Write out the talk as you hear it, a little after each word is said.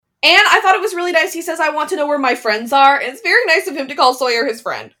And I thought it was really nice. He says, I want to know where my friends are. And it's very nice of him to call Sawyer his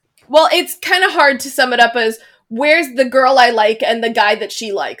friend. Well, it's kind of hard to sum it up as, where's the girl I like and the guy that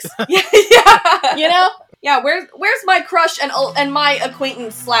she likes? Yeah. You know? Yeah, where's my crush and my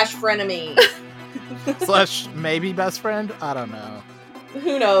acquaintance / frenemy? / maybe best friend? I don't know.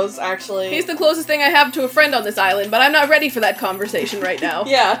 Who knows, actually. He's the closest thing I have to a friend on this island, but I'm not ready for that conversation right now.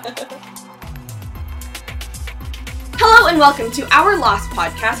 Yeah. Hello and welcome to Our Lost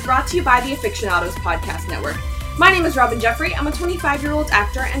podcast, brought to you by the Afictionados Podcast Network. My name is Robin Jeffrey. I'm a 25-year-old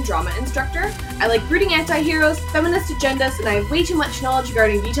actor and drama instructor. I like brooding anti-heroes, feminist agendas, and I have way too much knowledge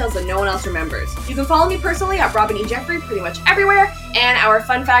regarding details that no one else remembers. You can follow me personally at Robin E. Jeffrey pretty much everywhere. And our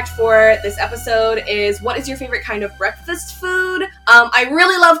fun fact for this episode is, what is your favorite kind of breakfast food? I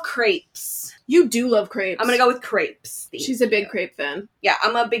really love crepes. You do love crepes. I'm gonna go with crepes. She's a big crepe fan. Yeah,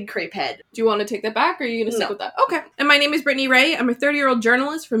 I'm a big crepe head. Do you want to take that back, or are you gonna stick with that? Okay. And my name is Brittany Ray. I'm a 30-year-old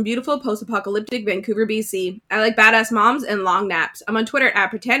journalist from beautiful post-apocalyptic Vancouver, BC. I like badass moms and long naps. I'm on Twitter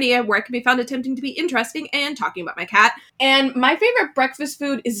at Britannia, where I can be found attempting to be interesting and talking about my cat. And my favorite breakfast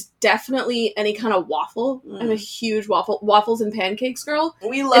food is definitely any kind of waffle. I'm a huge waffles and pancakes girl.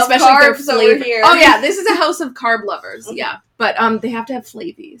 We love carbs over here. Oh yeah, this is a house of carb lovers. Yeah. But they have to have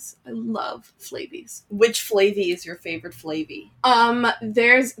flavies. I love flavies. Which flavy is your favorite flavy?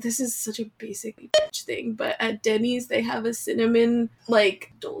 This is such a basic bitch thing, but at Denny's they have a cinnamon,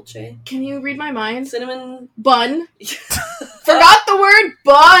 dolce. Can you read my mind? Cinnamon bun. Forgot the word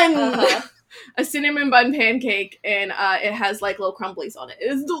bun! Uh-huh. A cinnamon bun pancake, and it has little crumblies on it.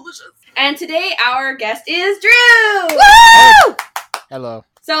 It is delicious. And today our guest is Drew! Woo! Hello.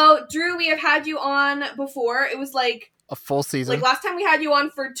 So, Drew, we have had you on before. It was a full season. Last time we had you on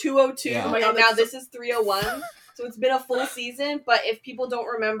for 202, yeah. Oh my God, and now this is 301. So it's been a full season, but if people don't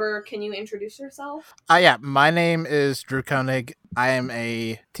remember, can you introduce yourself? Yeah, my name is Drew Koenig. I am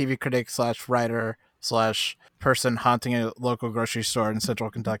a TV critic / writer / person haunting a local grocery store in central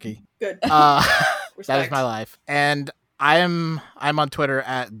Kentucky. Good. That is my life. And I'm on Twitter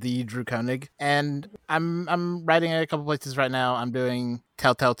at the Drew Koenig, and I'm writing at a couple places right now. I'm doing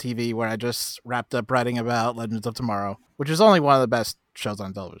Telltale TV, where I just wrapped up writing about Legends of Tomorrow, which is only one of the best shows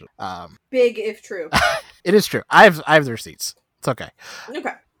on television. Big if true. It is true. I have the receipts. It's okay.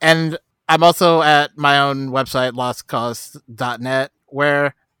 Okay. And I'm also at my own website, lostcause.net,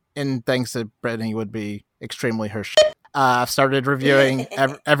 where, in thanks to Brittany, would be extremely her shit. I've started reviewing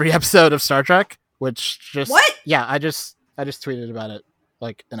every episode of Star Trek, which just... What? Yeah, I just tweeted about it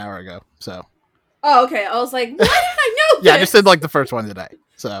an hour ago, so... Oh, okay. I was like, why did I know this? Yeah, I just did the first one today,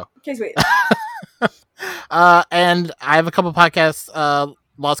 so... Okay, sweet. And I have a couple podcasts,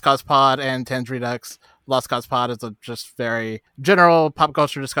 Lost Cause Pod and Tens Redux. Lost Cause Pod is a just very general pop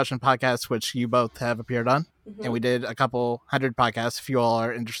culture discussion podcast, which you both have appeared on. Mm-hmm. And we did a couple 100 podcasts, if you all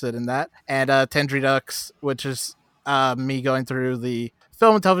are interested in that. And Tens Redux, which is me going through the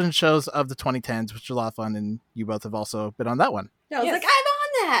film and television shows of the 2010s, which is a lot of fun, and you both have also been on that one. Yeah, I was like, I'm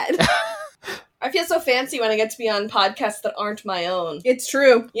on that! I feel so fancy when I get to be on podcasts that aren't my own. It's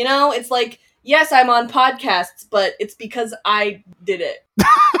true. You know, it's yes, I'm on podcasts, but it's because I did it.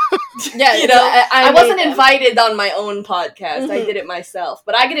 Yeah, you know, I wasn't invited on my own podcast. Mm-hmm. I did it myself.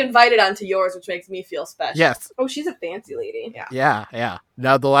 But I get invited onto yours, which makes me feel special. Yes. Oh, she's a fancy lady. Yeah.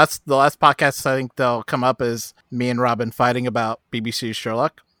 Now, the last podcast I think they'll come up is me and Robin fighting about BBC's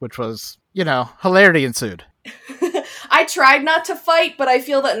Sherlock, which was, hilarity ensued. I tried not to fight, but I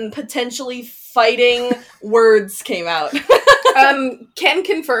feel that in potentially fighting, words came out. Can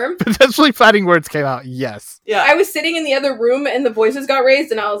confirm. Potentially fighting words came out, yes. Yeah. I was sitting in the other room and the voices got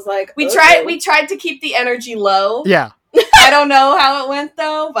raised and I was like, We tried to keep the energy low. Yeah. I don't know how it went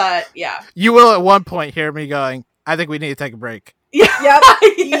though, but yeah. You will at one point hear me going, I think we need to take a break. Yep.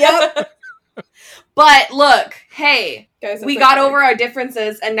 Yep. But look, hey, guys, we got over our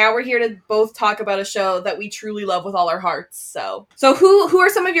differences, and now we're here to both talk about a show that we truly love with all our hearts. So who are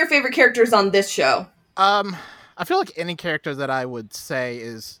some of your favorite characters on this show? I feel like any character that I would say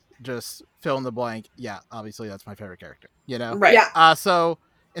is just fill in the blank. Yeah, obviously that's my favorite character. Right? Yeah. So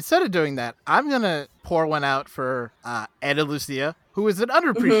instead of doing that, I'm gonna pour one out for Ana Lucia, who is an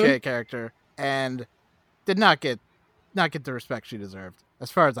underappreciated character and did not get the respect she deserved. As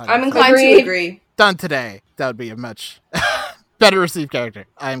far as I'm inclined to agree. Done today, that would be a much better received character.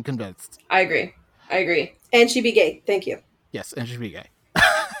 I am convinced. I agree. And she be gay. Thank you. Yes, and she'd be gay.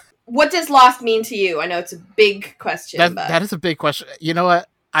 What does Lost mean to you? I know it's a big question. That is a big question. You know what?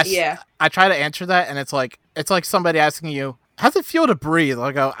 I try to answer that, and it's like somebody asking you, how's it feel to breathe?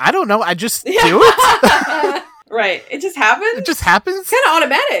 I go, I don't know. I just do it. Right. It just happens? It just happens? Kind of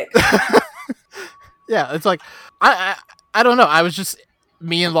automatic. Yeah, it's like, I don't know. I was just,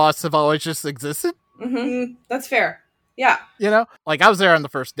 me and Lost have always just existed. Mm-hmm. That's fair. Yeah. You know, like I was there on the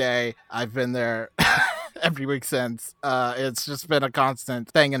first day. I've been there every week since. It's just been a constant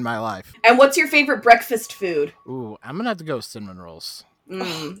thing in my life. And what's your favorite breakfast food? Ooh, I'm gonna have to go with cinnamon rolls.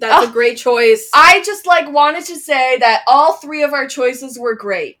 That's a great choice. I just wanted to say that all three of our choices were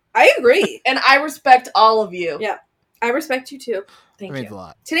great. I agree. And I respect all of you. Yeah. I respect you too. Thank It means you. a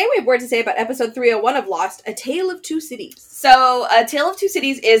lot. Today we have more to say about episode 301 of Lost, A Tale of Two Cities. So, A Tale of Two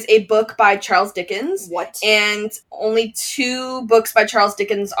Cities is a book by Charles Dickens. What? And only 2 books by Charles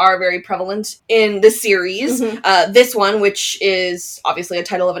Dickens are very prevalent in the series. Mhm. This one, which is obviously a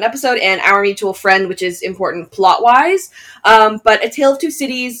title of an episode, and Our Mutual Friend, which is important plot-wise. But A Tale of Two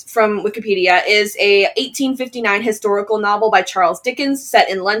Cities from Wikipedia is a 1859 historical novel by Charles Dickens set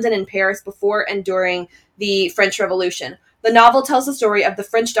in London and Paris before and during the French Revolution. The novel tells the story of the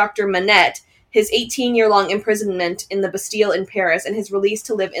French doctor Manette, his 18-year-long imprisonment in the Bastille in Paris, and his release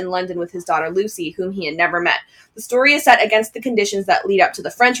to live in London with his daughter Lucy, whom he had never met. The story is set against the conditions that lead up to the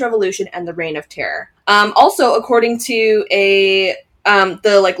French Revolution and the Reign of Terror. Also, according to the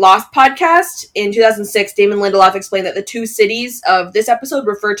Lost podcast in 2006, Damon Lindelof explained that the 2 cities of this episode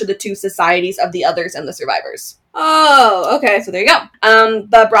refer to the 2 societies of the others and the survivors. Oh, okay. So there you go.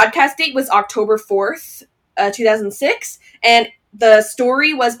 The broadcast date was October 4th, 2006, and the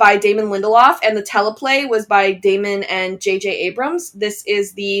story was by Damon Lindelof, and the teleplay was by Damon and J.J. Abrams. This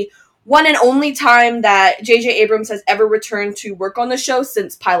is the one and only time that J.J. Abrams has ever returned to work on the show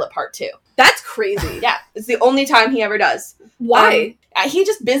since Pilot Part 2. That's crazy. Yeah, it's the only time he ever does. Why? He's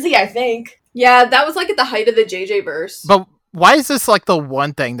just busy, I think. Yeah, that was at the height of the JJ verse. But why is this the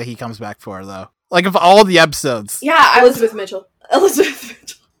one thing that he comes back for, though? Of all the episodes. Yeah, Elizabeth Mitchell. Elizabeth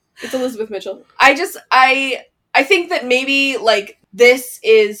Mitchell. It's Elizabeth Mitchell. I think that maybe, this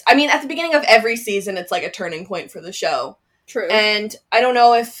is... I mean, at the beginning of every season, it's a turning point for the show. True. And I don't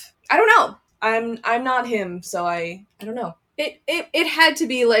know if... I don't know. I'm not him, so I don't know. It had to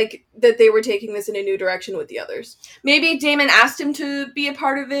be that they were taking this in a new direction with the others. Maybe Damon asked him to be a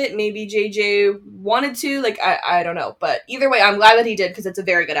part of it. Maybe JJ wanted to. I don't know. But either way, I'm glad that he did, because it's a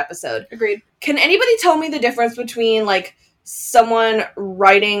very good episode. Agreed. Can anybody tell me the difference between, someone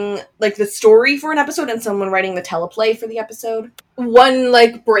writing, the story for an episode and someone writing the teleplay for the episode? One,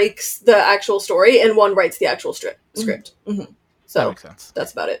 breaks the actual story, and one writes the actual script. Mm-hmm. That So, makes sense.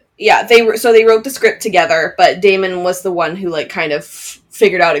 that's about it. Yeah, they wrote the script together, but Damon was the one who, kind of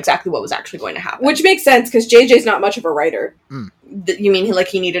figured out exactly what was actually going to happen. Which makes sense, because JJ's not much of a writer. You mean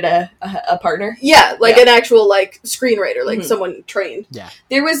he needed a partner? Yeah, an actual, screenwriter, Mhm. someone trained. Yeah.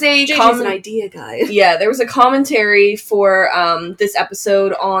 There was a JJ's an idea guy. Yeah, there was a commentary for this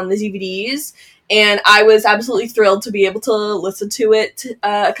episode on the DVDs, and I was absolutely thrilled to be able to listen to it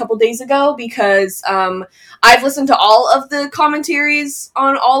a couple days ago, because I've listened to all of the commentaries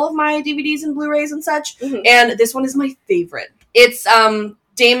on all of my DVDs and Blu-rays and such, Mhm. and this one is my favorite. It's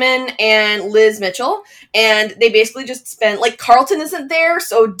Damon and Liz Mitchell, and they basically just spent, Carlton isn't there,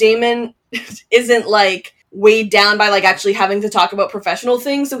 so Damon isn't, weighed down by, actually having to talk about professional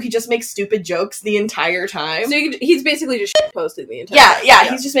things, so he just makes stupid jokes the entire time. So he's basically just posting the entire time. Yeah,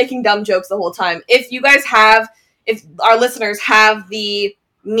 he's just making dumb jokes the whole time. If our listeners have the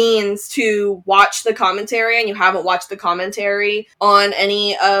means to watch the commentary and you haven't watched the commentary on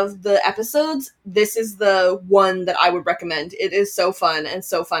any of the episodes, this is the one that I would recommend. It is so fun and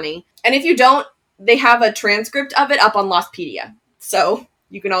so funny. And if you don't, they have a transcript of it up on Lostpedia. So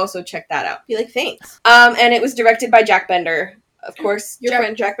you can also check that out. Be thanks. And it was directed by Jack Bender. Of course. Your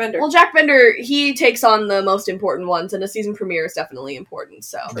friend Jack Bender. Well, Jack Bender, he takes on the most important ones, and a season premiere is definitely important,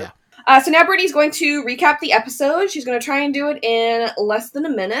 so... Yeah. So now Brittany's going to recap the episode. She's going to try and do it in less than a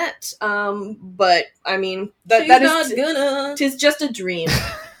minute. But, I mean, tis just a dream.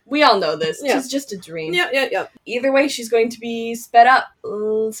 We all know this. Yeah. Tis just a dream. Yeah. Either way, she's going to be sped up.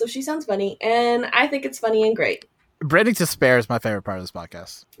 So she sounds funny, and I think it's funny and great. Brittany's despair is my favorite part of this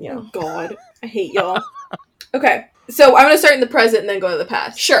podcast. Yeah. Oh, God. I hate y'all. Okay. So I'm going to start in the present and then go to the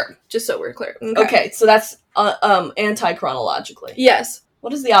past. Sure. Just so we're clear. Okay, so that's anti-chronologically. Yes.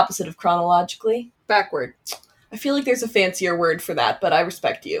 What is the opposite of chronologically? Backward. I feel like there's a fancier word for that, but I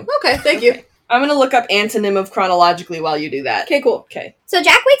respect you. Okay, thank you. I'm gonna look up antonym of chronologically while you do that. Okay, cool. Okay. So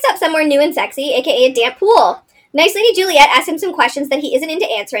Jack wakes up somewhere new and sexy, aka a damp pool. Nice Lady Juliet asks him some questions that he isn't into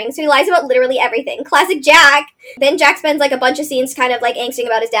answering, so he lies about literally everything. Classic Jack! Then Jack spends like a bunch of scenes kind of like angsting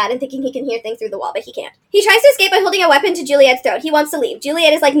about his dad and thinking he can hear things through the wall, but he can't. He tries to escape by holding a weapon to Juliet's throat. He wants to leave.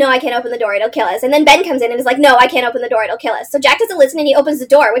 Juliet is like, no, I can't open the door, it'll kill us. And then Ben comes in and is like, no, I can't open the door, it'll kill us. So Jack doesn't listen and he opens the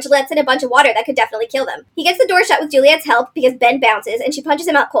door, which lets in a bunch of water that could definitely kill them. He gets the door shut with Juliet's help because Ben bounces and she punches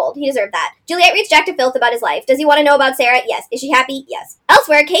him out cold. He deserved that. Juliet reads Jack to filth about his life. Does he want to know about Sarah? Yes. Is she happy? Yes.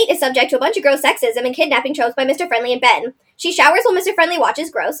 Elsewhere, Kate is subject to a bunch of gross sexism and kidnapping tropes by Mr. Friendly and Ben. She showers while Mr. Friendly watches,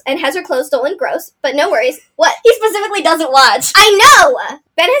 gross, and has her clothes stolen, gross, but no worries. What? He specifically doesn't watch. I know!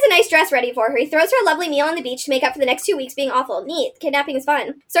 Ben has a nice dress ready for her. He throws her a lovely meal on the beach to make up for the next 2 weeks being awful. Neat. Kidnapping is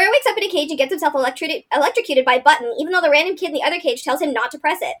fun. Sawyer wakes up in a cage and gets himself electrocuted by a button, even though the random kid in the other cage tells him not to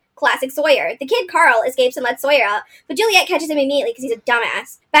press it. Classic Sawyer. The kid, Carl, escapes and lets Sawyer out, but Juliet catches him immediately because he's a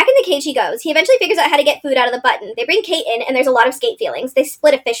dumbass. Back in the cage he goes. He eventually figures out how to get food out of the button. They bring Kate in, and there's a lot of skate feelings. They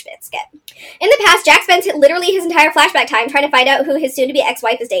split a fish biscuit. In the past, Jack spends literally his entire flashback time trying to find out who his soon-to-be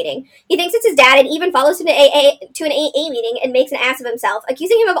ex-wife is dating. He thinks it's his dad and even follows him to an AA meeting and makes an ass of himself,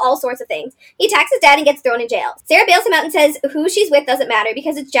 accusing him of all sorts of things. He attacks his dad and gets thrown in jail. Sarah bails him out and says who she's with doesn't matter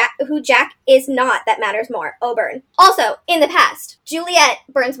because it's who Jack is not that matters more. Oh, burn. Also, in the past, Juliet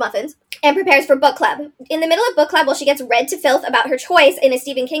burns muffins and prepares for book club. In the middle of book club, while she gets read to filth about her choice in a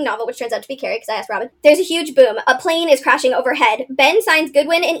Stephen King novel, which turns out to be Carrie, because I asked Robin, there's a huge boom. A plane is crashing overhead. Ben signs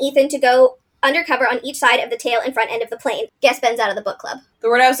Goodwin and Ethan to go undercover on each side of the tail and front end of the plane. Guess Ben's out of the book club. The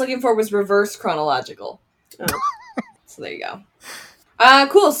word I was looking for was reverse chronological. Oh. So there you go.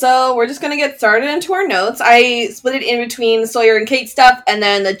 Cool, so we're just gonna get started into our notes. I split it in between Sawyer and Kate stuff, and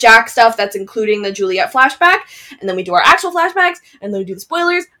then the Jack stuff that's including the Juliet flashback, and then we do our actual flashbacks, and then we do the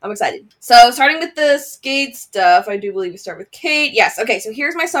spoilers. I'm excited. So, starting with the skate stuff, I do believe we start with Kate. Yes, okay, so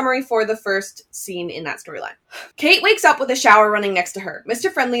here's my summary for the first scene in that storyline. Kate wakes up with a shower running next to her.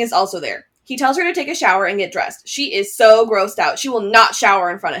 Mr. Friendly is also there. He tells her to take a shower and get dressed. She is so grossed out. She will not shower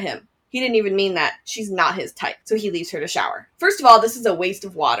in front of him. He didn't even mean that. She's not his type. So he leaves her to shower. First of all, this is a waste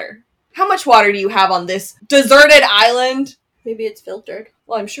of water. How much water do you have on this deserted island? Maybe it's filtered.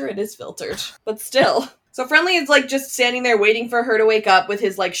 Well, I'm sure it is filtered. But still. So Friendly is like just standing there waiting for her to wake up with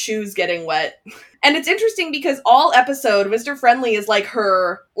his like shoes getting wet. And it's interesting because all episode, Mr. Friendly is like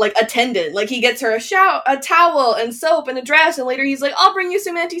her like attendant. Like he gets her a towel and soap and a dress. And later he's like, I'll bring you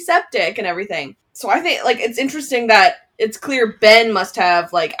some antiseptic and everything. So I think like it's interesting that it's clear Ben must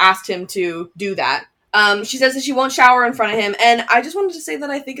have, like, asked him to do that. She says that she won't shower in front of him, and I just wanted to say that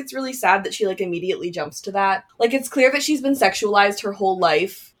I think it's really sad that she, like, immediately jumps to that. Like, it's clear that she's been sexualized her whole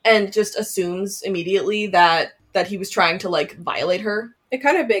life, and just assumes immediately that he was trying to, like, violate her. It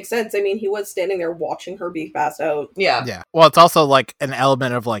kind of makes sense. I mean, he was standing there watching her be passed out. Yeah. Yeah. Well, it's also, like, an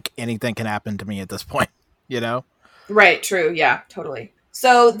element of, like, anything can happen to me at this point, you know? Right, true, yeah, totally.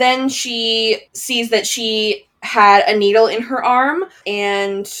 So then she sees that she had a needle in her arm,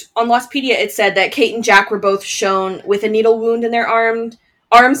 and on Lostpedia it said that Kate and Jack were both shown with a needle wound in their arms,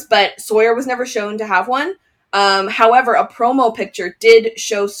 but Sawyer was never shown to have one. However, a promo picture did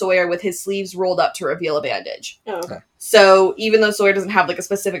show Sawyer with his sleeves rolled up to reveal a bandage. Oh, okay. So even though Sawyer doesn't have like a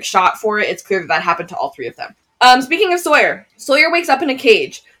specific shot for it, it's clear that happened to all three of them. Speaking of Sawyer wakes up in a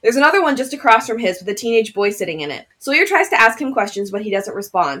cage. There's another one just across from his with a teenage boy sitting in it. Sawyer tries to ask him questions, but he doesn't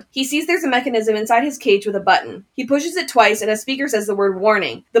respond. He sees there's a mechanism inside his cage with a button. He pushes it twice, and a speaker says the word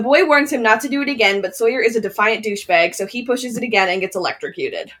warning. The boy warns him not to do it again, but Sawyer is a defiant douchebag, so he pushes it again and gets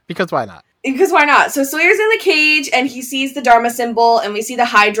electrocuted. Because why not? Because why not? So Sawyer's in the cage, and he sees the Dharma symbol, and we see the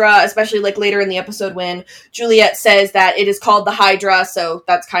Hydra, especially like later in the episode when Juliet says that it is called the Hydra, so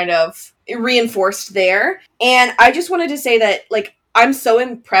that's kind of reinforced there. And I just wanted to say that, like, I'm so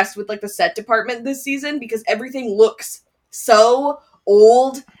impressed with, like, the set department this season because everything looks so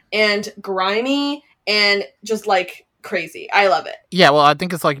old and grimy and just, like, crazy. I love it. Yeah, well, I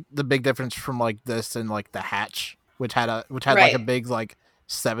think it's, like, the big difference from, like, this and, like, The Hatch, which had right. Like, a big, like,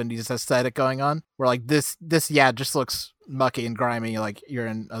 70s aesthetic going on, where, like, this, yeah, just looks mucky and grimy, like you're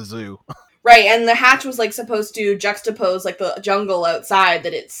in a zoo. Right, and the Hatch was, like, supposed to juxtapose, like, the jungle outside,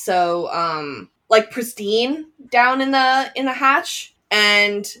 that it's so, like, pristine down in the Hatch,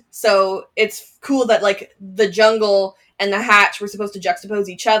 and so it's cool that, like, the jungle and the Hatch were supposed to juxtapose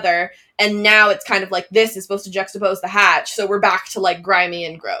each other, and now it's kind of like this is supposed to juxtapose the Hatch, so we're back to, like, grimy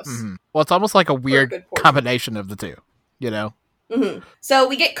and gross. Mm-hmm. Well, it's almost like a weird combination of the two, you know? Mm-hmm. So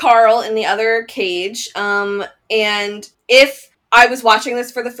we get Carl in the other cage, and if I was watching this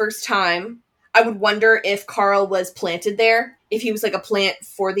for the first time, I would wonder if Carl was planted there, if he was like a plant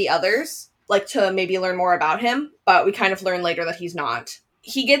for the others, like to maybe learn more about him, but we kind of learn later that he's not.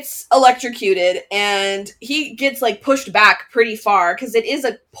 he gets electrocuted and he gets like pushed back pretty far because it is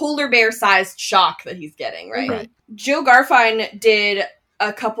a polar bear sized shock that he's getting, right? Joe Garfine did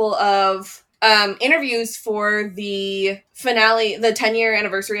a couple of interviews for the finale, the 10-year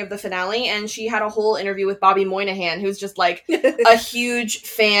anniversary of the finale, and she had a whole interview with Bobby Moynihan, who's just like a huge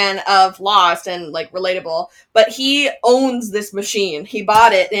fan of Lost and like relatable, but he owns this machine. He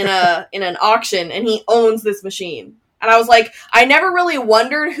bought it in an auction, and he owns this machine. And I was like, I never really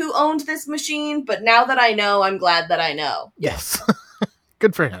wondered who owned this machine, but now that I know, I'm glad that I know. Yes.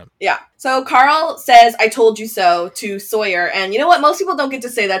 Good for him. Yeah. So Carl says, I told you so to Sawyer. And you know what? Most people don't get to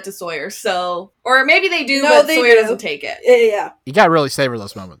say that to Sawyer. So, or maybe they do, but Sawyer doesn't take it. Yeah. You gotta really savor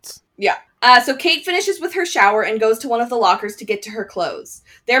those moments. Yeah. So Kate finishes with her shower and goes to one of the lockers to get to her clothes.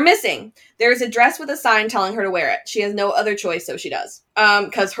 They're missing. There's a dress with a sign telling her to wear it. She has no other choice, so she does.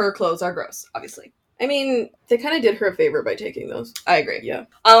 Because her clothes are gross, obviously. I mean, they kind of did her a favor by taking those. I agree. Yeah.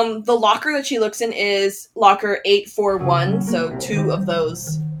 The locker that she looks in is locker 841, so 2 of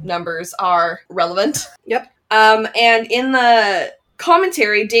those numbers are relevant. Yep. And in the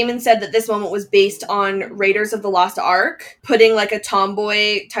commentary, Damon said that this moment was based on Raiders of the Lost Ark, putting like a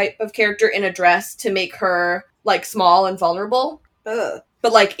tomboy type of character in a dress to make her like small and vulnerable. But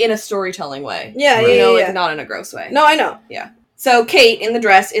like in a storytelling way. Yeah, you know, yeah. like not in a gross way. No, I know. Yeah. So Kate, in the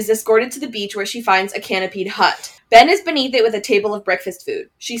dress, is escorted to the beach where she finds a canopied hut. Ben is beneath it with a table of breakfast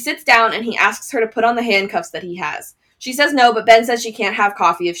food. She sits down and he asks her to put on the handcuffs that he has. She says no, but Ben says she can't have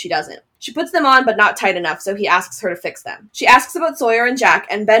coffee if she doesn't. She puts them on, but not tight enough, so he asks her to fix them. She asks about Sawyer and Jack,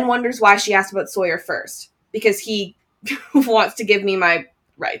 and Ben wonders why she asked about Sawyer first. Because he wants to give me my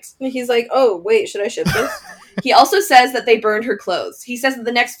rights. And he's like, oh, wait, should I ship this? He also says that they burned her clothes. He says that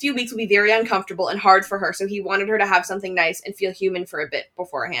the next few weeks will be very uncomfortable and hard for her, so he wanted her to have something nice and feel human for a bit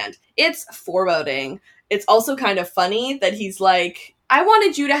beforehand. It's foreboding. It's also kind of funny that he's like, I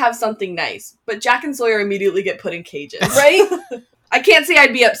wanted you to have something nice, but Jack and Sawyer immediately get put in cages. Right? I can't say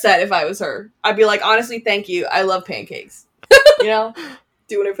I'd be upset if I was her. I'd be like, honestly, thank you. I love pancakes. You know?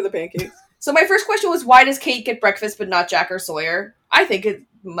 Doing it for the pancakes. So my first question was, why does Kate get breakfast but not Jack or Sawyer? I think it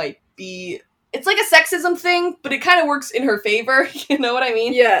might be... It's like a sexism thing, but it kind of works in her favor. You know what I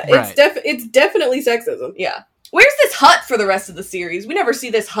mean? Yeah, Right. It's definitely sexism. Yeah. Where's this hut for the rest of the series? We never see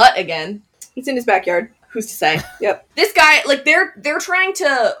this hut again. It's in his backyard. Who's to say? Yep. This guy, like, they're trying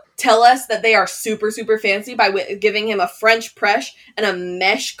to tell us that they are super, super fancy by giving him a French press and a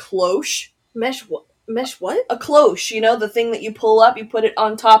mesh cloche. Mesh what? Mesh what? A cloche, you know, the thing that you pull up, you put it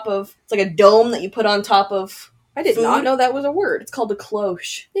on top of... It's like a dome that you put on top of... I did not know that was a word. It's called a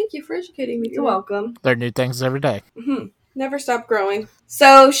cloche. Thank you for educating me. You're welcome. Learn new things every day. Mm-hmm. Never stop growing.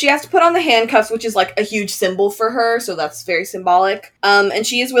 So she has to put on the handcuffs, which is like a huge symbol for her, so that's very symbolic. And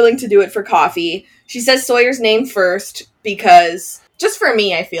she is willing to do it for coffee. She says Sawyer's name first because, just for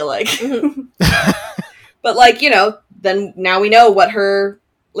me, I feel like. But like, you know, then now we know what her,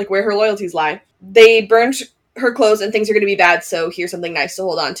 like where her loyalties lie. They burned her clothes and things are going to be bad, so here's something nice to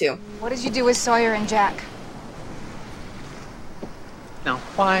hold on to. What did you do with Sawyer and Jack? Now,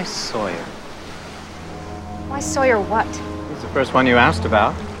 why Sawyer? Why Sawyer what? He's the first one you asked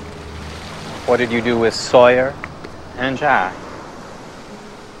about. What did you do with Sawyer and Jack?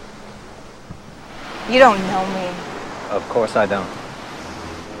 You don't know me. Of course I don't.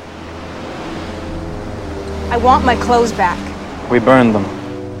 I want my clothes back. We burned them.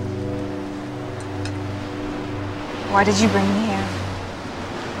 Why did you bring me here?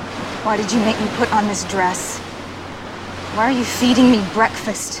 Why did you make me put on this dress? Why are you feeding me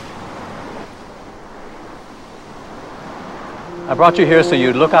breakfast? I brought you here so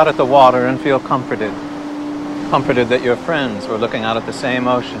you'd look out at the water and feel comforted. Comforted that your friends were looking out at the same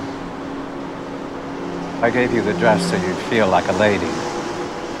ocean. I gave you the dress so you'd feel like a lady.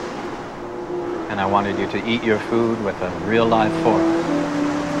 And I wanted you to eat your food with a real live fork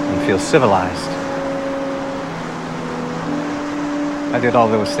and feel civilized. I did all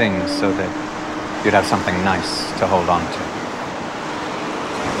those things so that you'd have something nice to hold on to.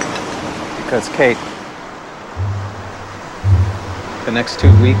 Because, Kate, the next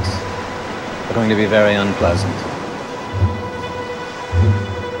 2 weeks are going to be very unpleasant.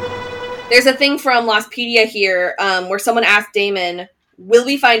 There's a thing from Lostpedia here where someone asked Damon, will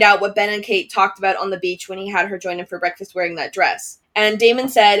we find out what Ben and Kate talked about on the beach when he had her join him for breakfast wearing that dress? And Damon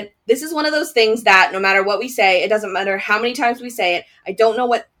said, this is one of those things that no matter what we say, it doesn't matter how many times we say it, I don't know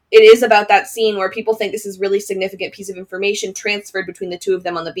what it is about that scene where people think this is really significant piece of information transferred between the two of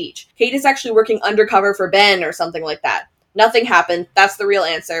them on the beach. Kate is actually working undercover for Ben or something like that. Nothing happened. That's the real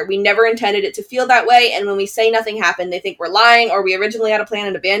answer. We never intended it to feel that way, and when we say nothing happened, they think we're lying or we originally had a plan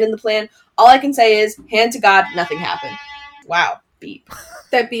and abandoned the plan. All I can say is, hand to God, nothing happened. Wow. beep.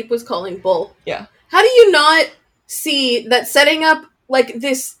 That Beep was calling bull. Yeah. How do you not see that setting up, like,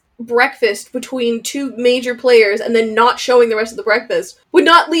 this breakfast between two major players and then not showing the rest of the breakfast would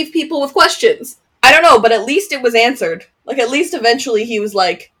not leave people with questions? I don't know, but at least it was answered. Like, at least eventually he was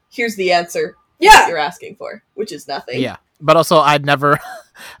like, here's the answer Yeah. you're asking for, which is nothing. Yeah. But also, I'd never...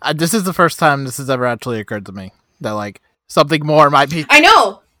 this is the first time this has ever actually occurred to me. That, like, something more might be I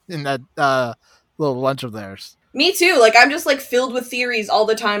know! in that little lunch of theirs. Me too. Like, I'm just, like, filled with theories all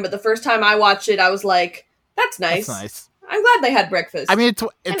the time, but the first time I watched it, I was like, that's nice. That's nice. I'm glad they had breakfast. I mean, it's a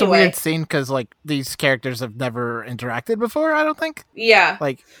Anyway. weird scene because, like, these characters have never interacted before, I don't think. Yeah.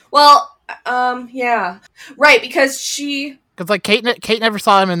 Like, Well, yeah. Right, because she... because, like, Kate never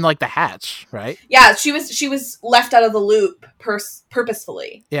saw him in, like, the hatch, right? Yeah, she was left out of the loop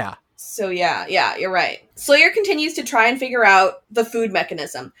purposefully. Yeah. So yeah, you're right. Sawyer continues to try and figure out the food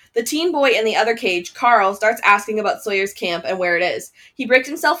mechanism. The teen boy in the other cage, Carl, starts asking about Sawyer's camp and where it is. He breaks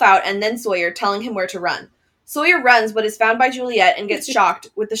himself out and then Sawyer, telling him where to run. Sawyer runs but is found by Juliet and gets shocked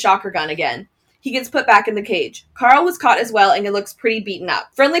with the shocker gun again. He gets put back in the cage. Carl was caught as well and it looks pretty beaten up.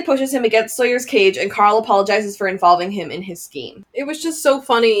 Friendly pushes him against Sawyer's cage and Carl apologizes for involving him in his scheme. It was just so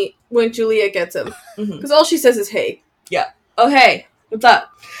funny when Juliet gets him. Mhm. Because all she says is, hey. Oh, hey, what's up?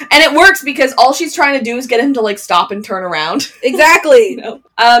 And it works because all she's trying to do is get him to, like, stop and turn around. Exactly!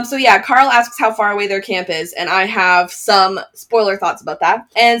 So yeah, Carl asks how far away their camp is, and I have some spoiler thoughts about that.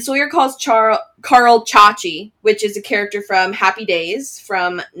 And Sawyer calls Carl Chachi, which is a character from Happy Days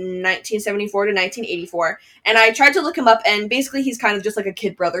from 1974 to 1984. And I tried to look him up, and basically he's kind of just like a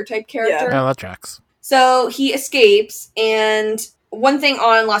kid brother type character. Yeah, that tracks. So he escapes, and one thing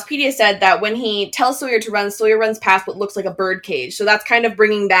on Lostpedia said that when he tells Sawyer to run, Sawyer runs past what looks like a bird cage. So that's kind of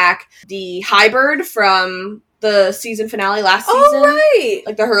bringing back the high bird from the season finale last season. Oh, right!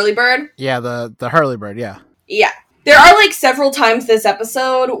 Like the Hurley bird. Yeah, the Hurley bird, yeah. Yeah. There are, like, several times this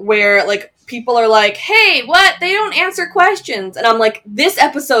episode where, like, people are like, hey, what? They don't answer questions. And I'm like, this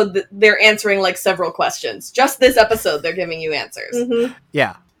episode, they're answering, like, several questions. Just this episode, they're giving you answers. Mm-hmm.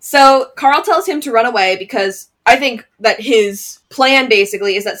 Yeah. So Carl tells him to run away because I think that his plan,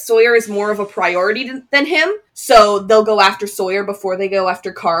 basically, is that Sawyer is more of a priority than him. So they'll go after Sawyer before they go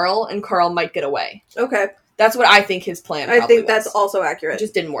after Carl, and Carl might get away. Okay. That's what I think his plan I probably think that's was. also It accurate.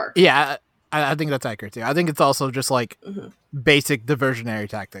 just didn't work. Yeah, I think that's accurate, too. I think it's also just, like, Mhm. basic diversionary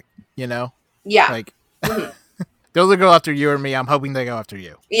tactic, you know? Yeah. Like, they'll either go after you or me. I'm hoping they go after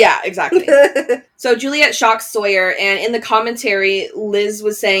you. Yeah, exactly. So Juliet shocks Sawyer, and in the commentary, Liz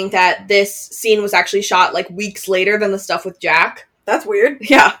was saying that this scene was actually shot, like, weeks later than the stuff with Jack. That's weird.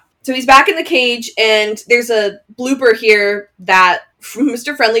 Yeah. So he's back in the cage, and there's a blooper here that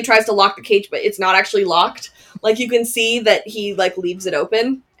Mr. Friendly tries to lock the cage, but it's not actually locked. Like, you can see that he, like, leaves it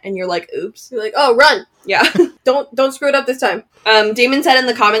open, and you're like, oops. You're like, oh, run! Yeah. Don't screw it up this time. Damon said in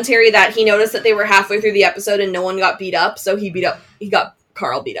the commentary that he noticed that they were halfway through the episode and no one got beat up, so he got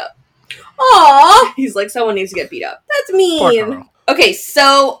Carl beat up. Aww! He's like, someone needs to get beat up. That's Poor mean. Carl. Okay,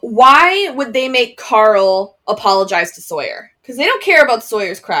 so why would they make Carl apologize to Sawyer? Because they don't care about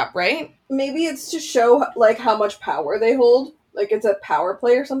Sawyer's crap, right? Maybe it's to show, like, how much power they hold. Like, it's a power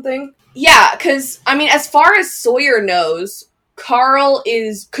play or something. Yeah, because, I mean, as far as Sawyer knows, Carl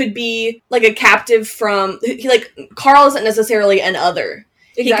could be, like, a captive from... Carl isn't necessarily an other.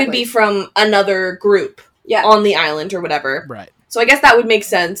 Exactly. He could be from another group on the island or whatever. Right. So I guess that would make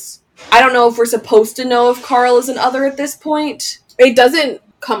sense. I don't know if we're supposed to know if Carl is an other at this point. It doesn't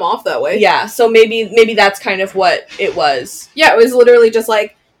come off that way. Yeah, so maybe that's kind of what it was. Yeah, it was literally just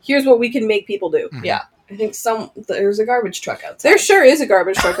like, here's what we can make people do. Mhm. Yeah. I think there's a garbage truck outside. There sure is a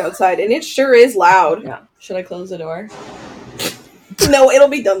garbage truck outside, and it sure is loud. Yeah. Should I close the door? No, it'll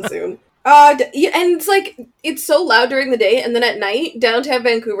be done soon. And it's like, it's so loud during the day, and then at night, downtown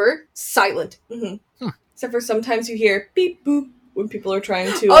Vancouver, silent. Mm-hmm. Except for sometimes you hear beep boop when people are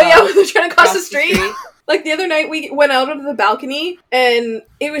trying to. Oh yeah, when they're trying to cross the street. Like, the other night, we went out onto the balcony, and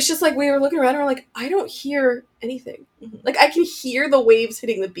it was just like, we were looking around, and we're like, I don't hear anything. Mm-hmm. Like, I can hear the waves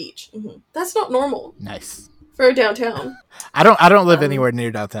hitting the beach. Mm-hmm. That's not normal Nice. for downtown. I don't live anywhere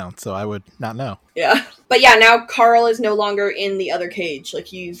near downtown, so I would not know. Yeah. But yeah, now Carl is no longer in the other cage. Like,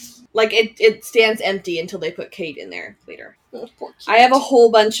 it stands empty until they put Kate in there later. Oh, poor kid. I have a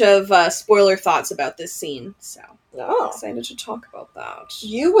whole bunch of spoiler thoughts about this scene, so I'm Oh. excited to talk about that.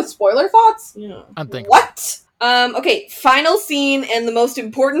 You with spoiler thoughts? Yeah. I'm thinking. What? Okay, final scene and the most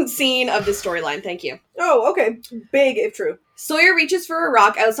important scene of this storyline. Thank you. Oh, okay. Big, if true. Sawyer reaches for a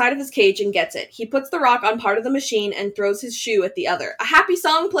rock outside of his cage and gets it. He puts the rock on part of the machine and throws his shoe at the other. A happy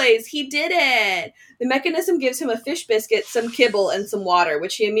song plays. He did it! The mechanism gives him a fish biscuit, some kibble, and some water,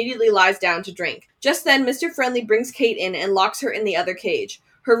 which he immediately lies down to drink. Just then, Mr. Friendly brings Kate in and locks her in the other cage.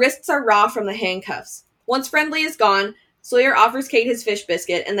 Her wrists are raw from the handcuffs. Once Friendly is gone, Sawyer offers Kate his fish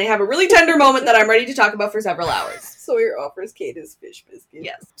biscuit, and they have a really tender moment that I'm ready to talk about for several hours. Sawyer offers Kate his fish biscuit.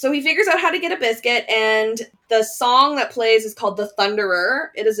 Yes. So he figures out how to get a biscuit, and the song that plays is called The Thunderer.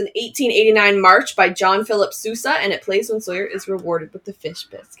 It is an 1889 march by John Philip Sousa, and it plays when Sawyer is rewarded with the fish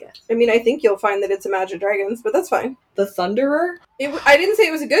biscuit. I mean, I think you'll find that it's Imagine Dragons, but that's fine. The Thunderer? I didn't say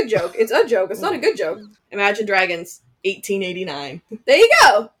it was a good joke. It's a joke. It's not a good joke. Imagine Dragons, 1889. There you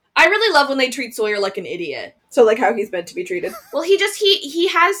go! I really love when they treat Sawyer like an idiot. So, like, how he's meant to be treated. Well, he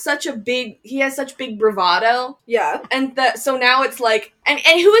has such big bravado. Yeah. And so now it's like, and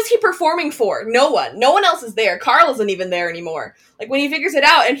who is he performing for? No one else is there. Carl isn't even there anymore. Like, when he figures it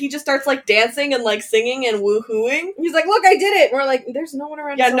out and he just starts, like, dancing and, like, singing and woohooing. He's like, look, I did it! And we're like, there's no one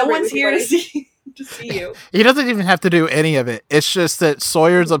around Yeah, to no celebrate one's with here you, to buddy. see you. He doesn't even have to do any of it. It's just that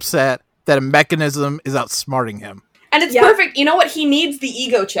Sawyer's upset that a mechanism is outsmarting him. And it's perfect. You know what? He needs the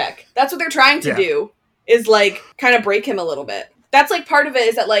ego check. That's what they're trying to do, is, like, kind of break him a little bit. That's, like, part of it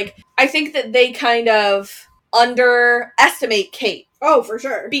is that, like, I think that they kind of underestimate Kate. Oh, for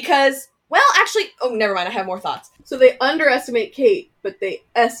sure. Because, well, actually, oh, never mind. I have more thoughts. So they underestimate Kate, but they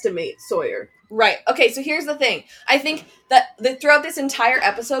estimate Sawyer. Right. Okay, so here's the thing. I think that throughout this entire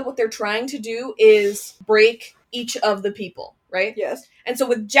episode, what they're trying to do is break each of the people, right? Yes. And so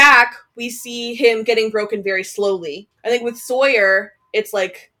with Jack, we see him getting broken very slowly. I think with Sawyer, it's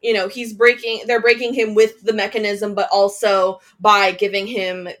like, you know, they're breaking him with the mechanism, but also by giving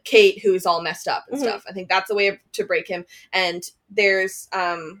him Kate, who's all messed up and stuff. I think that's the way to break him. And there's,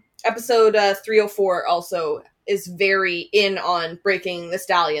 episode 304 also is very in on breaking the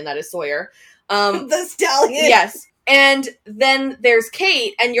stallion that is Sawyer. The stallion? Yes. And then there's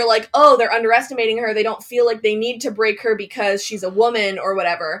Kate, and you're like, oh, they're underestimating her. They don't feel like they need to break her because she's a woman or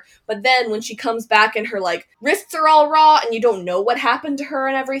whatever. But then when she comes back and her, like, wrists are all raw and you don't know what happened to her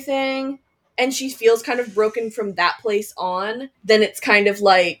and everything, and she feels kind of broken from that place on, then it's kind of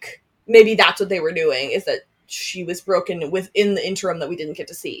like, maybe that's what they were doing, is that she was broken within the interim that we didn't get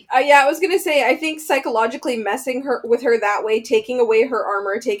to see. Yeah, I was gonna say, I think psychologically messing with her that way, taking away her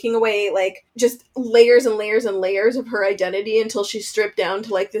armor, taking away, like, just layers and layers and layers of her identity until she's stripped down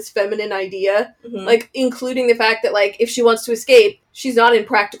to, like, this feminine idea, like, including the fact that, like, if she wants to escape, she's not in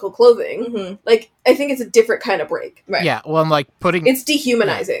practical clothing. Like, I think it's a different kind of break. Right. Yeah, well, like, it's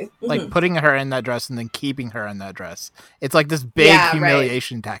dehumanizing. Yeah, like, putting her in that dress and then keeping her in that dress. It's like this big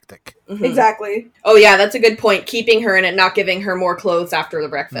humiliation tactic. Exactly. Oh yeah, that's a good point. Keeping her in it, not giving her more clothes after the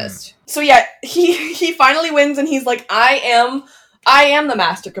breakfast. So yeah, he finally wins and he's like, I am the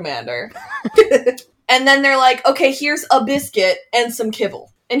Master Commander. And then they're like, okay, here's a biscuit and some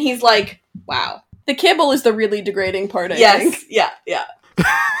kibble. And he's like, wow. The kibble is the really degrading part, I think. Yeah.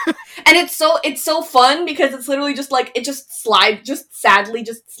 And it's so fun because it's literally just like, it just sadly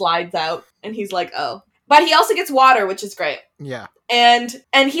slides out. And he's like, oh. But he also gets water, which is great. Yeah. And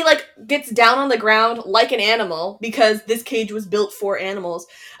he, like, gets down on the ground like an animal because this cage was built for animals.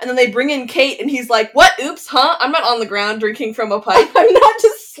 And then they bring in Kate and he's like, what? Oops, huh? I'm not on the ground drinking from a pipe. I'm not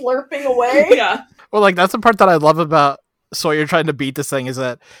just slurping away. Yeah. Well, like, that's the part that I love about Sawyer trying to beat this thing, is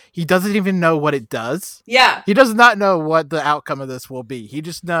that he doesn't even know what it does. Yeah. He does not know what the outcome of this will be. He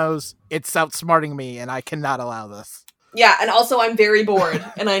just knows it's outsmarting me and I cannot allow this. Yeah, and also I'm very bored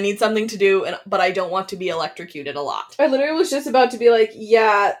and I need something to do, but I don't want to be electrocuted a lot. I literally was just about to be like,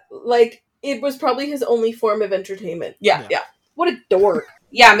 yeah, like, it was probably his only form of entertainment. Yeah. What a dork.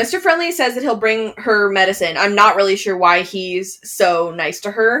 Yeah, Mr. Friendly says that he'll bring her medicine. I'm not really sure why he's so nice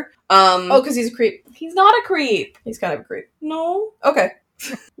to her. Because he's a creep. He's not a creep. He's kind of a creep. No. Okay.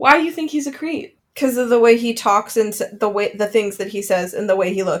 Why do you think he's a creep? Because of the way he talks and the things that he says and the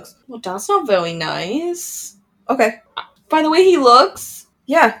way he looks. Well, that's not very nice. Okay. By the way he looks?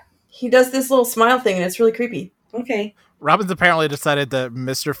 Yeah. He does this little smile thing and it's really creepy. Okay. Robin's apparently decided that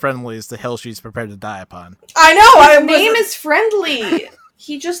Mr. Friendly is the hill she's prepared to die upon. I know! His name is Friendly!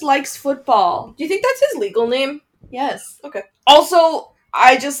 He just likes football. Do you think that's his legal name? Yes. Okay. Also,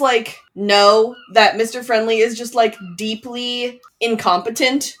 I just, like, know that Mr. Friendly is just, like, deeply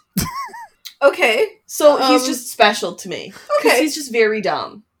incompetent. Okay. So he's just special to me. Okay. He's just very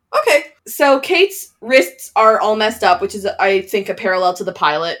dumb. Okay. So Kate's wrists are all messed up, which is, I think, a parallel to the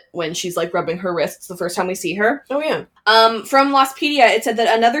pilot when she's, like, rubbing her wrists the first time we see her. Oh, yeah. From Lostpedia, it said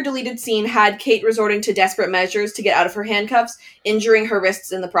that another deleted scene had Kate resorting to desperate measures to get out of her handcuffs, injuring her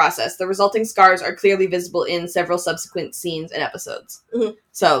wrists in the process. The resulting scars are clearly visible in several subsequent scenes and episodes. Mm-hmm.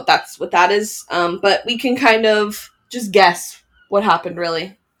 So that's what that is. But we can kind of just guess what happened,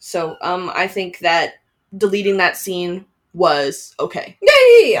 really. So I think that deleting that scene was okay.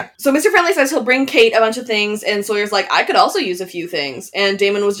 Yeah. So Mr. Friendly says he'll bring Kate a bunch of things, and Sawyer's like, I could also use a few things. And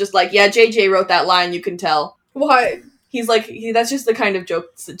Damon was just like, yeah, JJ wrote that line, you can tell. Why? He's like, that's just the kind of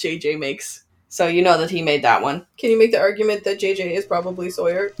jokes that JJ makes. So you know that he made that one. Can you make the argument that JJ is probably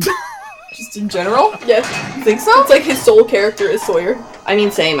Sawyer? Just in general? Yes. You think so? It's like his sole character is Sawyer. I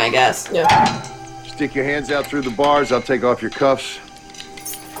mean, same, I guess. Yeah. Stick your hands out through the bars, I'll take off your cuffs.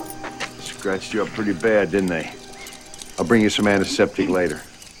 Scratched you up pretty bad, didn't they? I'll bring you some antiseptic later.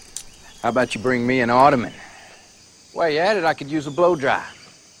 How about you bring me an ottoman? While you at it, I could use a blow dry.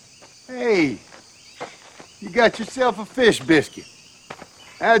 Hey, you got yourself a fish biscuit.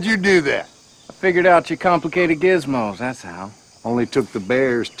 How'd you do that? I figured out your complicated gizmos, that's how. Only took the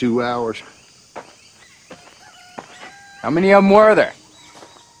bears 2 hours. How many of them were there?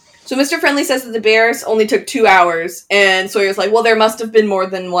 So Mr. Friendly says that the bears only took 2 hours, and Sawyer's like, well, there must have been more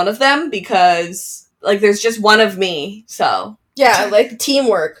than one of them, because, like, there's just one of me, so. Yeah, like,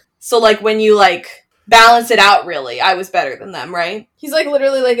 teamwork. So, like, when you, like, balance it out, really, I was better than them, right? He's, like,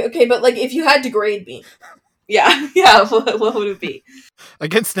 literally like, okay, but, like, if you had to grade me. Yeah, what would it be?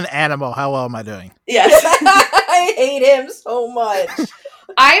 Against an animal, how well am I doing? Yes. I hate him so much.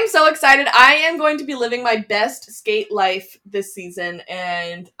 I am so excited. I am going to be living my best skate life this season,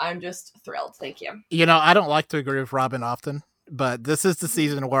 and I'm just thrilled. Thank you. You know, I don't like to agree with Robin often, but this is the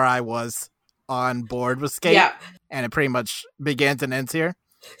season where I was on board with skate, Yeah. and it pretty much begins and ends here.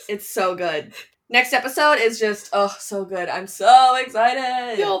 It's so good. Next episode is just, oh, so good. I'm so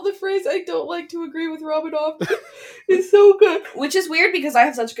excited. Y'all, the phrase, I don't like to agree with Robin often, is so good. Which is weird because I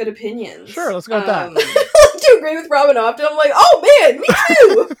have such good opinions. Sure, let's go with that. To agree with Robin often, I'm like, oh man, me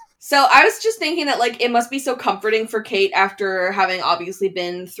too! So I was just thinking that, like, it must be so comforting for Kate after having obviously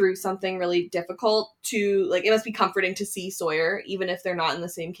been through something really difficult to, like, it must be comforting to see Sawyer, even if they're not in the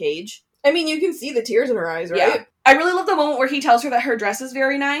same cage. I mean, you can see the tears in her eyes, right? Yeah. I really love the moment where he tells her that her dress is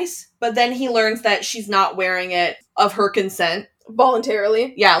very nice, but then he learns that she's not wearing it of her consent.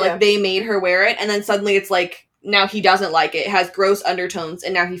 Voluntarily. Yeah, like, they made her wear it, and then suddenly it's like, now he doesn't like it. It has gross undertones,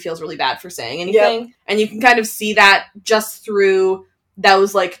 and now he feels really bad for saying anything. Yep. And you can kind of see that just through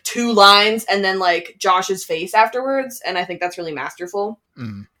those, like, 2 lines, and then, like, Josh's face afterwards, and I think that's really masterful.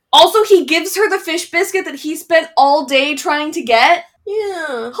 Mm. Also, he gives her the fish biscuit that he spent all day trying to get.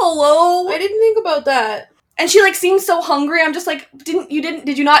 Yeah. Hello? I didn't think about that. And she, like, seems so hungry. I'm just like, did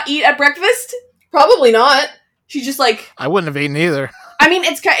you not eat at breakfast? Probably not. She's just like... I wouldn't have eaten either. I mean,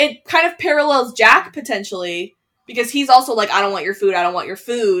 it kind of parallels Jack, potentially, because he's also like, I don't want your food, I don't want your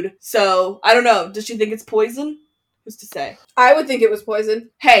food. So, I don't know. Does she think it's poison? Who's to say? I would think it was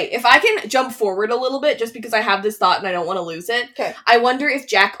poison. Hey, if I can jump forward a little bit, just because I have this thought and I don't want to lose it. Okay. I wonder if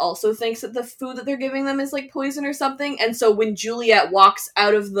Jack also thinks that the food that they're giving them is, like, poison or something, and so when Juliet walks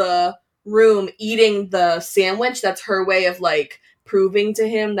out of the room eating the sandwich, that's her way of, like, proving to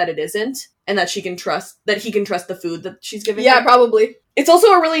him that it isn't, and that he can trust the food that she's giving him. Yeah, probably. It's also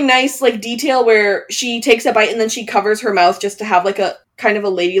a really nice, like, detail where she takes a bite and then she covers her mouth just to have, like, a kind of a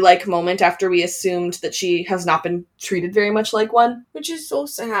ladylike moment after we assumed that she has not been treated very much like one. Which is so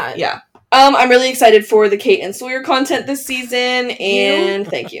sad. Yeah. I'm really excited for the Kate and Sawyer content this season, and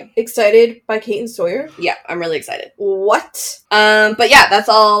thank you. Excited by Kate and Sawyer? Yeah, I'm really excited. What? But yeah, that's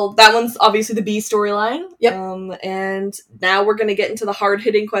all. That one's obviously the B storyline. Yep. And now we're gonna get into the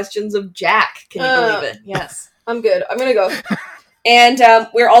hard-hitting questions of Jack. Can you believe it? Yes. I'm good. I'm gonna go. And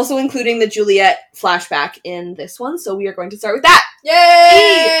we're also including the Juliet flashback in this one, so we are going to start with that.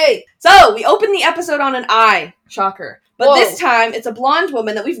 Yay! So, we open the episode on an eye. Shocker. But Whoa. This time, it's a blonde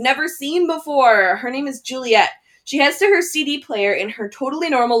woman that we've never seen before. Her name is Juliet. She heads to her CD player in her totally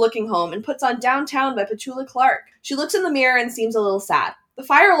normal-looking home and puts on Downtown by Petula Clark. She looks in the mirror and seems a little sad. The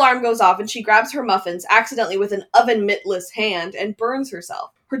fire alarm goes off and she grabs her muffins, accidentally with an oven mittless hand, and burns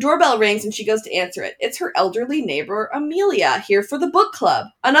herself. Her doorbell rings and she goes to answer it. It's her elderly neighbor, Amelia, here for the book club.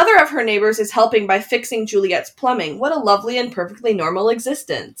 Another of her neighbors is helping by fixing Juliet's plumbing. What a lovely and perfectly normal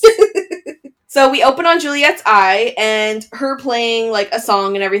existence. So we open on Juliet's eye, and her playing, like, a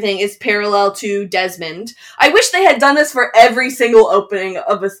song and everything is parallel to Desmond. I wish they had done this for every single opening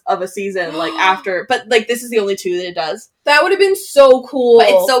of a season, like, after. But, like, this is the only 2 that it does. That would have been so cool. But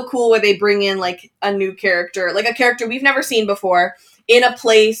it's so cool where they bring in, like, a new character. Like, a character we've never seen before. in a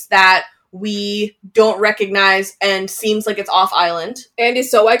place that we don't recognize and seems like it's off island. And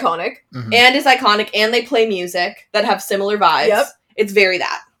is so iconic. Mhm. And is iconic, and they play music that have similar vibes. Yep. It's very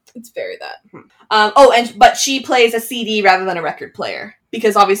that. It's very that. But she plays a CD rather than a record player.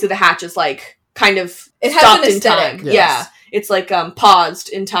 Because obviously the hatch is like kind of It has stopped an in aesthetic. time. Yes. Yeah. It's like paused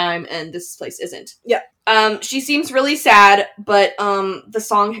in time, and this place isn't. Yeah. She seems really sad, but the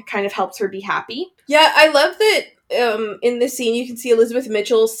song kind of helps her be happy. Yeah, I love that in this scene you can see Elizabeth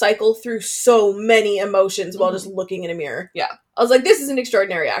Mitchell cycle through so many emotions while just looking in a mirror. Yeah. I was like, this is an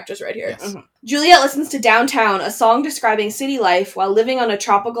extraordinary actress right here. Yes. Juliet listens to Downtown, a song describing city life while living on a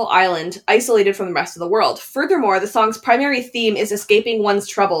tropical island, isolated from the rest of the world. Furthermore, the song's primary theme is escaping one's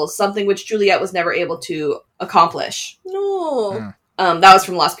troubles, something which Juliet was never able to accomplish. No. That was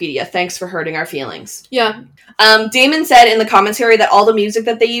from Lostpedia. Thanks for hurting our feelings. Yeah. Damon said in the commentary that all the music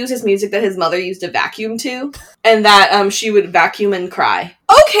that they use is music that his mother used to vacuum to, and that she would vacuum and cry.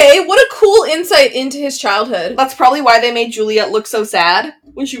 Okay, what a cool insight into his childhood. That's probably why they made Juliet look so sad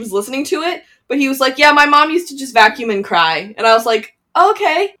when she was listening to it. But he was like, yeah, my mom used to just vacuum and cry. And I was like,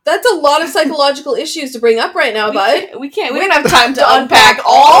 okay. That's a lot of psychological issues to bring up right now, bud. We don't have time to unpack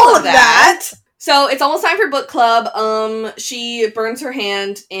all of that. So it's almost time for book club. She burns her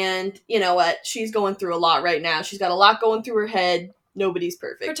hand, and you know what? She's going through a lot right now. She's got a lot going through her head. Nobody's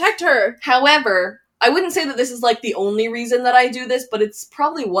perfect. Protect her. However, I wouldn't say that this is like the only reason that I do this, but it's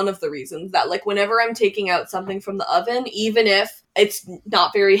probably one of the reasons that like whenever I'm taking out something from the oven, even if it's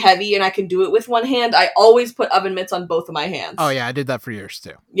not very heavy and I can do it with one hand, I always put oven mitts on both of my hands. Oh yeah, I did that for years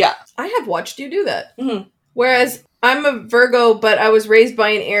too. Yeah. I have watched you do that. Mhm. Whereas I'm a Virgo, but I was raised by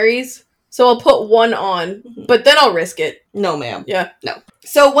an Aries, so I'll put one on, but then I'll risk it. No, ma'am. Yeah. No.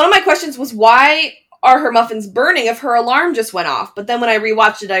 So one of my questions was, why are her muffins burning if her alarm just went off? But then when I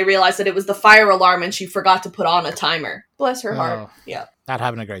rewatched it, I realized that it was the fire alarm and she forgot to put on a timer. Bless her heart. Oh, Yeah. not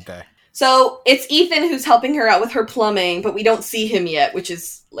having a great day. So it's Ethan who's helping her out with her plumbing, but we don't see him yet, which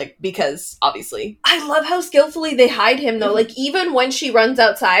is like because obviously. I love how skillfully they hide him though. Like even when she runs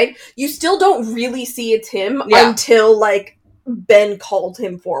outside, you still don't really see it's him until like Ben called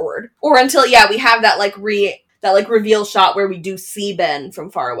him forward. Or until we have that like reveal shot where we do see Ben from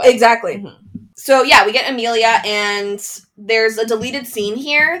far away. Exactly. Mm-hmm. So yeah, we get Amelia, and there's a deleted scene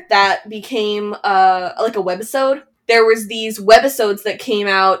here that became like a webisode. There was these webisodes that came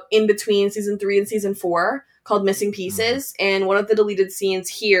out in between season 3 and season 4 called Missing Pieces, and one of the deleted scenes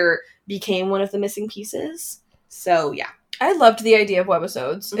here became one of the missing pieces. So yeah. I loved the idea of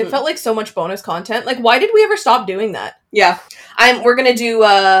webisodes. It felt like so much bonus content. Like, why did we ever stop doing that? Yeah. We're gonna do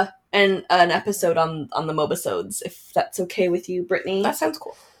an episode on the mobisodes, if that's okay with you, Brittany. That sounds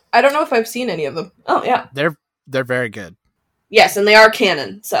cool. I don't know if I've seen any of them. Oh yeah. They're very good. Yes, and they are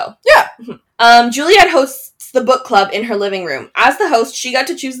canon, so. Yeah. Juliet hosts the book club in her living room. As the host, she got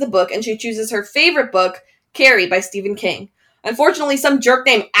to choose the book, and she chooses her favorite book, Carrie by Stephen King. Unfortunately, some jerk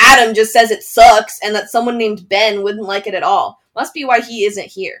named Adam just says it sucks, and that someone named Ben wouldn't like it at all. Must be why he isn't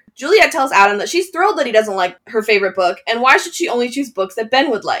here. Juliet tells Adam that she's thrilled that he doesn't like her favorite book, and why should she only choose books that Ben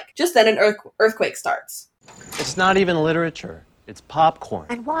would like? Just then an earthquake starts. It's not even literature. It's popcorn.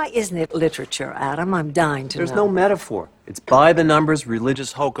 And why isn't it literature, Adam? I'm dying to know. There's no metaphor. It's by the numbers,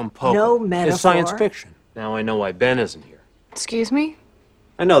 religious hokum pokum. No metaphor? It's science fiction. Now I know why Ben isn't here. Excuse me?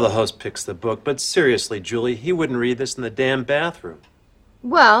 I know the host picks the book, but seriously, Julie, he wouldn't read this in the damn bathroom.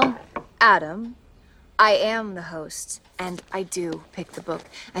 Well, Adam, I am the host, and I do pick the book.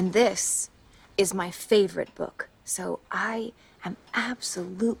 And this is my favorite book. So I am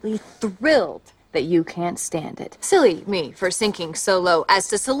absolutely thrilled that you can't stand it. Silly me for sinking so low as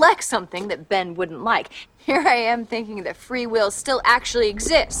to select something that Ben wouldn't like. Here I am thinking that free will still actually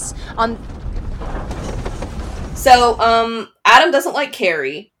exists on... So, Adam doesn't like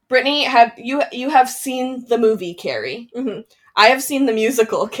Carrie. Brittany, have you seen the movie Carrie? Mm-hmm. I have seen the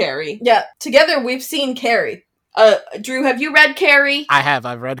musical Carrie. Yeah, together we've seen Carrie. Drew, have you read Carrie? I have.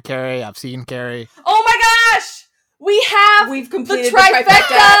 I've read Carrie. I've seen Carrie. Oh my gosh! We've completed the trifecta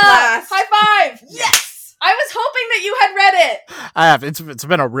at last. High five! Yes! I was hoping that you had read it. I have. It's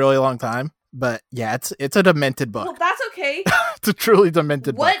been a really long time, but yeah, it's a demented book. Well, that's okay. It's a truly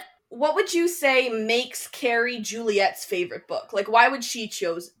demented book. What would you say makes Carrie Juliet's favorite book? Like, why would she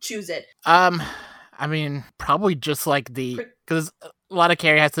choose it? I mean, probably just like because a lot of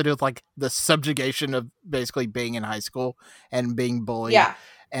Carrie has to do with like the subjugation of basically being in high school and being bullied. Yeah.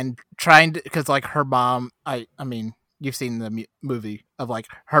 And trying to, because like her mom, I mean, you've seen the movie of like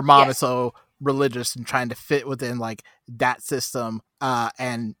her mom is so religious and trying to fit within like that system,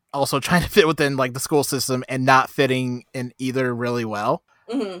 and also trying to fit within like the school system and not fitting in either really well.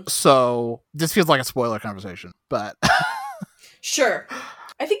 Mm-hmm. So this feels like a spoiler conversation, but Sure.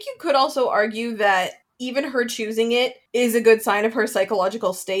 I think you could also argue that even her choosing it is a good sign of her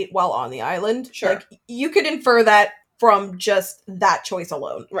psychological state while on the island. Sure. Like, you could infer that from just that choice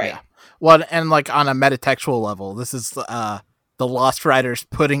alone. Right. Yeah. Well, and like on a metatextual level, this is the Lost writers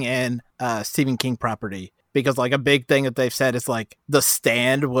putting in Stephen King property, because like a big thing that they've said is like The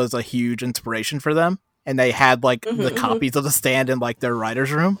Stand was a huge inspiration for them, and they had like the copies of The Stand in like their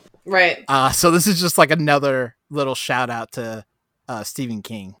writer's room. Right. So this is just like another little shout out to Stephen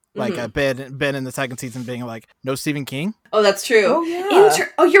King. Like Ben in the second season being like, no Stephen King? Oh, that's true. Oh, yeah.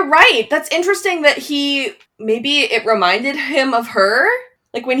 Oh, you're right. That's interesting that maybe it reminded him of her,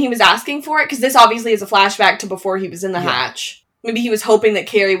 like when he was asking for it, because this obviously is a flashback to before he was in the hatch. Maybe he was hoping that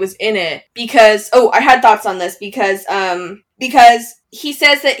Carrie was in it, because, I had thoughts on this, because he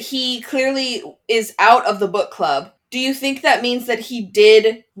says that he clearly is out of the book club. Do you think that means that he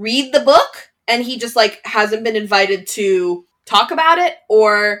did read the book, and he just, like, hasn't been invited to talk about it?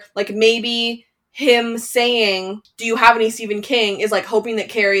 Or, like, maybe him saying, do you have any Stephen King, is, like, hoping that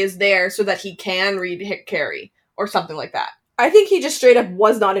Carrie is there so that he can read Carrie, or something like that. I think he just straight up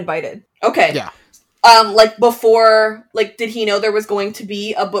was not invited. Okay. Yeah. Like, before, like, did he know there was going to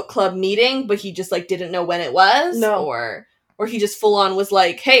be a book club meeting, but he just, like, didn't know when it was? No. Or he just full on was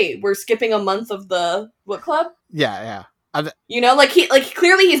like, hey, we're skipping a month of the book club? Yeah. You know, like,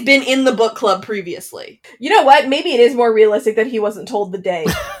 clearly he's been in the book club previously. You know what? Maybe it is more realistic that he wasn't told the day.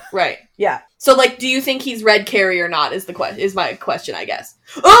 Right. Yeah. So, like, do you think he's read Carrie or not is my question, I guess.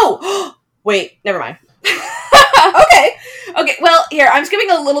 Oh! Wait, never mind. Okay, well, here, I'm skipping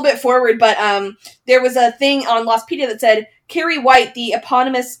a little bit forward, but there was a thing on Lostpedia that said, Carrie White, the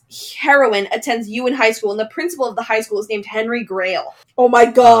eponymous heroine, attends UN High School, and the principal of the high school is named Henry Grail. Oh my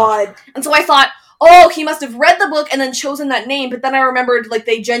god. And so I thought, oh, he must have read the book and then chosen that name, but then I remembered, like,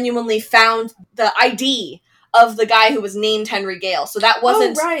 they genuinely found the ID of the guy who was named Henry Gale, so that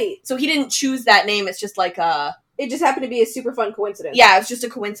wasn't... Oh, right. So he didn't choose that name, it's just like It just happened to be a super fun coincidence. Yeah, it's just a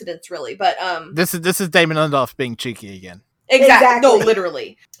coincidence, really, but This is Damon Lindelof being cheeky again. Exactly. No,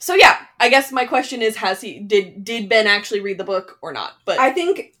 literally. So yeah, I guess my question is, did Ben actually read the book or not? But I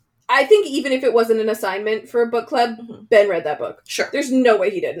think even if it wasn't an assignment for a book club, Ben read that book. Sure. There's no way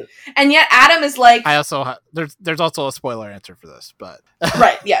he didn't. And yet Adam is like... I also... there's also a spoiler answer for this, but...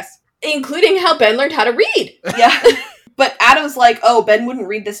 Right, yes. Including how Ben learned how to read. Yeah. But Adam's like, oh, Ben wouldn't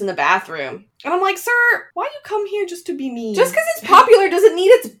read this in the bathroom. And I'm like, sir, why do you come here just to be mean? Just because it's popular doesn't mean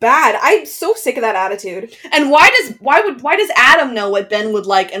it's bad. I'm so sick of that attitude. And why does Adam know what Ben would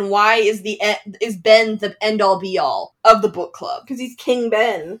like, and why is Ben the end-all be-all of the book club? Because he's King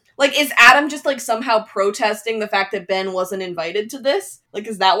Ben. Like, is Adam just, like, somehow protesting the fact that Ben wasn't invited to this? Like,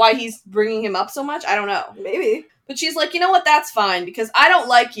 is that why he's bringing him up so much? I don't know. Maybe. But she's like, you know what, that's fine, because I don't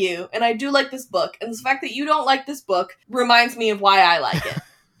like you, and I do like this book, and the fact that you don't like this book reminds me of why I like it.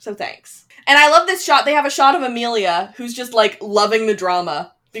 So thanks. And I love this shot. They have a shot of Amelia, who's just, like, loving the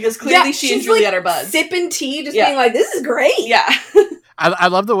drama, because clearly she and Juliet are buds. Sipping tea, just being like, this is great. Yeah. I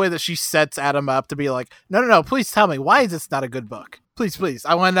love the way that she sets Adam up to be like, no, please tell me, why is this not a good book? Please,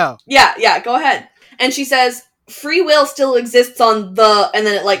 I want to know. Yeah, go ahead. And she says, free will still exists on the... And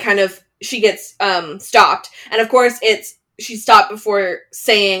then it, like, kind of... She gets stopped, and of course she's stopped before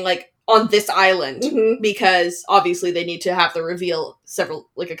saying, like, on this island, because obviously they need to have the reveal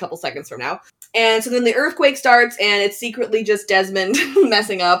a couple seconds from now. And so then the earthquake starts, and it's secretly just Desmond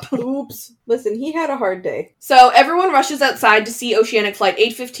messing up. Oops. Listen, he had a hard day. So everyone rushes outside to see Oceanic Flight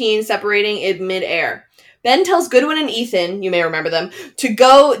 815 separating in mid-air. Ben tells Goodwin and Ethan, you may remember them, to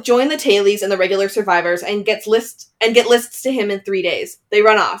go join the tailies and the regular survivors and get lists to him in 3 days. They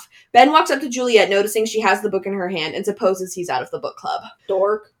run off. Ben walks up to Juliet, noticing she has the book in her hand, and supposes he's out of the book club.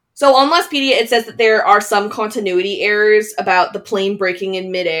 Dork. So on Lostpedia, it says that there are some continuity errors about the plane breaking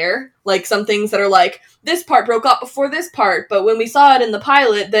in midair. Like, some things that are like, this part broke up before this part, but when we saw it in the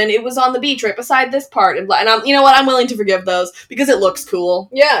pilot, then it was on the beach right beside this part. And I'm, you know what, I'm willing to forgive those, because it looks cool.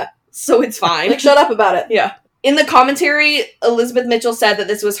 Yeah. So it's fine. Like, shut up about it. Yeah. In the commentary, Elizabeth Mitchell said that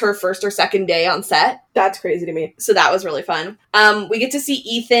this was her first or second day on set. That's crazy to me. So that was really fun. We get to see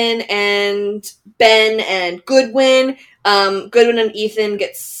Ethan and Ben and Goodwin. Goodwin and Ethan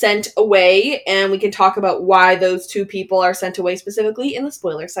get sent away, and we can talk about why those two people are sent away specifically in the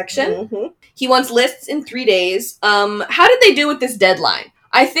spoiler section. Mm-hmm. He wants lists in 3 days. How did they do with this deadline?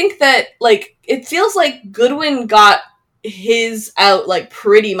 I think that, like, it feels like Goodwin got his out, like,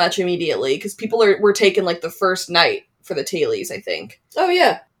 pretty much immediately, because people were taken, like, the first night for the tailies, I think. Oh,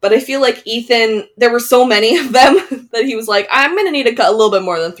 yeah. But I feel like Ethan, there were so many of them that he was like, I'm gonna need to cut a little bit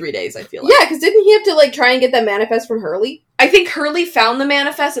more than 3 days, I feel like. Yeah, because didn't he have to, like, try and get that manifest from Hurley? I think Hurley found the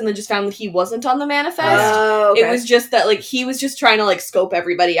manifest and then just found that he wasn't on the manifest. Oh, okay. It was just that, like, he was just trying to, like, scope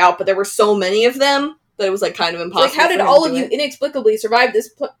everybody out, but there were so many of them that it was, like, kind of impossible. Like, how did all of you inexplicably survive this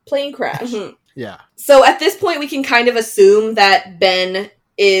plane crash? Mm-hmm. Yeah. So at this point, we can kind of assume that Ben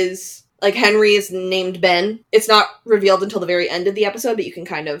is, like, Henry is named Ben. It's not revealed until the very end of the episode, but you can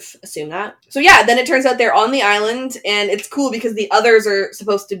kind of assume that. So yeah, then it turns out they're on the island, and it's cool because the others are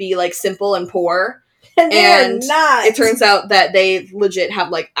supposed to be, like, simple and poor. And they're not. It turns out that they legit have,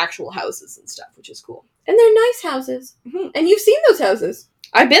 like, actual houses and stuff, which is cool. And they're nice houses. Mm-hmm. And you've seen those houses.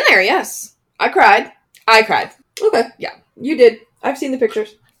 I've been there, yes. I cried. Okay. Yeah. You did. I've seen the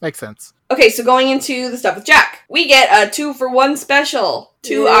pictures. Makes sense. Okay, so going into the stuff with Jack. We get a 2-for-1 special.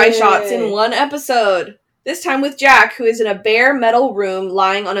 2 eye shots in one episode. This time with Jack, who is in a bare metal room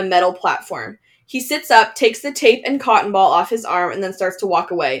lying on a metal platform. He sits up, takes the tape and cotton ball off his arm, and then starts to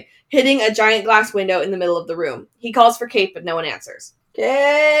walk away, hitting a giant glass window in the middle of the room. He calls for Kate, but no one answers.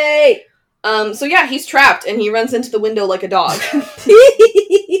 Kate! So yeah, he's trapped, and he runs into the window like a dog.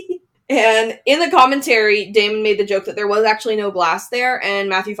 And in the commentary, Damon made the joke that there was actually no glass there, and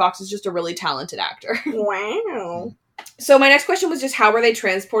Matthew Fox is just a really talented actor. Wow. So my next question was just how were they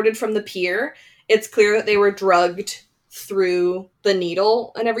transported from the pier? It's clear that they were drugged through the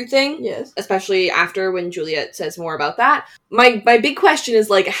needle and everything. Yes. Especially after when Juliet says more about that. My big question is,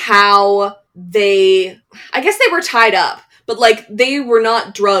 like, how they... I guess they were tied up. But, like, they were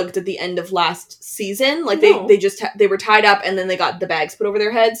not drugged at the end of last season. Like, no. they were tied up and then they got the bags put over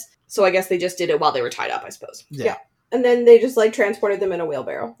their heads. So I guess they just did it while they were tied up, I suppose. Yeah. And then they just, like, transported them in a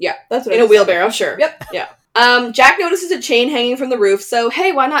wheelbarrow. Yeah. That's what in a wheelbarrow, sure. Yep. Yeah. Jack notices a chain hanging from the roof, so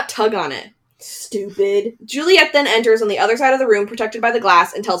hey, why not tug on it? Stupid. Juliet then enters on the other side of the room, protected by the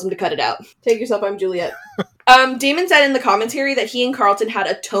glass, and tells him to cut it out. Take yourself, I'm Juliet. Damon said in the commentary that he and Carlton had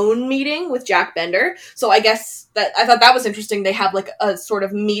a tone meeting with Jack Bender, so I guess that I thought that was interesting. They have, like, a sort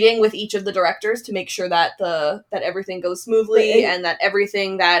of meeting with each of the directors to make sure that that everything goes smoothly and that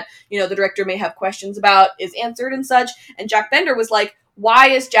everything that, you know, the director may have questions about is answered and such. And Jack Bender was like, why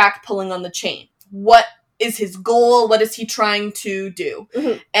is Jack pulling on the chain? What is his goal? What is he trying to do?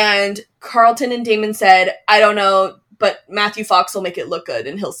 Mm-hmm. And Carlton and Damon said, I don't know, but Matthew Fox will make it look good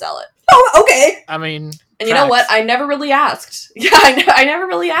and he'll sell it. Oh, okay. I mean... And you know what? I never really asked. Yeah, I never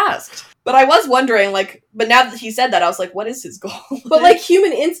really asked. But I was wondering, like, but now that he said that, I was like, what is his goal? But, like,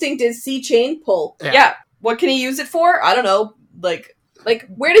 human instinct is see chain, pull. Yeah. What can he use it for? I don't know. Like,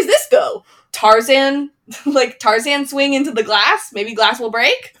 where does this go? Tarzan? Like, Tarzan swing into the glass? Maybe glass will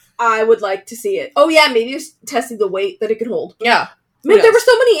break? I would like to see it. Oh, yeah, maybe just testing the weight that it can hold. Yeah. Man, there were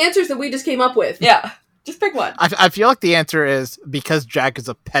so many answers that we just came up with. Yeah. Just pick one. I feel like the answer is because Jack is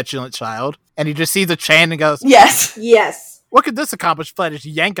a petulant child, and he just sees a chain and goes, yes. Yes. What could this accomplish if I just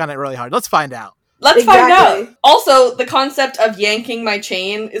yank on it really hard? Let's find out. Let's find out. Also, the concept of yanking my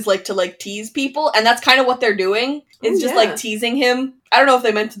chain is, like, to, like, tease people, and that's kind of what they're doing. It's just, like, teasing him. I don't know if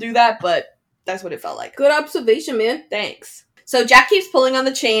they meant to do that, but that's what it felt like. Good observation, man. Thanks. So Jack keeps pulling on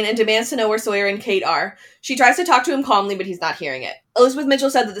the chain and demands to know where Sawyer and Kate are. She tries to talk to him calmly, but he's not hearing it. Elizabeth Mitchell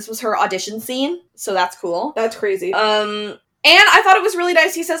said that this was her audition scene, so that's cool. That's crazy. And I thought it was really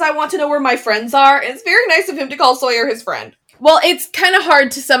nice. He says, I want to know where my friends are. And it's very nice of him to call Sawyer his friend. Well, it's kind of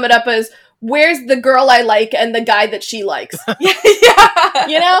hard to sum it up as, where's the girl I like and the guy that she likes? Yeah.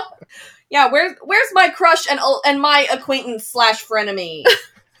 You know? Yeah, where's my crush and my acquaintance / frenemy?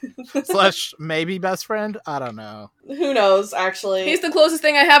 / maybe best friend? I don't know. Who knows, actually. He's the closest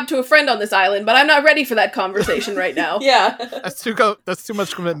thing I have to a friend on this island, but I'm not ready for that conversation right now. Yeah. That's too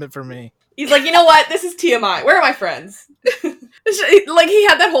much commitment for me. He's like, you know what? This is TMI. Where are my friends? Like, he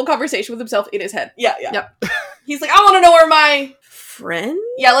had that whole conversation with himself in his head. Yeah. Yep. He's like, I want to know where my... Friends?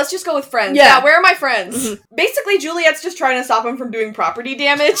 Yeah, let's just go with friends. Yeah, where are my friends? Mm-hmm. Basically, Juliet's just trying to stop him from doing property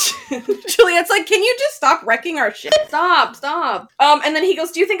damage. Juliet's like, can you just stop wrecking our shit? Stop. And then he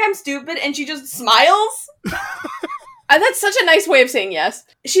goes, do you think I'm stupid? And she just smiles. That's such a nice way of saying yes.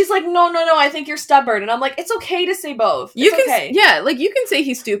 She's like, no, I think you're stubborn. And I'm like, it's okay to say both. You can say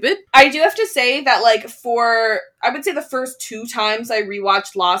he's stupid. I do have to say that, like, I would say the first 2 times I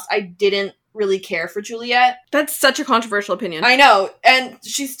rewatched Lost, I didn't really care for Juliet. That's such a controversial opinion. I know, and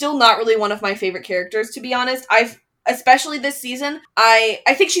she's still not really one of my favorite characters, to be honest. Especially this season, I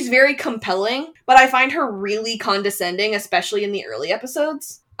think she's very compelling, but I find her really condescending, especially in the early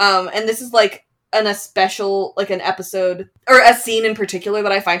episodes. And this is, like, an episode, or a scene in particular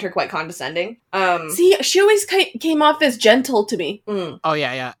that I find her quite condescending. See, she always came off as gentle to me. Oh,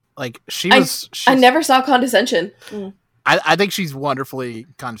 yeah. Like, I never saw condescension. I think she's wonderfully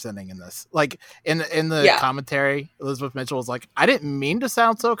condescending in this. Like in the commentary, Elizabeth Mitchell was like, I didn't mean to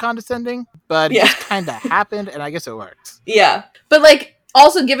sound so condescending, but it just kind of happened, and I guess it works. Yeah. But like,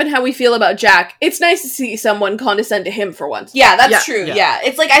 also, given how we feel about Jack, it's nice to see someone condescend to him for once. Yeah, that's true. Yeah.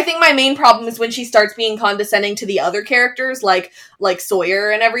 It's like, I think my main problem is when she starts being condescending to the other characters, like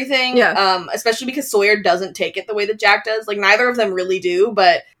Sawyer and everything. Yeah. Especially because Sawyer doesn't take it the way that Jack does. Like, neither of them really do,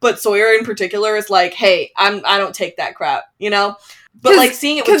 but Sawyer in particular is like, hey, I don't take that crap, you know? But like,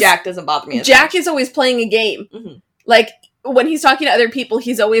 seeing it with Jack doesn't bother me as Jack much. is always playing a game. Mm-hmm. Like, when he's talking to other people,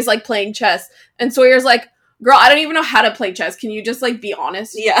 he's always like playing chess. And Sawyer's like, girl, I don't even know how to play chess. Can you just, like, be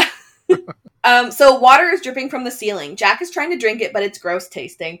honest? Yeah. So water is dripping from the ceiling. Jack is trying to drink it, but it's gross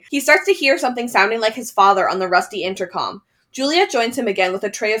tasting. He starts to hear something sounding like his father on the rusty intercom. Juliet joins him again with a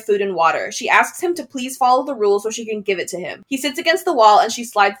tray of food and water. She asks him to please follow the rules so she can give it to him. He sits against the wall and she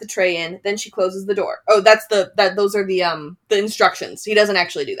slides the tray in. Then she closes the door. Oh, those are the instructions. He doesn't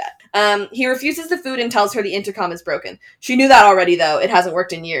actually do that. He refuses the food and tells her the intercom is broken. She knew that already, though. It hasn't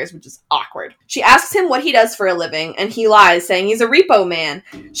worked in years, which is awkward. She asks him what he does for a living, and he lies, saying he's a repo man.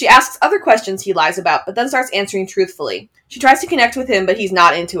 She asks other questions he lies about, but then starts answering truthfully. She tries to connect with him, but he's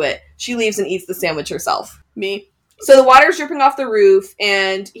not into it. She leaves and eats the sandwich herself. Me. So the water's dripping off the roof,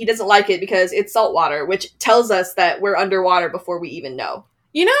 and he doesn't like it because it's salt water, which tells us that we're underwater before we even know.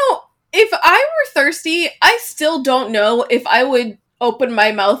 You know, if I were thirsty, I still don't know if I would open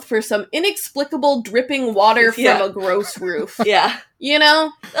my mouth for some inexplicable dripping water from a gross roof. Yeah. You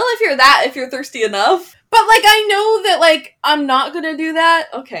know? Well, if you're thirsty enough. But, like, I know that, like, I'm not gonna do that.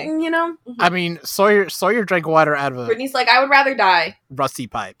 Okay. You know? I mean, Sawyer drank water out of a Brittany's like, I would rather die. rusty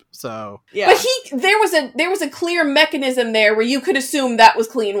pipe, so... Yeah. But there was a clear mechanism there where you could assume that was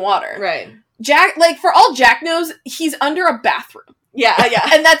clean water. Right. Jack, like, for all Jack knows, he's under a bathroom. Yeah.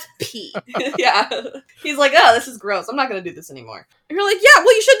 And that's pee. Yeah. He's like, oh, this is gross. I'm not going to do this anymore. And you're like, yeah,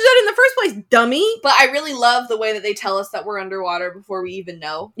 well, you should have done it in the first place, dummy. But I really love the way that they tell us that we're underwater before we even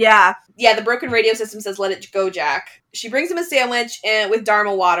know. Yeah. Yeah, the broken radio system says, let it go, Jack. She brings him a sandwich with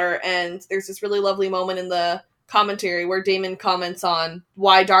Dharma water, and there's this really lovely moment in the commentary where Damon comments on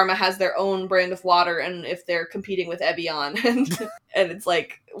why Dharma has their own brand of water and if they're competing with Evian. And it's,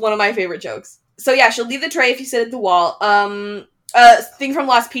 like, one of my favorite jokes. So yeah, she'll leave the tray if you sit at the wall. Thing from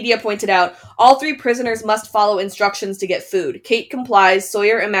Lostpedia pointed out, all 3 prisoners must follow instructions to get food. Kate complies.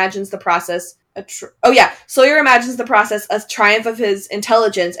 Sawyer imagines the process Sawyer imagines the process a triumph of his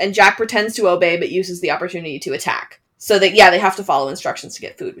intelligence, and Jack pretends to obey but uses the opportunity to attack. So they have to follow instructions to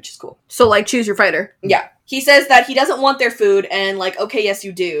get food, which is cool. So, like, choose your fighter. Yeah. He says that he doesn't want their food, and, like, okay, yes,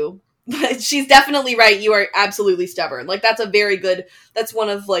 you do. But she's definitely right. You are absolutely stubborn. Like, that's one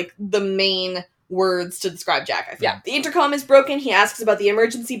of, like, the main words to describe Jack, I think. Yeah. The intercom is broken. He asks about the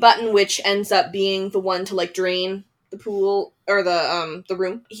emergency button, which ends up being the one to, like, drain the pool or the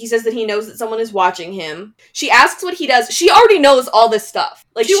room. He says that he knows that someone is watching him. She asks what he does. She already knows all this stuff.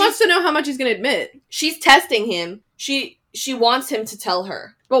 Like, she wants to know how much he's gonna admit. She's testing him. She wants him to tell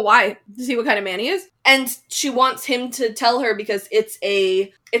her. But why? To see what kind of man he is? And she wants him to tell her because it's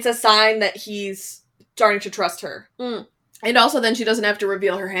a sign that he's starting to trust her. Mm. And also then she doesn't have to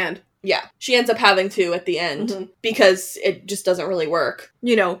reveal her hand. Yeah. She ends up having to at the end because it just doesn't really work.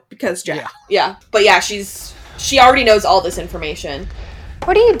 You know, because Jack. Yeah. But yeah, she already knows all this information.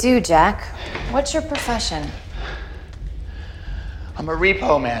 What do you do, Jack? What's your profession? I'm a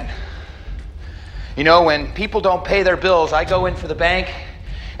repo man. You know, when people don't pay their bills, I go in for the bank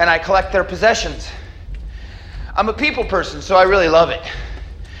and I collect their possessions. I'm a people person, so I really love it.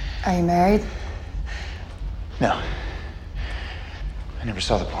 Are you married? No. I never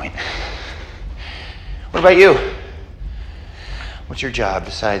saw the point. What about you? What's your job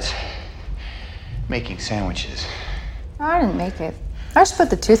besides making sandwiches? Oh, I didn't make it. I just put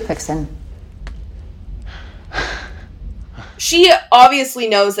the toothpicks in. She obviously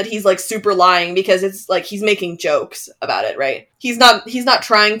knows that he's, like, super lying because it's, like, he's making jokes about it, right? He's not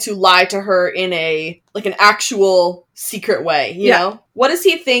trying to lie to her in an actual secret way, you know? What does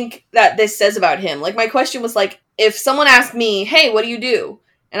he think that this says about him? Like, my question was, like, if someone asked me, hey, what do you do?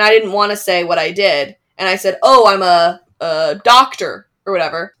 And I didn't want to say what I did, and I said, oh, I'm a doctor, or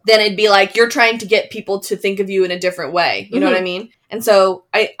whatever, then it'd be like, you're trying to get people to think of you in a different way. You know what I mean? And so,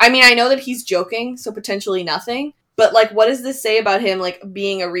 I mean, I know that he's joking, so potentially nothing. But, like, what does this say about him, like,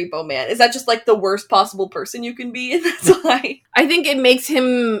 being a repo man? Is that just, like, the worst possible person you can be? And that's why. I think it makes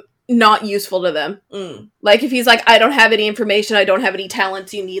him not useful to them. Like, if he's like, I don't have any information, I don't have any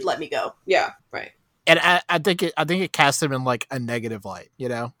talents you need, let me go. Yeah, right. And I think it casts him in, like, a negative light, you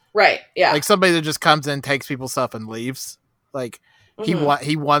know? Right, yeah. Like, somebody that just comes in, takes people's stuff, and leaves. Like,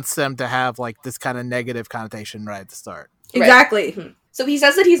 He wants them to have like this kind of negative connotation right at the start. Exactly. Right. So he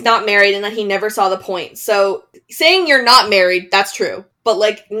says that he's not married and that he never saw the point. So saying you're not married, that's true. But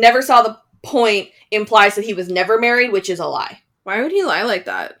like never saw the point implies that he was never married, which is a lie. Why would he lie like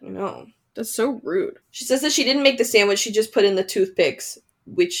that? I know. That's so rude. She says that she didn't make the sandwich, she just put in the toothpicks,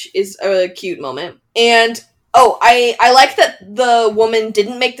 which is a cute moment. And, I like that the woman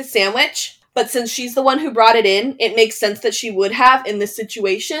didn't make the sandwich, but since she's the one who brought it in, it makes sense that she would have in this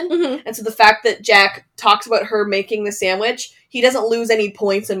situation. Mm-hmm. And so the fact that Jack talks about her making the sandwich, he doesn't lose any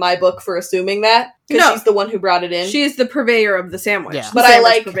points in my book for assuming that, because she's the one who brought it in. She is the purveyor of the sandwich. Yeah. But I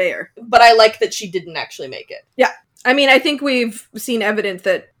like that she didn't actually make it. Yeah. I mean, I think we've seen evidence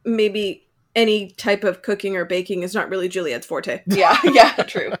that maybe any type of cooking or baking is not really Juliet's forte. Yeah,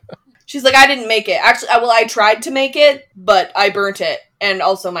 true. She's like, I didn't make it. Actually, I tried to make it, but I burnt it. And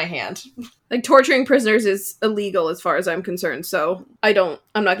also my hand. Like, torturing prisoners is illegal as far as I'm concerned, so I'm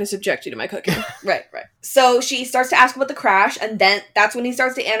not going to subject you to my cooking. Right. So she starts to ask about the crash, and then that's when he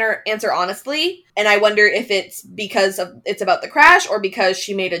starts to answer honestly. And I wonder if it's because it's about the crash, or because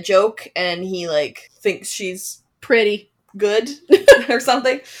she made a joke, and he, like, thinks she's pretty good, or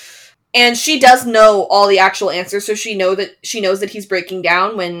something. And she does know all the actual answers, so she knows that he's breaking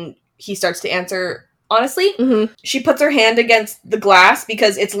down when he starts to answer honestly. Mm-hmm. She puts her hand against the glass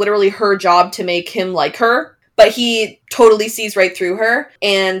because it's literally her job to make him like her, but he totally sees right through her,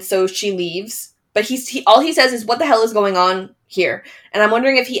 and so she leaves. But all he says is, what the hell is going on here? And I'm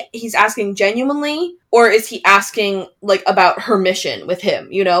wondering if he's asking genuinely, or is he asking, like, about her mission with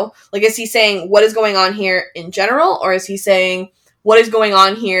him, you know? Like, is he saying, what is going on here in general, or is he saying, what is going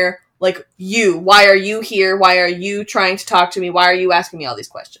on here, like, you? Why are you here? Why are you trying to talk to me? Why are you asking me all these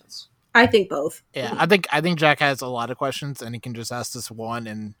questions? I think both. Yeah, I think Jack has a lot of questions, and he can just ask this one,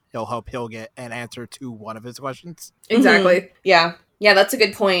 and he'll hope he'll get an answer to one of his questions. Exactly. Mm-hmm. Yeah, that's a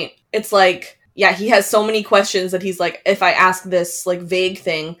good point. It's like, yeah, he has so many questions that he's like, if I ask this, like, vague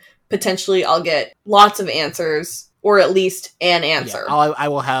thing, potentially I'll get lots of answers, or at least an answer. Yeah, I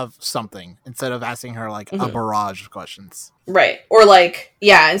will have something, instead of asking her, like, a barrage of questions. Right. Or, like,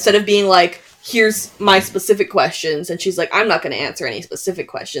 yeah, instead of being like, here's my specific questions, and she's like, I'm not going to answer any specific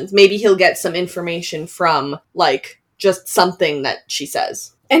questions. Maybe he'll get some information from, like, just something that she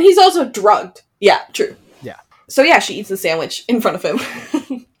says. And he's also drugged. Yeah, true. Yeah. So, yeah, she eats the sandwich in front of him.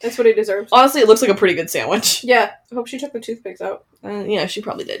 That's what he deserves. Honestly, it looks like a pretty good sandwich. Yeah. I hope she took the toothpicks out. Yeah, she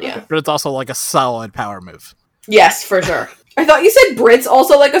probably did, yeah. But it's also, like, a solid power move. Yes, for sure. I thought you said Brit's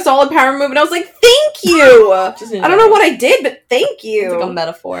also, like, a solid power move, and I was like, thank you! I don't know what I did, but thank you! It's like a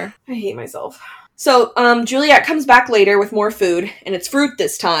metaphor. I hate myself. So, Juliet comes back later with more food, and it's fruit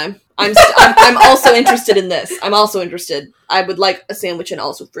this time. I'm also interested in this. I'm also interested. I would like a sandwich and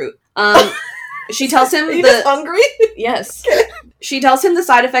also fruit. She tells him Are you just hungry? Yes. She tells him the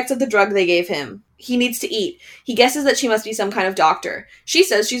side effects of the drug they gave him. He needs to eat. He guesses that she must be some kind of doctor. She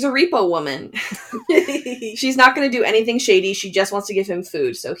says she's a repo woman. She's not going to do anything shady. She just wants to give him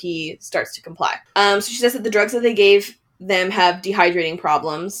food, so he starts to comply. So she says that the drugs that they gave them have dehydrating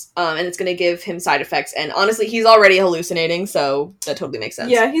problems, and it's going to give him side effects. And honestly, he's already hallucinating, so that totally makes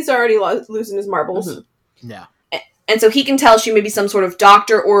sense. Yeah, he's already losing his marbles. Mm-hmm. Yeah. And so he can tell she may be some sort of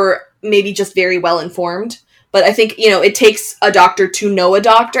doctor, or maybe just very well informed. But I think, it takes a doctor to know a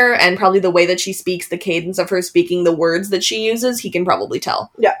doctor, and probably the way that she speaks, the cadence of her speaking, the words that she uses, he can probably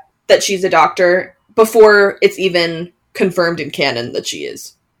tell. Yeah. That she's a doctor before it's even confirmed in canon that she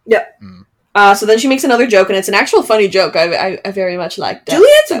is. Yep. So then she makes another joke, and it's an actual funny joke. I very much like that.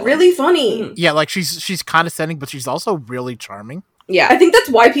 Juliet's really funny. Yeah, like she's condescending, but she's also really charming. Yeah. I think that's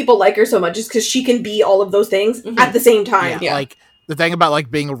why people like her so much, is because she can be all of those things at the same time. Yeah, like the thing about like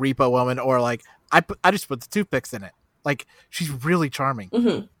being a repo woman, or like I just put the toothpicks in it. Like, she's really charming.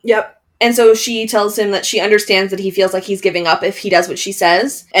 Mm-hmm. Yep. And so she tells him that she understands that he feels like he's giving up if he does what she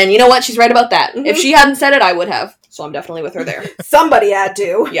says. And you know what? She's right about that. If she hadn't said it, I would have. So I'm definitely with her there. Somebody had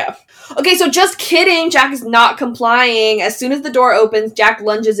to. Yeah. Okay, so just kidding. Jack is not complying. As soon as the door opens, Jack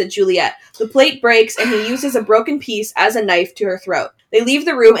lunges at Juliet. The plate breaks, and he uses a broken piece as a knife to her throat. They leave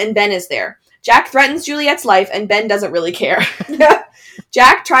the room, and Ben is there. Jack threatens Juliet's life, and Ben doesn't really care.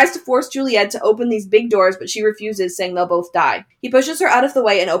 Jack tries to force Juliet to open these big doors, but she refuses, saying they'll both die. He pushes her out of the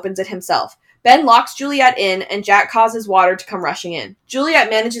way and opens it himself. Ben locks Juliet in, and Jack causes water to come rushing in. Juliet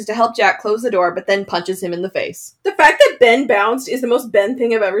manages to help Jack close the door, but then punches him in the face. The fact that Ben bounced is the most Ben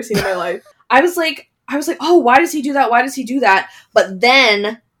thing I've ever seen in my life. I was like, oh, why does he do that? Why does he do that? But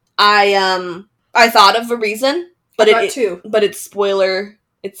then I thought of a reason, but it's spoiler.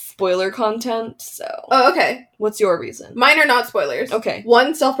 It's spoiler content, so... Oh, okay. What's your reason? Mine are not spoilers. Okay.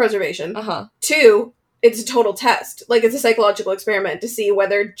 1, self-preservation. 2, 2, it's a total test. Like, it's a psychological experiment to see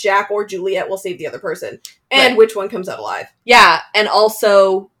whether Jack or Juliet will save the other person. And which one comes out alive. Yeah, and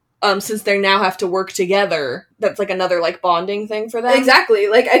also, since they now have to work together, that's, like, another, like, bonding thing for them. Exactly.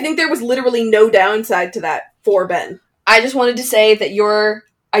 Like, I think there was literally no downside to that for Ben. I just wanted to say that your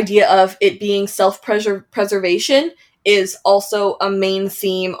idea of it being self-preservation is also a main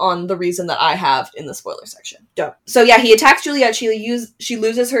theme on the reason that I have in the spoiler section. Dope. So yeah, he attacks Juliet, she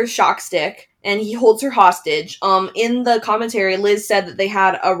loses her shock stick, and he holds her hostage. In the commentary, Liz said that they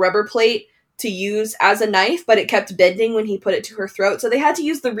had a rubber plate to use as a knife, but it kept bending when he put it to her throat, so they had to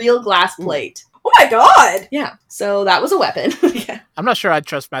use the real glass plate. Oh my god! Yeah, so that was a weapon. Yeah. I'm not sure I'd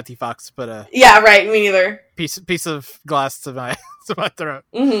trust Matthew Fox, but yeah, right, me neither. Piece of glass to my throat.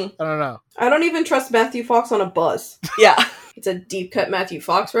 Mm-hmm. I don't know. I don't even trust Matthew Fox on a bus. Yeah. It's a deep cut Matthew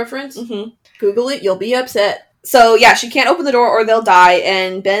Fox reference. Mm-hmm. Google it, you'll be upset. So yeah, she can't open the door or they'll die,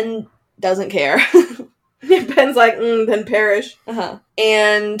 and Ben doesn't care. Ben's like, then perish. Uh-huh.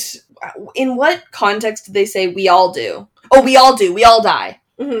 And in what context did they say we all do? Oh, we all do. We all die.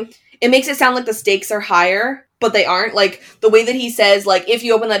 Mm-hmm. It makes it sound like the stakes are higher, but they aren't. Like, the way that he says, like, if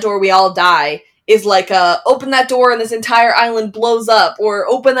you open that door, we all die, is like, open that door and this entire island blows up, or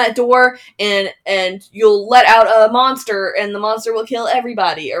open that door and you'll let out a monster and the monster will kill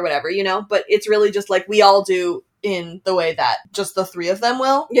everybody, or whatever, you know? But it's really just like, we all do in the way that just the three of them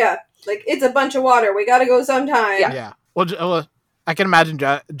will. Yeah. Like, it's a bunch of water. We gotta go sometime. Yeah. Well, I can imagine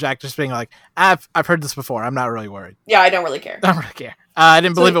Jack just being like, I've heard this before. I'm not really worried. Yeah, I don't really care. I don't really care. I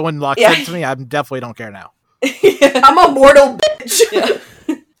didn't believe it when Locke said it to me. I definitely don't care now. I'm a mortal bitch.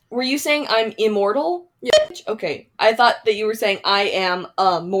 Yeah. Were you saying I'm immortal? Yeah. Okay. I thought that you were saying I am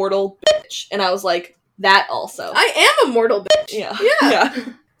a mortal bitch. And I was like, that also. I am a mortal bitch. Yeah. Yeah.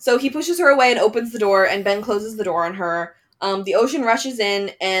 So he pushes her away and opens the door, and Ben closes the door on her. The ocean rushes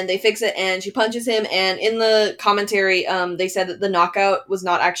in, and they fix it, and she punches him, and in the commentary, they said that the knockout was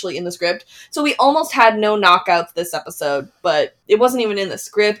not actually in the script. So we almost had no knockouts this episode, but it wasn't even in the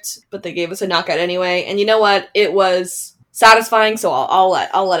script, but they gave us a knockout anyway, and you know what? It was satisfying, so I'll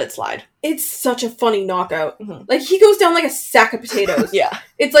let it slide. It's such a funny knockout. Mm-hmm. Like, he goes down like a sack of potatoes. Yeah.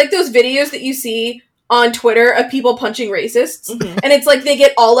 It's like those videos that you see on Twitter of people punching racists. Mm-hmm. And it's like they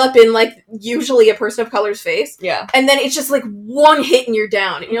get all up in, like, usually a person of color's face. Yeah. And then it's just like one hit and you're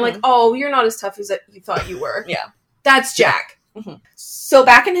down. And you're like, oh, you're not as tough as you thought you were. Yeah. That's Jack. Mm-hmm. So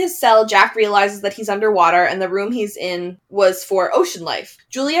back in his cell, Jack realizes that he's underwater and the room he's in was for ocean life.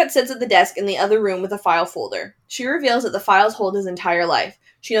 Juliet sits at the desk in the other room with a file folder. She reveals that the files hold his entire life.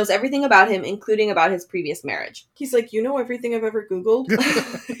 She knows everything about him, including about his previous marriage. He's like, you know everything I've ever Googled?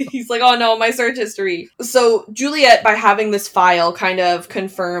 He's like, oh no, my search history. So Juliet, by having this file, kind of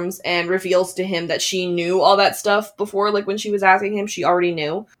confirms and reveals to him that she knew all that stuff before, like when she was asking him, she already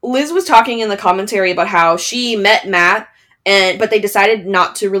knew. Liz was talking in the commentary about how she met Matt, but they decided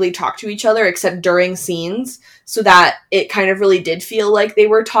not to really talk to each other except during scenes, so that it kind of really did feel like they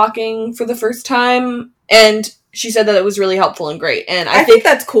were talking for the first time. And she said that it was really helpful and great. And I think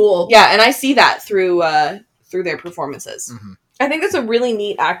that's cool. Yeah, and I see that through their performances. Mm-hmm. I think that's a really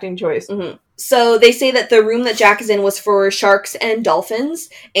neat acting choice. Mm-hmm. So they say that the room that Jack is in was for sharks and dolphins.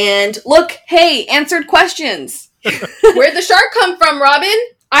 And look, hey, answered questions. Where'd the shark come from, Robin?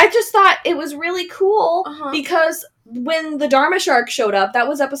 I just thought it was really cool because when the Dharma Shark showed up, that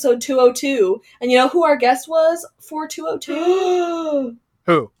was episode 202. And you know who our guest was for 202?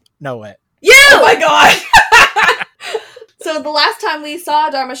 Who? No way. You! Oh my god! So the last time we saw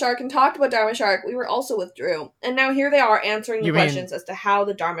Dharma Shark and talked about Dharma Shark, we were also with Drew. And now here they are answering the questions as to how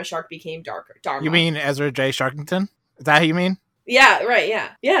the Dharma Shark became Dharma. You mean Ezra J. Sharkington? Is that who you mean? Yeah, right, yeah.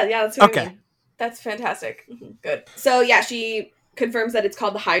 Yeah, that's what I mean. That's fantastic. Mm-hmm. Good. So yeah, she confirms that it's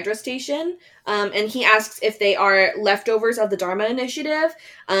called the Hydra Station. And he asks if they are leftovers of the Dharma Initiative.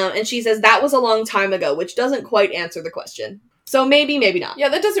 And she says that was a long time ago, which doesn't quite answer the question. So maybe, maybe not. Yeah,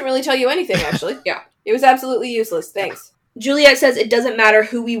 that doesn't really tell you anything, actually. Yeah. It was absolutely useless. Thanks. Juliet says it doesn't matter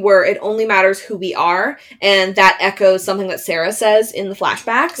who we were, it only matters who we are. And that echoes something that Sarah says in the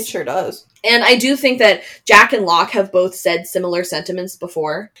flashbacks. It sure does. And I do think that Jack and Locke have both said similar sentiments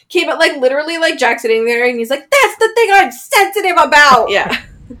before. Okay, but like literally like Jack's sitting there and he's like, that's the thing I'm sensitive about! Yeah.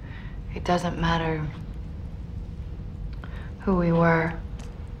 It doesn't matter who we were.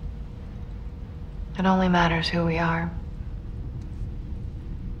 It only matters who we are.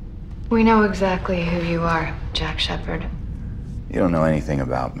 We know exactly who you are, Jack Shepherd. You don't know anything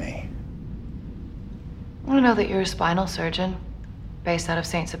about me. I know that you're a spinal surgeon, based out of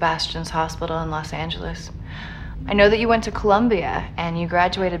St. Sebastian's Hospital in Los Angeles. I know that you went to Columbia and you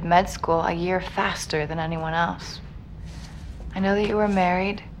graduated med school a year faster than anyone else. I know that you were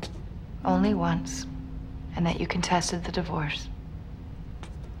married only once and that you contested the divorce.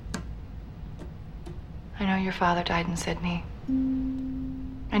 I know your father died in Sydney.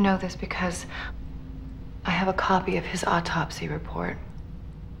 I know this because I have a copy of his autopsy report.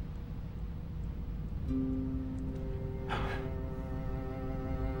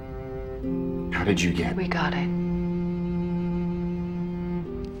 How did you get? We got it.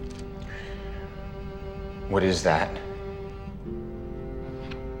 What is that?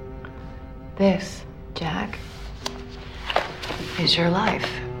 This, Jack, is your life.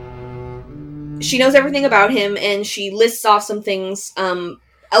 She knows everything about him, and she lists off some things,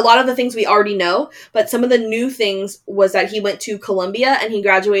 a lot of the things we already know, but some of the new things was that he went to Columbia and he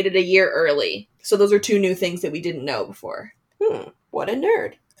graduated a year early. So those are 2 new things that we didn't know before. What a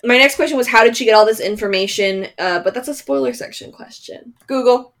nerd. My next question was, how did she get all this information? But that's a spoiler section question.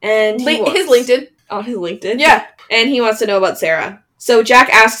 Google. And his LinkedIn. On his LinkedIn? Yeah. And he wants to know about Sarah. So Jack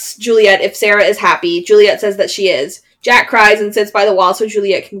asks Juliet if Sarah is happy. Juliet says that she is. Jack cries and sits by the wall so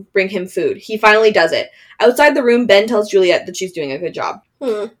Juliet can bring him food. He finally does it. Outside the room, Ben tells Juliet that she's doing a good job.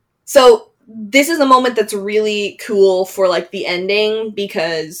 So this is a moment that's really cool for, like, the ending,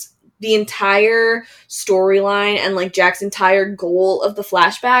 because the entire storyline and, like, Jack's entire goal of the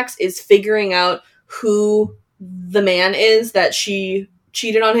flashbacks is figuring out who the man is that she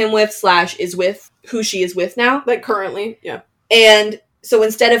cheated on him with / is with, who she is with now. Like, currently, yeah. And so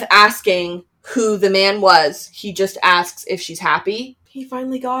instead of asking who the man was, he just asks if she's happy. He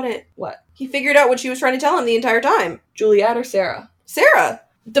finally got it. What? He figured out what she was trying to tell him the entire time. Juliet or Sarah? Sarah.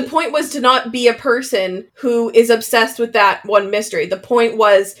 The point was to not be a person who is obsessed with that one mystery. The point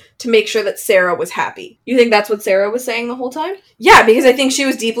was to make sure that Sarah was happy. You think that's what Sarah was saying the whole time? Yeah, because I think she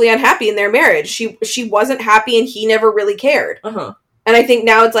was deeply unhappy in their marriage. She wasn't happy and he never really cared. Uh-huh. And I think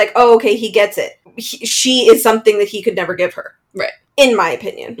now it's like, oh, okay, he gets it. She is something that he could never give her. Right. In my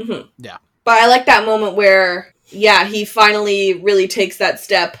opinion. Mm-hmm. Yeah. But I like that moment where, yeah, he finally really takes that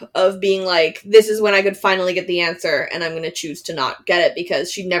step of being like, this is when I could finally get the answer, and I'm going to choose to not get it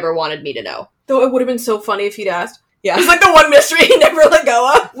because she never wanted me to know. Though it would have been so funny if he'd asked. Yeah. It's like the one mystery he never let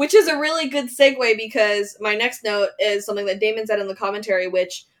go of. Which is a really good segue, because my next note is something that Damon said in the commentary,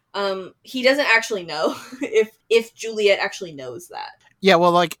 which he doesn't actually know if Juliet actually knows that. Yeah,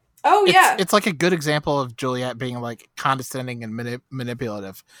 well, like, oh, yeah. It's like a good example of Juliet being, like, condescending and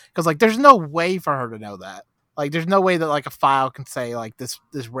manipulative. Because, like, there's no way for her to know that. Like, there's no way that, like, a file can say, like, this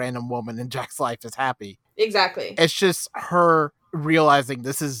random woman in Jack's life is happy. Exactly. It's just her realizing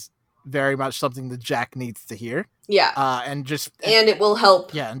this is very much something that Jack needs to hear. Yeah. And it will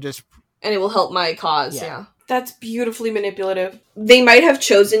help. Yeah, and it will help my cause, yeah. That's beautifully manipulative. They might have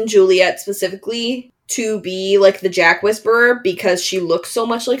chosen Juliet specifically to be, like, the Jack Whisperer because she looks so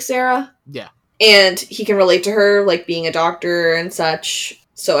much like Sarah. Yeah. And he can relate to her, like, being a doctor and such.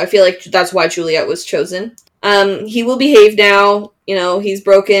 So I feel like that's why Juliet was chosen. He will behave now. You know, he's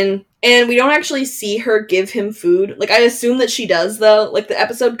broken. And we don't actually see her give him food. Like, I assume that she does, though. Like, the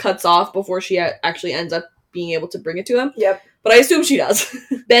episode cuts off before she actually ends up being able to bring it to him. Yep. But I assume she does.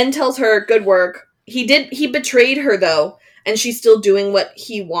 Ben tells her, good work. He betrayed her, though. And she's still doing what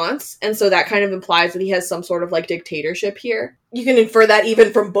he wants. And so that kind of implies that he has some sort of, like, dictatorship here. You can infer that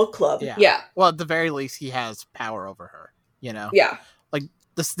even from book club. Yeah. Well, at the very least, he has power over her, you know? Yeah. Like,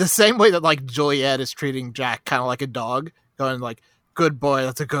 the same way that, like, Juliet is treating Jack kind of like a dog, going, like, good boy,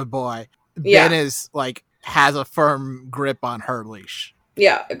 that's a good boy. Yeah. Ben is, like, has a firm grip on her leash.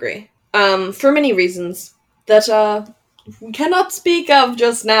 Yeah, agree. For many reasons that, we cannot speak of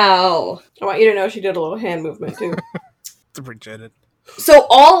just now. I want you to know she did a little hand movement, too. Appreciate it. So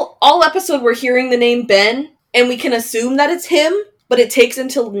all episode we're hearing the name Ben, and we can assume that it's him, but it takes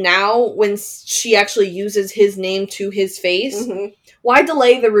until now when she actually uses his name to his face. Mm-hmm. Why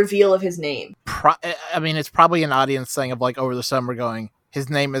delay the reveal of his name? I mean, it's probably an audience thing of, like, over the summer going, his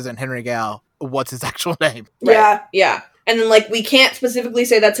name isn't Henry Gal. What's his actual name? Right. Yeah. And then, like, we can't specifically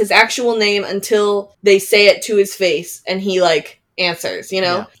say that's his actual name until they say it to his face, and he, like, answers, you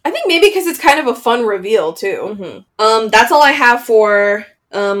know? Yeah. I think maybe because it's kind of a fun reveal, too. Mm-hmm. That's all I have for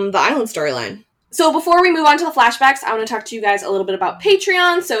the island storyline. So before we move on to the flashbacks, I want to talk to you guys a little bit about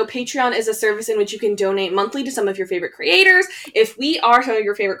Patreon. So Patreon is a service in which you can donate monthly to some of your favorite creators. If we are some of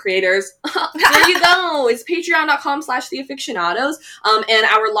your favorite creators, there you go. It's patreon.com/theafictionados. And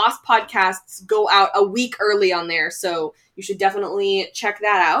our Lost podcasts go out a week early on there. So you should definitely check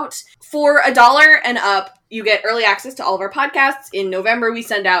that out. For $1 and up, You get early access to all of our podcasts. In November, we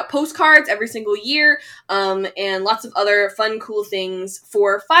send out postcards every single year, and lots of other fun, cool things.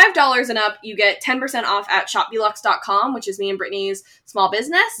 For $5 and up, you get 10% off at shopbelux.com, which is me and Brittany's small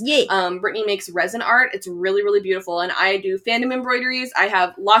business. Yay. Brittany makes resin art. It's really, really beautiful, and I do fandom embroideries. I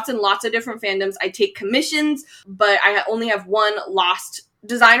have lots and lots of different fandoms. I take commissions, but I only have one lost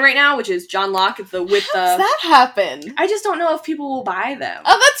design right now, which is John Locke. It's the with How does that happen? I just don't know if people will buy them.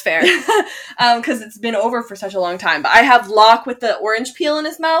 Oh, that's fair. Because it's been over for such a long time. But I have Locke with the orange peel in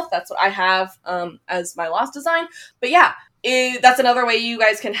his mouth. That's what I have as my lost design. But yeah, that's another way you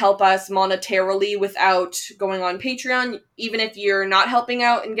guys can help us monetarily without going on Patreon. Even if you're not helping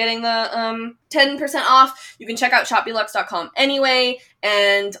out and getting the 10% off, you can check out shopbelux.com anyway,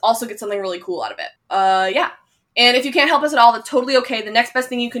 and also get something really cool out of it. Yeah. And if you can't help us at all, that's totally okay. The next best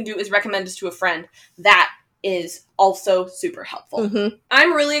thing you can do is recommend us to a friend. That is also super helpful. Mm-hmm.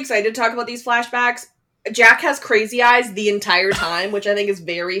 I'm really excited to talk about these flashbacks. Jack has crazy eyes the entire time, which I think is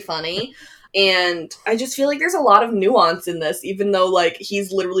very funny. And I just feel like there's a lot of nuance in this, even though, like,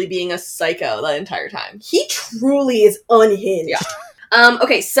 he's literally being a psycho the entire time. He truly is unhinged. Yeah.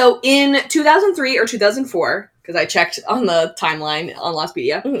 Okay, so in 2003 or 2004... because I checked on the timeline on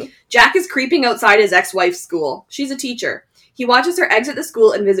Lostpedia. Mm-hmm. Jack is creeping outside his ex-wife's school. She's a teacher. He watches her exit the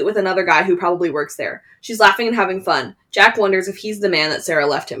school and visit with another guy who probably works there. She's laughing and having fun. Jack wonders if he's the man that Sarah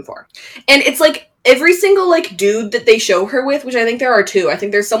left him for. And it's like every single like dude that they show her with, which I think there are two. I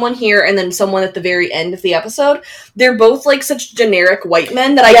think there's someone here and then someone at the very end of the episode. They're both like such generic white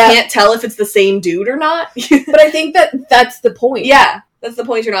men that I can't tell if it's the same dude or not. But I think that's the point. Yeah. That's the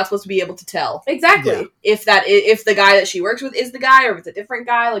point. You're not supposed to be able to tell. Exactly. Yeah. If the guy that she works with is the guy or if it's a different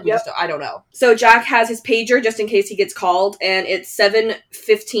guy. Like, I don't know. So Jack has his pager just in case he gets called, and it's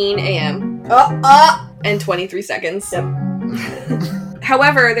 7:15 a.m. And 23 seconds. Yep.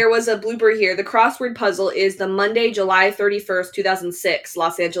 However, there was a blooper here. The crossword puzzle is the Monday, July 31st, 2006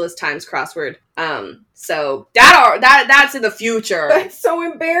 Los Angeles Times crossword. So that's in the future. That's so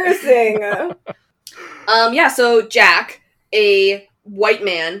embarrassing. Yeah, so Jack, a white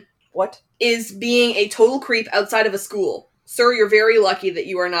man, what is being a total creep outside of a school. Sir, you're very lucky that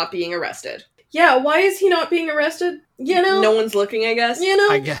you are not being arrested. Yeah, why is he not being arrested? You know? No one's looking, I guess. You know?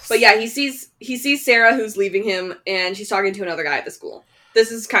 I guess. But yeah, he sees Sarah who's leaving him, and she's talking to another guy at the school.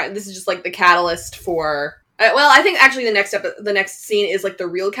 This is just like the catalyst for... I think actually the next scene is like the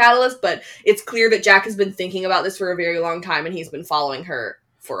real catalyst, but it's clear that Jack has been thinking about this for a very long time, and he's been following her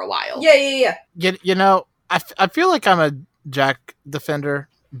for a while. Yeah. You know, I feel like I'm a Jack defender,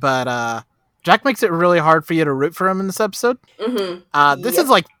 but Jack makes it really hard for you to root for him in this episode. Mm-hmm. This is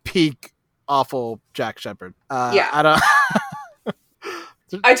like peak awful Jack Shepherd. Yeah. I don't...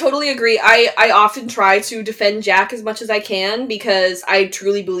 I totally agree. I often try to defend Jack as much as I can because I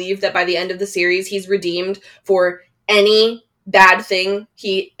truly believe that by the end of the series, he's redeemed for any bad thing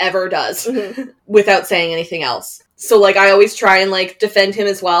he ever does without saying anything else. So, like, I always try and, like, defend him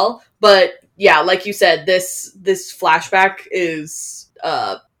as well. But, yeah, like you said, this flashback is,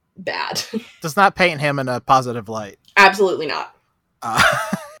 bad. Does not paint him in a positive light. Absolutely not.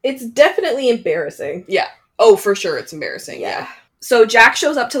 It's definitely embarrassing. Yeah. Oh, for sure it's embarrassing. Yeah. So Jack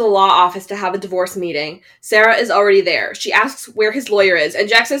shows up to the law office to have a divorce meeting. Sarah is already there. She asks where his lawyer is, and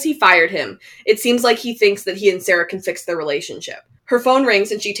Jack says he fired him. It seems like he thinks that he and Sarah can fix their relationship. Her phone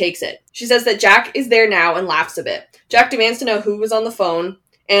rings and she takes it. She says that Jack is there now and laughs a bit. Jack demands to know who was on the phone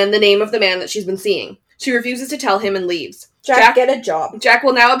and the name of the man that she's been seeing. She refuses to tell him and leaves. Jack, get a job. Jack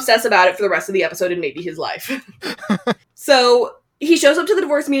will now obsess about it for the rest of the episode and maybe his life. So... he shows up to the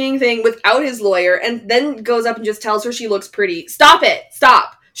divorce meeting thing without his lawyer and then goes up and just tells her she looks pretty. Stop it!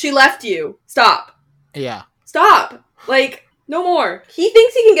 Stop! She left you. Stop. Yeah. Stop! Like, no more. He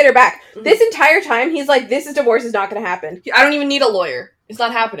thinks he can get her back. This entire time, he's like, this divorce is not going to happen. I don't even need a lawyer. It's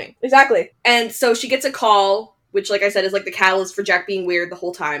not happening. Exactly. And so she gets a call, which, like I said, is like the catalyst for Jack being weird the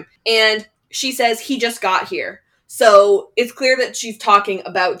whole time. And she says he just got here. So it's clear that she's talking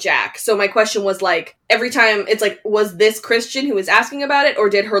about Jack. So my question was like, every time it's like, was this Christian who was asking about it? Or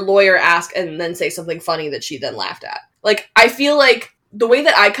did her lawyer ask and then say something funny that she then laughed at? Like, I feel like the way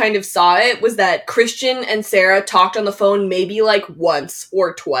that I kind of saw it was that Christian and Sarah talked on the phone maybe like once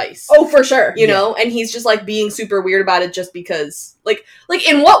or twice. Oh, for sure. You know? And he's just like being super weird about it just because, like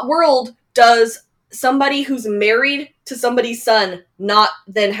in what world does somebody who's married to somebody's son not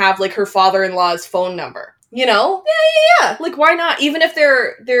then have like her father-in-law's phone number? You know? Yeah. Like, why not? Even if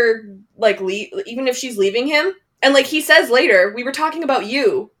they're like, even if she's leaving him. And, like, he says later, we were talking about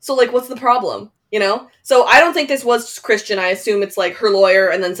you. So, like, what's the problem? You know? So, I don't think this was Christian. I assume it's, like, her lawyer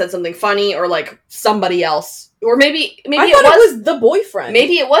and then said something funny or, like, somebody else Or maybe I thought it was the boyfriend.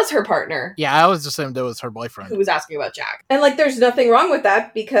 Maybe it was her partner. Yeah, I always assumed it was her boyfriend who was asking about Jack. And, like, there's nothing wrong with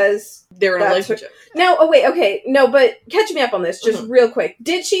that because they're in a relationship. No, okay. No, but catch me up on this just real quick.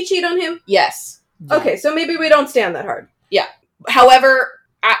 Did she cheat on him? Yes. Yeah. Okay, so maybe we don't stand that hard. Yeah. However,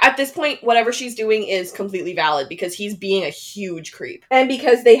 at this point, whatever she's doing is completely valid because he's being a huge creep. And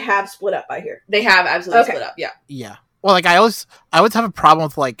because they have split up, I hear. They have absolutely split up, yeah. Yeah. Well, like, I always have a problem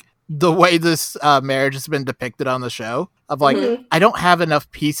with, like, the way this marriage has been depicted on the show. Of, like, I don't have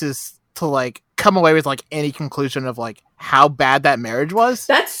enough pieces to, like, come away with, like, any conclusion of, like, how bad that marriage was.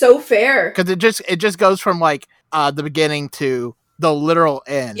 That's so fair. Because it just goes from, like, the beginning to the literal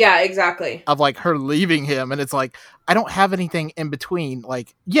end. Yeah, exactly. Of, like, her leaving him. And it's like, I don't have anything in between.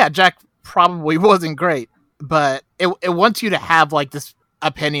 Like, yeah, Jack probably wasn't great. But it wants you to have, like, this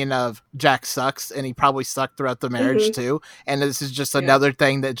opinion of Jack sucks, and he probably sucked throughout the marriage too, and this is just another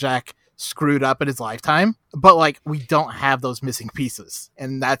thing that Jack screwed up in his lifetime. But, like, we don't have those missing pieces,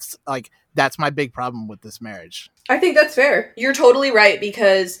 and that's my big problem with this marriage. I think that's fair. You're totally right,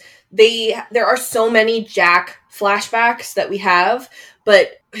 because there are so many Jack flashbacks that we have,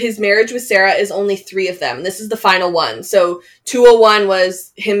 but his marriage with Sarah is only 3 of them. This is the final one. So 201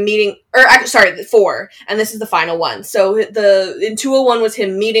 was him meeting, 4, and this is the final one. So in 201 was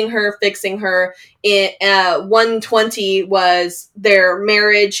him meeting her, fixing her. In 120 was their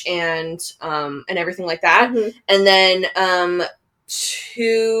marriage and everything like that. And then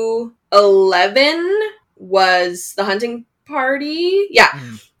 211 was the hunting party. Yeah.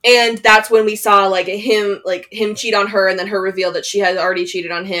 And that's when we saw, like, him cheat on her, and then her reveal that she had already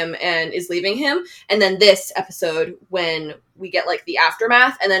cheated on him and is leaving him. And then this episode when we get, like, the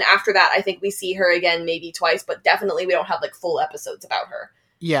aftermath. And then after that, I think we see her again maybe twice, but definitely we don't have, like, full episodes about her.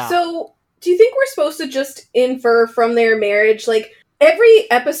 Yeah. So do you think we're supposed to just infer from their marriage, like, every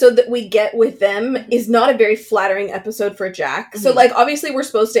episode that we get with them is not a very flattering episode for Jack. So, like, obviously we're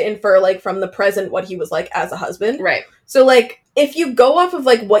supposed to infer, like, from the present what he was like as a husband. Right. So, like, if you go off of,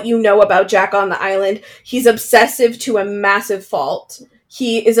 like, what you know about Jack on the island, he's obsessive to a massive fault.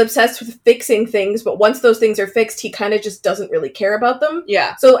 He is obsessed with fixing things, but once those things are fixed, he kind of just doesn't really care about them.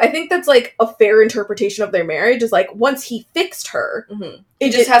 Yeah. So I think that's, like, a fair interpretation of their marriage, is, like, once he fixed her... He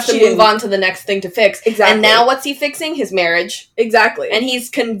just has to move on to the next thing to fix. Exactly. And now what's he fixing? His marriage. Exactly. And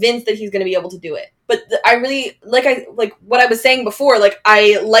he's convinced that he's going to be able to do it. But I really, like what I was saying before,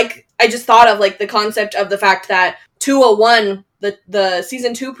 I just thought of, like, the concept of the fact that 201, the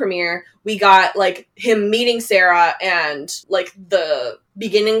season 2 premiere, we got, like, him meeting Sarah and, like, the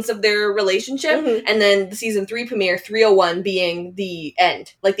beginnings of their relationship. And then the season 3 premiere, 301, being the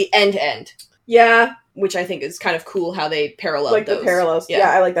end. Like, the end. Yeah. Which I think is kind of cool how they parallel like those. The parallels.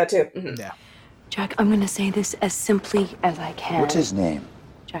 Yeah, I like that too. Yeah. Jack, I'm going to say this as simply as I can. What's his name?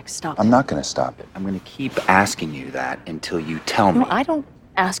 Jack, stop. I'm not going to stop it. I'm going to keep asking you that until you tell me. No, I don't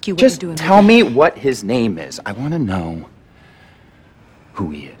ask you what Just you're doing. tell me what his name is. I want to know who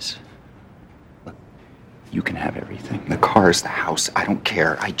he is. Look, you can have everything. The cars, the house, I don't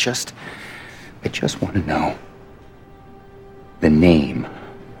care. I just want to know the name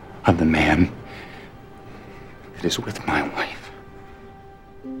of the man that is with my wife.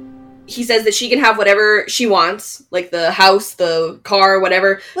 He says that she can have whatever she wants, like the house, the car,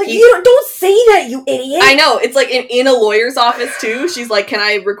 whatever. Like, you don't say that, you idiot. I know. It's like in a lawyer's office too. She's like, "Can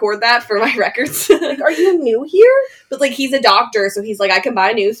I record that for my records?" Like, are you new here? But, like, he's a doctor, so he's like, I can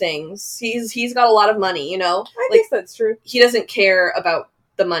buy new things. He's got a lot of money, you know. I guess that's true. He doesn't care about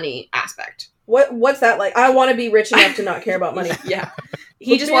the money aspect. What's that like? I want to be rich enough to not care about money. Yeah.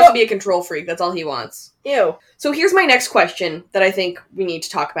 He just wants to be a control freak. That's all he wants. Ew. So here's my next question that I think we need to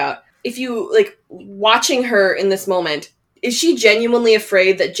talk about. If you, like, watching her in this moment, is she genuinely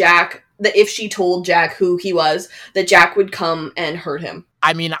afraid that if she told Jack who he was, that Jack would come and hurt him?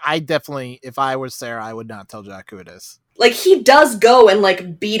 I mean, I definitely, if I was Sarah, I would not tell Jack who it is. Like, he does go and,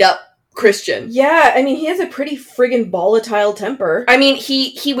 like, beat up Christian. Yeah, I mean, he has a pretty friggin' volatile temper. I mean,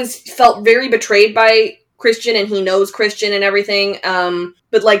 he felt very betrayed by Christian, and he knows Christian and everything.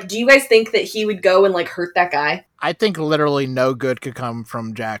 But, like, do you guys think that he would go and, like, hurt that guy? I think literally no good could come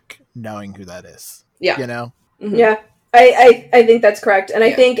from Jack knowing who that is. Yeah. You know? Mm-hmm. Yeah. I think that's correct. And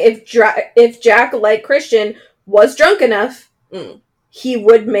I think if Jack, like Christian, was drunk enough, he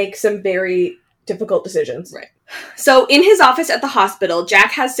would make some very difficult decisions. Right. So in his office at the hospital,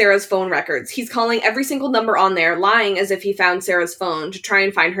 Jack has Sarah's phone records. He's calling every single number on there, lying as if he found Sarah's phone to try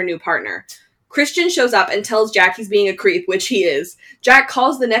and find her new partner. Christian shows up and tells Jack he's being a creep, which he is. Jack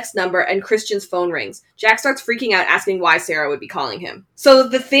calls the next number and Christian's phone rings. Jack starts freaking out, asking why Sarah would be calling him. So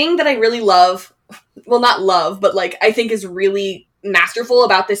the thing that I really love, well, not love, but, like, I think is really masterful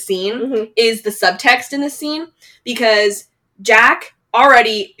about this scene is the subtext in this scene, because Jack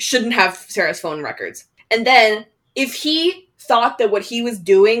already shouldn't have Sarah's phone records. And then if he thought that what he was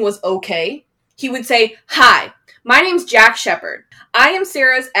doing was okay, he would say, "Hi, my name's Jack Shepard. I am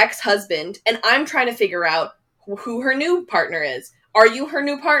Sarah's ex-husband, and I'm trying to figure out who her new partner is. Are you her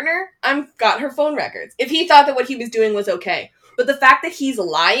new partner? I've got her phone records." If he thought that what he was doing was okay. But the fact that he's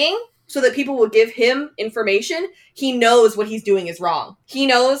lying so that people will give him information, he knows what he's doing is wrong. He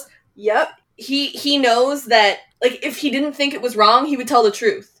knows, he knows that, like, if he didn't think it was wrong, he would tell the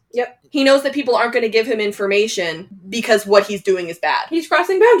truth. Yep. He knows that people aren't going to give him information because what he's doing is bad. He's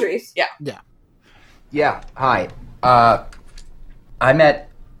crossing boundaries. Yeah. Yeah, hi. I met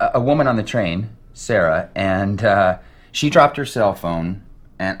a woman on the train, Sarah, and she dropped her cell phone,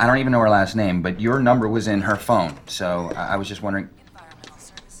 and I don't even know her last name, but your number was in her phone, so I was just wondering...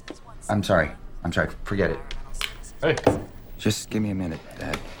 I'm sorry, forget it. Hey. Just give me a minute,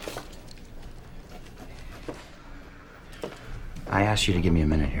 Dad. I asked you to give me a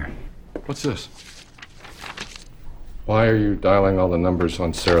minute here. What's this? Why are you dialing all the numbers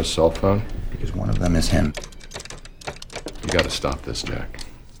on Sarah's cell phone? Because one of them is him. You gotta stop this, Jack.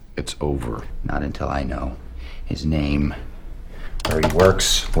 It's over. Not until I know his name, where he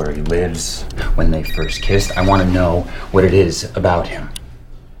works, where he lives, when they first kissed. I want to know what it is about him.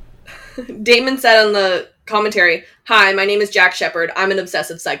 Damon said on the commentary, "Hi, my name is Jack Shepard. I'm an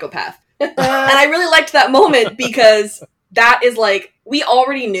obsessive psychopath." And I really liked that moment because that is like, we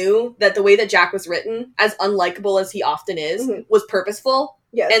already knew that the way that Jack was written, as unlikable as he often is, was purposeful.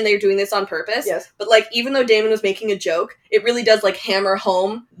 Yes. And they're doing this on purpose. Yes. But, like, even though Damon was making a joke, it really does, like, hammer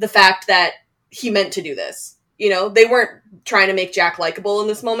home the fact that he meant to do this. You know, they weren't trying to make Jack likable in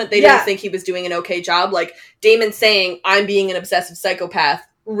this moment. They didn't think he was doing an okay job. Like, Damon saying, "I'm being an obsessive psychopath,"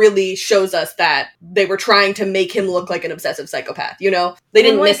 really shows us that they were trying to make him look like an obsessive psychopath, you know? They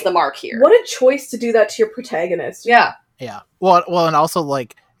didn't miss the mark here. What a choice to do that to your protagonist. Yeah. Yeah. Well, and also,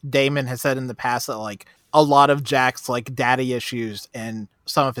 like, Damon has said in the past that, like, a lot of Jack's, like, daddy issues and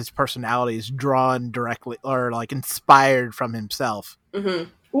some of his personality is drawn directly or, like, inspired from himself.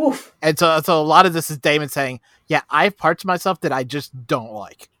 Mm-hmm. Oof. And so a lot of this is Damon saying, yeah, I have parts of myself that I just don't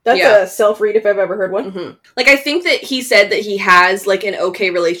like. That's a self-read if I've ever heard one. Mm-hmm. Like, I think that he said that he has, like, an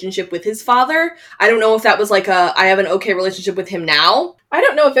okay relationship with his father. I don't know if that was, like, I have an okay relationship with him now. I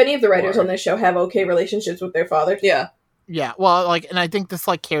don't know if any of the writers on this show have okay relationships with their father. Yeah. Yeah, well, like, and I think this,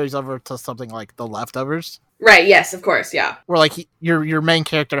 like, carries over to something like The Leftovers. Right, yes, of course, yeah. Where, like, your main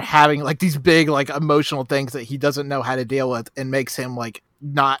character having, like, these big, like, emotional things that he doesn't know how to deal with and makes him, like,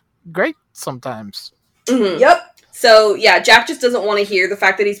 not great sometimes. Mm-hmm. Yep. So, yeah, Jack just doesn't want to hear the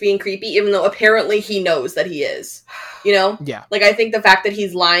fact that he's being creepy, even though apparently he knows that he is. You know? Yeah. Like, I think the fact that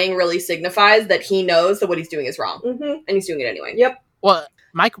he's lying really signifies that he knows that what he's doing is wrong. Mm-hmm. And he's doing it anyway. Yep. Well,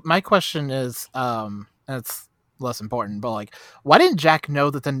 my question is, and it's less important, but, like, why didn't Jack know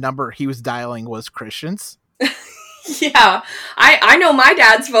that the number he was dialing was Christian's? Yeah. I know my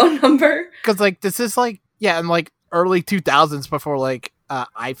dad's phone number. Because, like, this is, like, yeah, in, like, early 2000s before, like,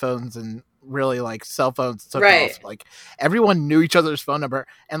 iPhones and really, like, cell phones took off. Like, everyone knew each other's phone number.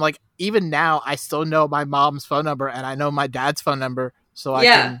 And, like, even now, I still know my mom's phone number and I know my dad's phone number, so I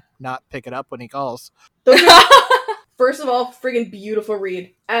can not pick it up when he calls. Those are, first of all, friggin' beautiful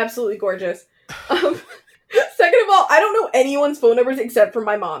read. Absolutely gorgeous. Second of all, I don't know anyone's phone numbers except for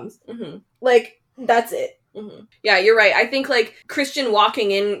my mom's. Mm-hmm. Like, that's it. Mm-hmm. Yeah, you're right. I think, like, Christian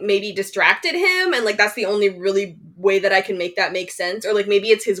walking in maybe distracted him, and, like, that's the only really way that I can make that make sense. Or, like, maybe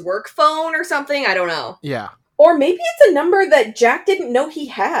it's his work phone or something. I don't know. Yeah. Or maybe it's a number that Jack didn't know he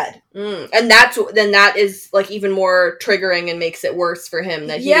had. And that is, like, even more triggering and makes it worse for him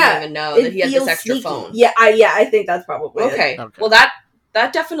that he didn't even know that he had this extra phone. Yeah, I think that's probably okay. it. Well,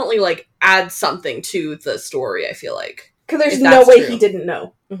 that definitely, like, adds something to the story, I feel like. Because there's no way he didn't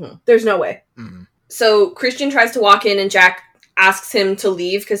know. Mm-hmm. There's no way. Mm-hmm. So Christian tries to walk in and Jack asks him to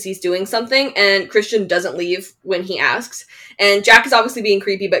leave because he's doing something, and Christian doesn't leave when he asks. And Jack is obviously being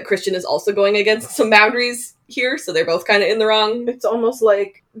creepy, but Christian is also going against some boundaries here, so they're both kind of in the wrong. It's almost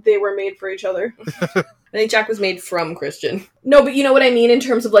like they were made for each other. I think Jack was made from Christian. No, but you know what I mean in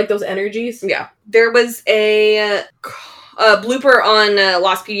terms of, like, those energies? Yeah. There was a blooper on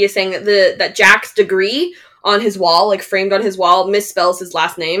Lostpedia saying that Jack's degree on his wall, like framed on his wall, misspells his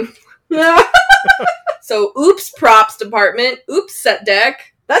last name. So, oops, props department. Oops, set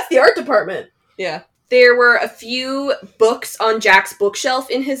deck. That's the art department. Yeah. There were a few books on Jack's bookshelf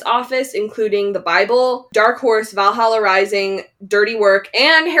in his office, including the Bible, Dark Horse, Valhalla Rising, Dirty Work,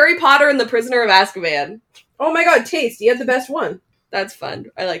 and Harry Potter and the Prisoner of Azkaban. Oh my god, taste. You had the best one. That's fun.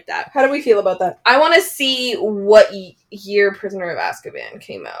 I like that. How do we feel about that? I want to see what year Prisoner of Azkaban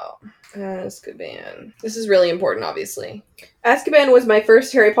came out. Azkaban. This is really important, obviously. Azkaban was my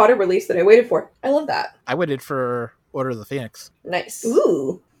first Harry Potter release that I waited for. I love that. I waited for Order of the Phoenix. Nice.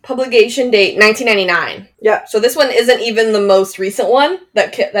 Ooh. Publication date, 1999. Yeah. So this one isn't even the most recent one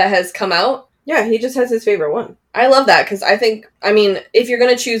that has come out. Yeah, he just has his favorite one. I love that, because if you're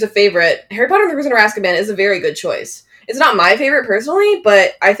going to choose a favorite, Harry Potter and the Prisoner of Azkaban is a very good choice. It's not my favorite personally,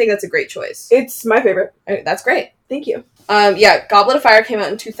 but I think that's a great choice. It's my favorite. That's great. Thank you. Goblet of Fire came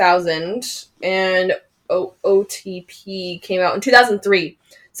out in 2000, and OTP came out in 2003.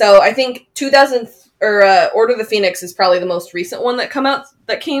 So I think Order of the Phoenix is probably the most recent one that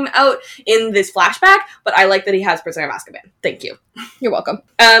came out in this flashback, but I like that he has Prisoner of Azkaban. Thank you. You're welcome.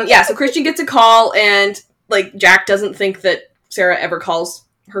 So Christian gets a call, and Jack doesn't think that Sarah ever calls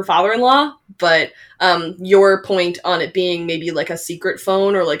her father-in-law, but your point on it being maybe a secret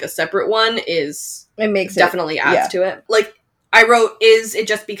phone or a separate one definitely adds to it. I wrote, is it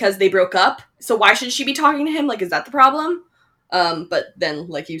just because they broke up? So why should she be talking to him? Is that the problem? But then,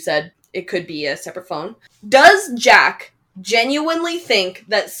 like you said, it could be a separate phone. Does Jack genuinely think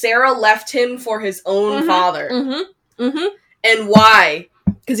that Sarah left him for his own father? Mm-hmm. Mm-hmm. And why?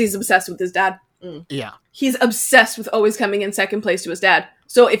 Because he's obsessed with his dad. Yeah. He's obsessed with always coming in second place to his dad.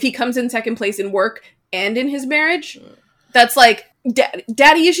 So if he comes in second place in work and in his marriage, that's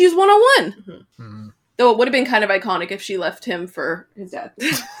daddy issues 101. Mm-hmm. Though it would have been kind of iconic if she left him for his dad.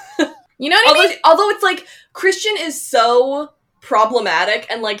 You know what I mean? Although it's Christian is so problematic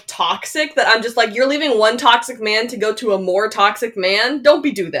and toxic that I'm just you're leaving one toxic man to go to a more toxic man. Don't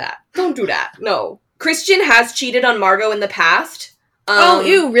do that. No. Christian has cheated on Margot in the past. Oh,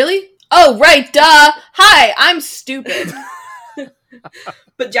 ew, really? Oh, right, duh. Hi, I'm stupid.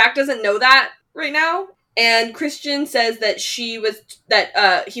 But Jack doesn't know that right now. And Christian says that he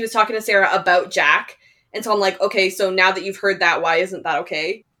was talking to Sarah about Jack. And so I'm okay, so now that you've heard that, why isn't that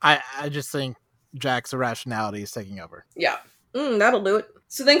okay? I just think Jack's irrationality is taking over. Yeah. That'll do it.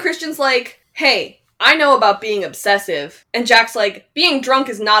 So then Christian's hey, I know about being obsessive. And Jack's being drunk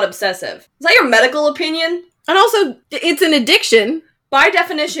is not obsessive. Is that your medical opinion? And also, it's an addiction. By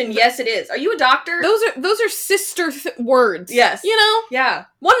definition, yes it is. Are you a doctor? Those are sister words. Yes. You know? Yeah.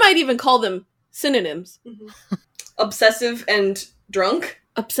 One might even call them synonyms. Mm-hmm. Obsessive and drunk?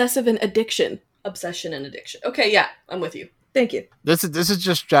 Obsessive and addiction. Obsession and addiction. Okay, yeah, I'm with you. Thank you. This is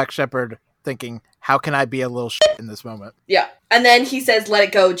just Jack Shephard thinking, how can I be a little shit in this moment? Yeah. And then he says, let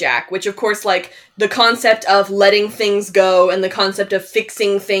it go, Jack, which of course, the concept of letting things go and the concept of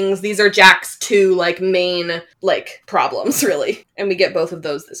fixing things, these are Jack's two, main, problems, really. And we get both of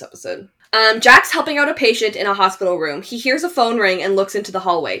those this episode. Jack's helping out a patient in a hospital room. He hears a phone ring and looks into the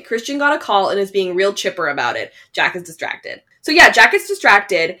hallway. Christian got a call and is being real chipper about it. Jack is distracted. So yeah, Jack is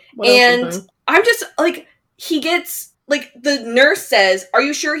distracted, and I'm just, he gets, the nurse says, are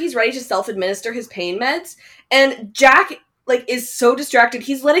you sure he's ready to self-administer his pain meds? And Jack, is so distracted,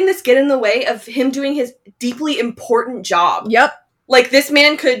 he's letting this get in the way of him doing his deeply important job. Yep. This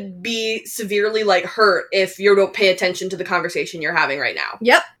man could be severely, hurt if you don't pay attention to the conversation you're having right now.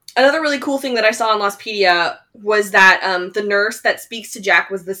 Yep. Another really cool thing that I saw on Lostpedia was that the nurse that speaks to Jack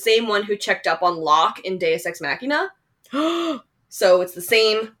was the same one who checked up on Locke in Deus Ex Machina. So it's the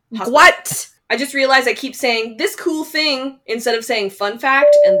same hospital. What? I just realized I keep saying this cool thing instead of saying fun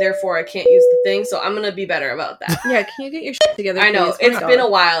fact, and therefore I can't use the thing, so I'm gonna be better about that. Yeah, can you get your shit together, I know, please? it's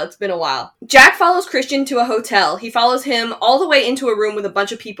been a while. Jack follows Christian to a hotel. He follows him all the way into a room with a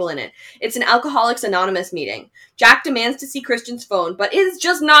bunch of people in it. It's an Alcoholics Anonymous meeting. Jack demands to see Christian's phone, but it is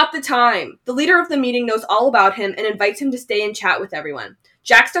just not the time. The leader of the meeting knows all about him and invites him to stay and chat with everyone.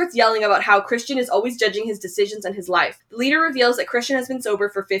 Jack starts yelling about how Christian is always judging his decisions and his life. The leader reveals that Christian has been sober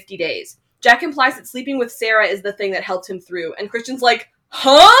for 50 days. Jack implies that sleeping with Sarah is the thing that helped him through, and Christian's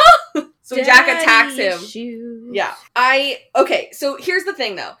huh? So Jack attacks him. Yeah. Okay, so here's the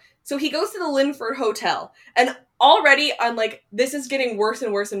thing, though. So he goes to the Linford Hotel, and already I'm this is getting worse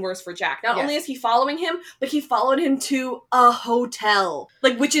and worse and worse for Jack. Not only is he following him, but he followed him to a hotel.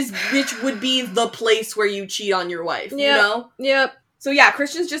 Which would be the place where you cheat on your wife, you know? Yep. So yeah,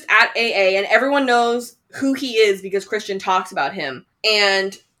 Christian's just at AA, and everyone knows who he is because Christian talks about him.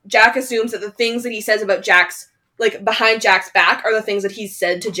 And Jack assumes that the things that he says about Jack's, behind Jack's back are the things that he's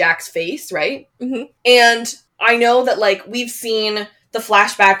said to Jack's face, right? Mm-hmm. And I know that, we've seen the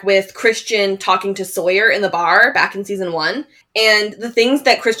flashback with Christian talking to Sawyer in the bar back in season 1. And the things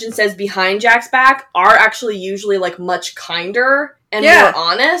that Christian says behind Jack's back are actually usually, much kinder and more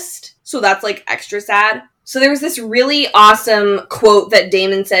honest. So that's, extra sad. So there was this really awesome quote that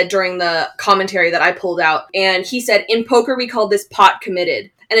Damon said during the commentary that I pulled out. And he said, in poker, we call this pot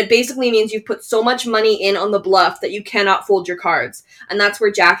committed. And it basically means you've put so much money in on the bluff that you cannot fold your cards. And that's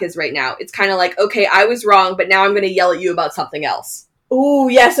where Jack is right now. It's kind of like, okay, I was wrong, but now I'm going to yell at you about something else. Ooh,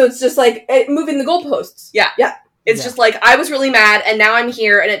 yeah, so it's just like moving the goalposts. Yeah. Yeah. It's just like, I was really mad, and now I'm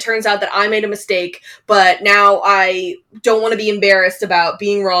here, and it turns out that I made a mistake, but now I don't want to be embarrassed about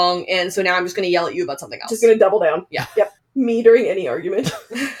being wrong, and so now I'm just going to yell at you about something else. Just going to double down. Yeah. Yep. Me during any argument.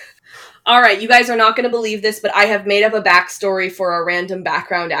 Alright, you guys are not going to believe this, but I have made up a backstory for a random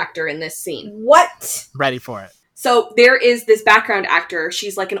background actor in this scene. What? Ready for it. So, there is this background actor.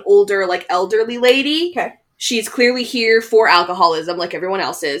 She's like an older, like elderly lady. Okay. She's clearly here for alcoholism, like everyone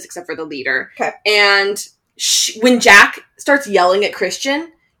else is, except for the leader. Okay. And when Jack starts yelling at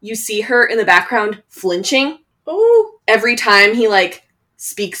Christian, you see her in the background flinching. Oh. Every time he, like,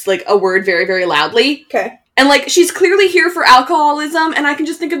 speaks, like, a word very, very loudly. Okay. And, like, she's clearly here for alcoholism, and I can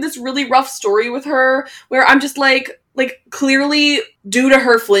just think of this really rough story with her, where I'm just, like, clearly, due to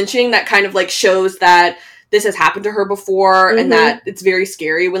her flinching, that kind of, like, shows that this has happened to her before, and that it's very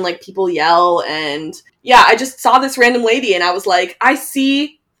scary when, like, people yell, and, yeah, I just saw this random lady, and I was like, I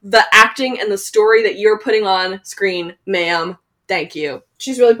see the acting and the story that you're putting on screen, ma'am. Thank you.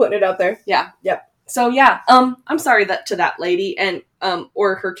 She's really putting it out there. Yeah. Yep. So, yeah, I'm sorry to that lady, and,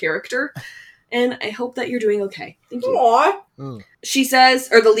 or her character, and I hope that you're doing okay. Thank you. Aww. She says,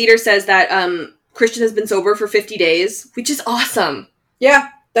 or the leader says that, Christian has been sober for 50 days, which is awesome. Yeah,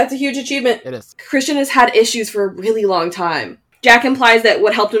 that's a huge achievement. It is. Christian has had issues for a really long time. Jack implies that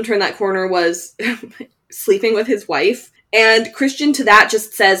what helped him turn that corner was sleeping with his wife, and Christian to that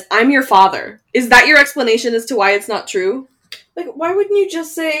just says, I'm your father. Is that your explanation as to why it's not true? Like, why wouldn't you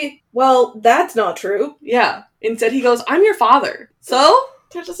just say, well, that's not true? Yeah. Instead he goes, I'm your father. So?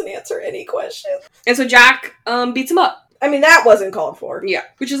 That doesn't answer any question. And so Jack, beats him up. I mean, that wasn't called for. Yeah.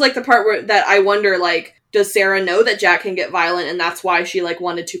 Which is, like, the part where that I wonder, like, does Sarah know that Jack can get violent, and that's why she, like,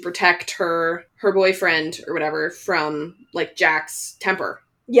 wanted to protect her boyfriend, or whatever, from, like, Jack's temper?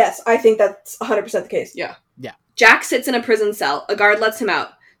 Yes, I think that's 100% the case. Yeah. Yeah. Jack sits in a prison cell. A guard lets him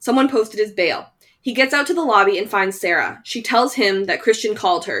out. Someone posted his bail. He gets out to the lobby and finds Sarah. She tells him that Christian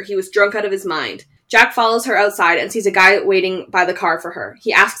called her. He was drunk out of his mind. Jack follows her outside and sees a guy waiting by the car for her.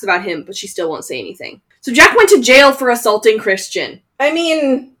 He asks about him, but she still won't say anything. So Jack went to jail for assaulting Christian. I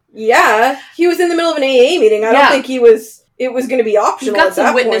mean, yeah. He was in the middle of an AA meeting. I don't think it was going to be optional. We've got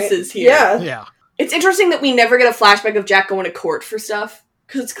some witnesses here. Yeah. It's interesting that we never get a flashback of Jack going to court for stuff.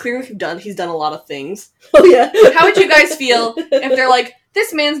 Because it's clear he's done a lot of things. Oh, yeah. How would you guys feel if they're like,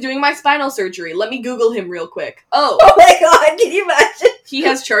 this man's doing my spinal surgery. Let me Google him real quick. Oh my god, can you imagine? He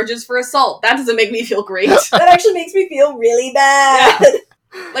has charges for assault. That doesn't make me feel great. That actually makes me feel really bad.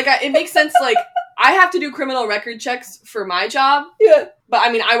 Yeah. Like, it makes sense, like, I have to do criminal record checks for my job. Yeah. But,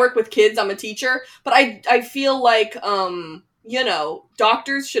 I mean, I work with kids. I'm a teacher. But I feel like, you know,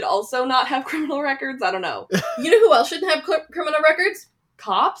 doctors should also not have criminal records. I don't know. You know who else shouldn't have criminal records?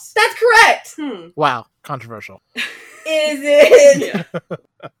 Cops? That's correct. Wow. Controversial. Is it? Yeah.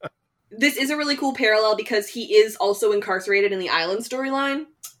 This is a really cool parallel because he is also incarcerated in the Island storyline.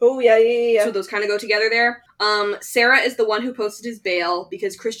 Oh, yeah. So those kind of go together there. Sarah is the one who posted his bail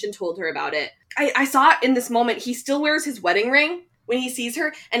because Christian told her about it. I saw it in this moment. He still wears his wedding ring when he sees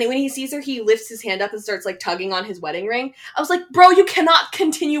her. And when he sees her, he lifts his hand up and starts, like, tugging on his wedding ring. I was like, bro, you cannot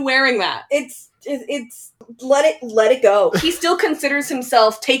continue wearing that. It's let it go. He still considers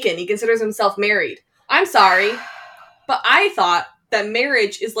himself taken. He considers himself married. I'm sorry, but I thought that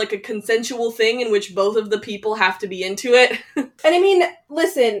marriage is like a consensual thing in which both of the people have to be into it. And I mean,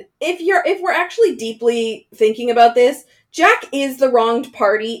 listen, if we're actually deeply thinking about this, Jack is the wronged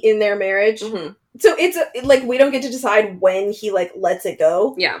party in their marriage. Mm-hmm. So it's like, we don't get to decide when he, like, lets it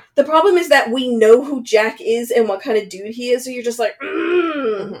go. Yeah. The problem is that we know who Jack is and what kind of dude he is, so you're just like,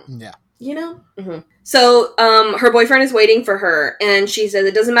 Yeah. You know? Mm-hmm. So, her boyfriend is waiting for her, and she says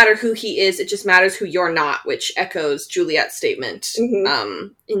it doesn't matter who he is, it just matters who you're not, which echoes Juliet's statement, in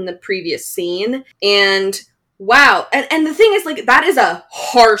the previous scene. And, wow. And the thing is, like, that is a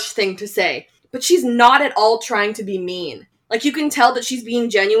harsh thing to say, but she's not at all trying to be mean. Like, you can tell that she's being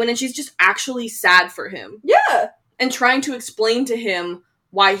genuine, and she's just actually sad for him. Yeah! And trying to explain to him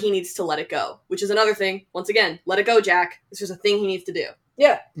why he needs to let it go, which is another thing. Once again, let it go, Jack. It's just a thing he needs to do.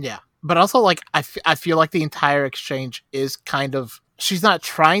 Yeah. Yeah. But also, like, I feel like the entire exchange is kind of, she's not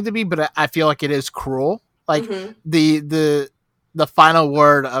trying to be, but I feel like it is cruel. Like, the final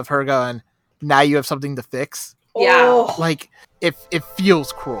word of her going, now you have something to fix. Yeah. Like, it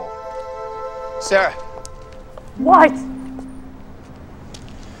feels cruel. Sarah. What?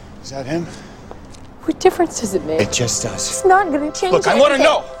 Is that him? What difference does it make? It just does. It's not gonna change Look, I want to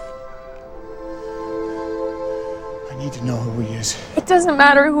anything. know. I need to know who he is. It doesn't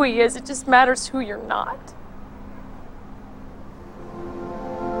matter who he is, it just matters who you're not.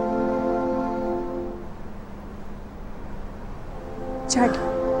 Jack,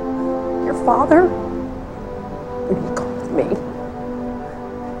 your father, when he called me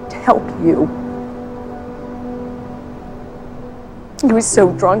to help you, he was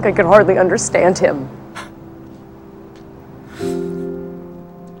so drunk I could hardly understand him.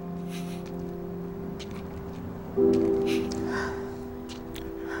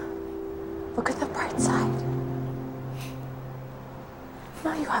 Look at the bright side.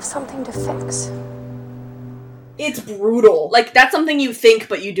 Now you have something to fix. It's brutal. Like, that's something you think,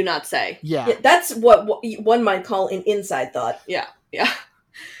 but you do not say. Yeah. That's what one might call an inside thought. Yeah.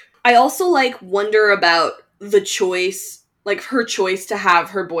 I also, like, wonder about the choice, like, her choice to have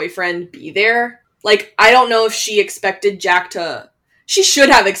her boyfriend be there. Like, I don't know if she expected Jack to... She should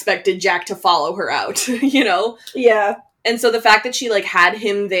have expected Jack to follow her out, you know? Yeah. And so the fact that she, like, had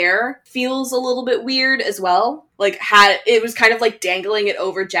him there feels a little bit weird as well. Like, it was kind of, like, dangling it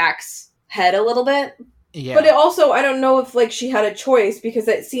over Jack's head a little bit. Yeah. But it also, I don't know if, like, she had a choice, because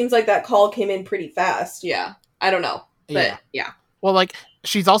it seems like that call came in pretty fast. Yeah. I don't know. But, yeah. Well, like,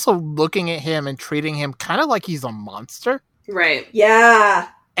 she's also looking at him and treating him kind of like he's a monster. Right. Yeah.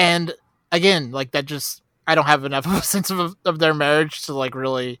 And, again, like, that just... I don't have enough of a sense of their marriage to, like,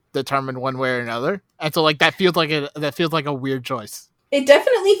 really determine one way or another. And so, like, that feels like a weird choice. It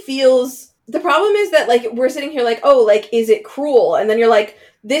definitely feels... The problem is that, like, we're sitting here like, oh, like, is it cruel? And then you're like,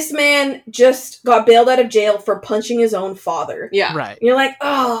 this man just got bailed out of jail for punching his own father. Yeah. Right. And you're like,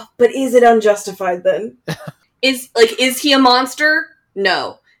 oh, but is it unjustified then? Is he a monster?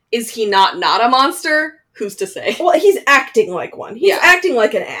 No. Is he not a monster? Who's to say? Well, he's acting like one. He's acting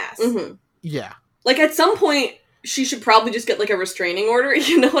like an ass. Mm-hmm. Yeah. Like, at some point, she should probably just get, like, a restraining order,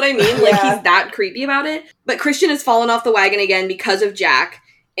 you know what I mean? Like, he's that creepy about it. But Christian has fallen off the wagon again because of Jack,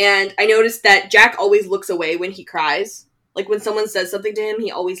 and I noticed that Jack always looks away when he cries. Like, when someone says something to him, he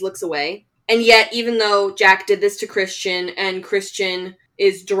always looks away. And yet, even though Jack did this to Christian, and Christian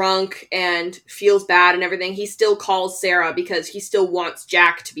is drunk and feels bad and everything, he still calls Sarah because he still wants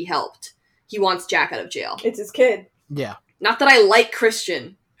Jack to be helped. He wants Jack out of jail. It's his kid. Yeah. Not that I like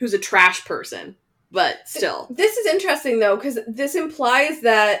Christian, who's a trash person. But still. This is interesting, though, because this implies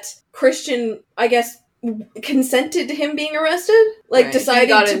that Christian, I guess, consented to him being arrested? Like, Right. decided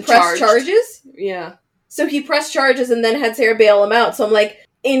to press charged. charges? Yeah. So he pressed charges and then had Sarah bail him out. So I'm like,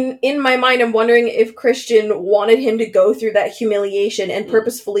 in my mind, I'm wondering if Christian wanted him to go through that humiliation and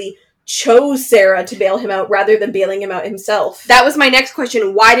purposefully chose Sarah to bail him out rather than bailing him out himself. That was my next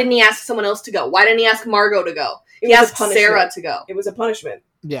question. Why didn't he ask someone else to go? Why didn't he ask Margot to go? He asked Sarah to go. It was a punishment.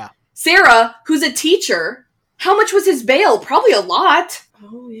 Yeah. Sarah, who's a teacher, how much was his bail? Probably a lot.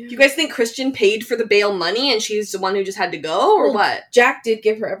 Oh, yeah. Do you guys think Christian paid for the bail money and she's the one who just had to go, or what? Jack did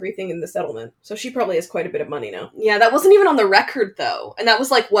give her everything in the settlement, so she probably has quite a bit of money now. Yeah, that wasn't even on the record, though. And that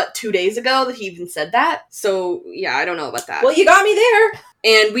was, like, 2 days ago that he even said that? So, yeah, I don't know about that. Well, you got me there!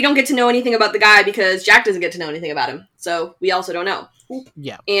 And we don't get to know anything about the guy because Jack doesn't get to know anything about him. So, we also don't know.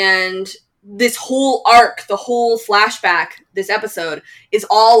 Yeah. And this whole arc, the whole flashback, this episode, is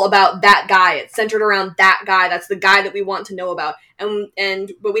all about that guy. It's centered around that guy. That's the guy that we want to know about.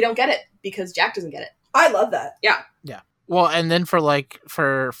 But we don't get it because Jack doesn't get it. I love that. Yeah. Yeah. Well, and then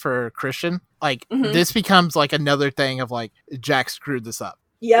for Christian, like, this becomes, like, another thing of, like, Jack screwed this up.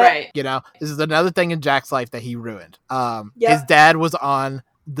 Yeah. Right. You know? This is another thing in Jack's life that he ruined. His dad was on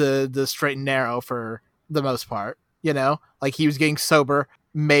the straight and narrow for the most part, you know? Like, he was getting sober.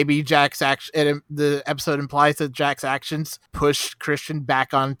 Maybe Jack's the episode implies that Jack's actions pushed Christian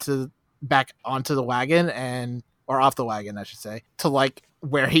back onto the wagon or off the wagon, I should say, to, like,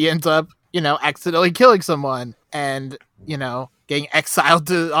 where he ends up, you know, accidentally killing someone and, you know, getting exiled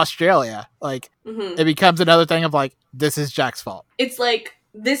to Australia. Like, it becomes another thing of, like, this is Jack's fault. It's like,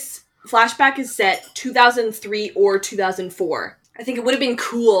 this flashback is set 2003 or 2004. I think it would have been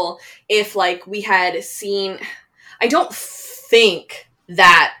cool if, like, we had seen... I don't think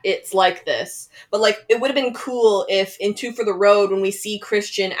that it's like this, but, like, it would have been cool if in Two for the Road, when we see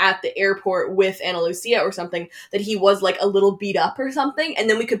Christian at the airport with Ana Lucia or something, that he was, like, a little beat up or something, and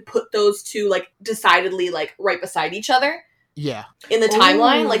then we could put those two, like, decidedly, like, right beside each other. Yeah. In the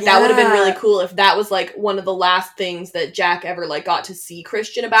timeline. Like, that would have been really cool if that was, like, one of the last things that Jack ever, like, got to see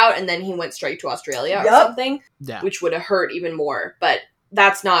Christian about, and then he went straight to Australia or something. Yeah. Which would have hurt even more. But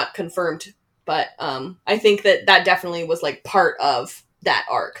that's not confirmed. But I think that definitely was, like, part of that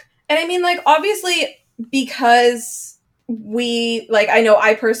arc. And I mean, like, obviously, because we, like, I know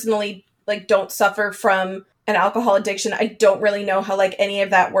I personally like, don't suffer from an alcohol addiction. I don't really know how, like, any of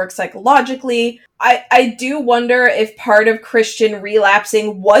that works psychologically. I do wonder if part of Christian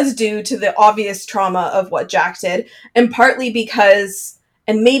relapsing was due to the obvious trauma of what Jack did, and partly because,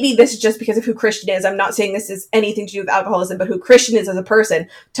 and maybe this is just because of who Christian is, I'm not saying this is anything to do with alcoholism, but who Christian is as a person,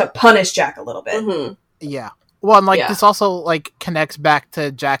 to punish Jack a little bit. Mm-hmm. Yeah. Well, and, like, this also, like, connects back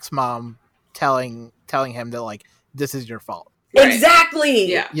to Jack's mom telling him that, like, this is your fault. Right.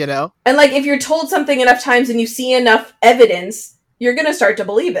 Exactly. Yeah. You know? And, like, if you're told something enough times and you see enough evidence, you're gonna start to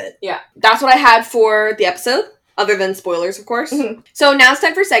believe it. Yeah. That's what I had for the episode, other than spoilers, of course. Mm-hmm. So now it's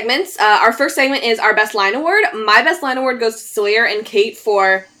time for segments. Our first segment is our Best Line Award. My Best Line Award goes to Sawyer and Kate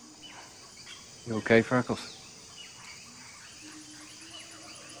for... You okay, Freckles?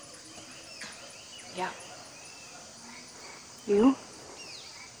 Yeah. You?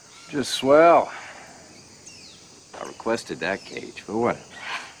 Just swell. I requested that cage, but what?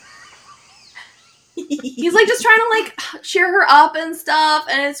 He's, like, just trying to, like, cheer her up and stuff,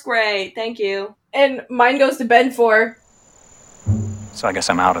 and it's great. Thank you. And mine goes to Ben for... So I guess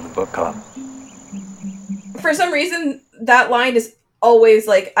I'm out of the book club. For some reason, that line is always,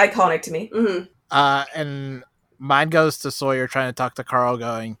 like, iconic to me. Mm-hmm. And mine goes to Sawyer trying to talk to Carl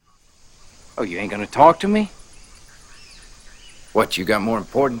going, Oh, you ain't gonna talk to me? What, you got more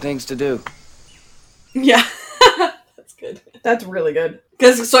important things to do? Yeah. That's good. That's really good.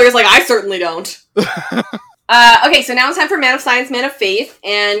 Because Sawyer's like, I certainly don't. Okay, so now it's time for Man of Science, Man of Faith,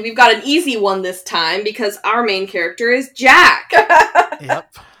 and we've got an easy one this time because our main character is Jack.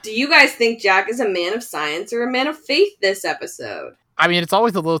 Yep. Do you guys think Jack is a man of science or a man of faith this episode? I mean, it's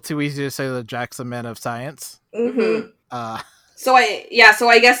always a little too easy to say that Jack's a man of science. Mm-hmm. So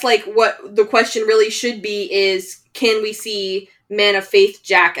I guess, like, what the question really should be is, can we see man of faith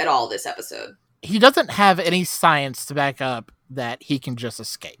Jack at all this episode? He doesn't have any science to back up that he can just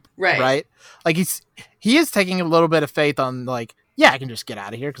escape. Right? Like, he is taking a little bit of faith on, like, yeah, I can just get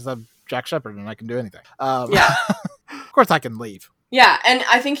out of here because I'm Jack Shephard and I can do anything. Yeah. Of course I can leave. Yeah, and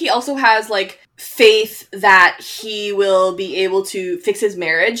I think he also has, like, faith that he will be able to fix his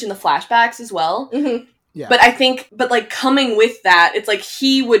marriage in the flashbacks as well. Mm-hmm. Yeah. But like, coming with that, it's like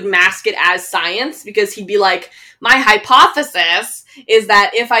he would mask it as science because he'd be like, my hypothesis is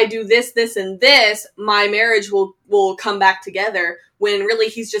that if I do this, this, and this, my marriage will come back together, when really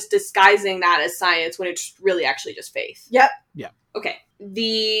he's just disguising that as science when it's really actually just faith. Yep. Yeah. Okay.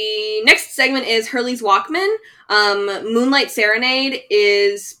 The next segment is Hurley's Walkman. Moonlight Serenade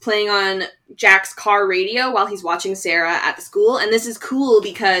is playing on Jack's car radio while he's watching Sarah at the school. And this is cool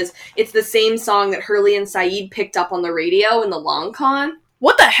because it's the same song that Hurley and Saeed picked up on the radio in the long con.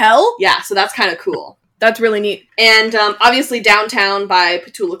 What the hell? Yeah, so that's kind of cool. That's really neat. And obviously Downtown by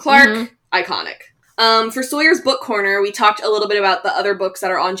Petula Clark. Iconic. For Sawyer's Book Corner, we talked a little bit about the other books that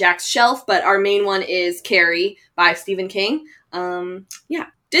are on Jack's shelf, but our main one is Carrie by Stephen King. Yeah.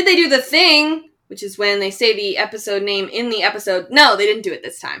 Did they do the thing, which is when they say the episode name in the episode? No, they didn't do it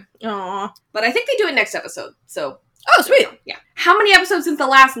this time. Aww. But I think they do it next episode, so... Oh, sweet. Yeah. How many episodes since the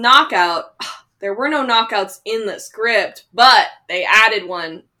last knockout? There were no knockouts in the script, but they added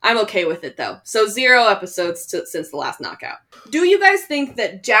one. I'm okay with it, though. So 0 episodes since the last knockout. Do you guys think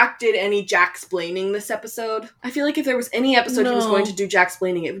that Jack did any Jack-splaining this episode? I feel like if there was any episode he was going to do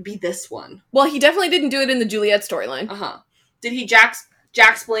Jack-splaining, it would be this one. Well, he definitely didn't do it in the Juliet storyline. Uh-huh. Did he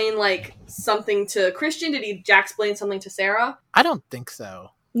Jack-splain, like, something to Christian? Did he Jack-splain something to Sarah? I don't think so.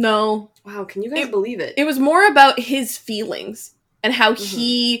 No. Wow, can you guys believe it? It was more about his feelings and how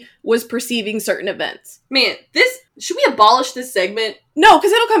he was perceiving certain events. Man, should we abolish this segment? No,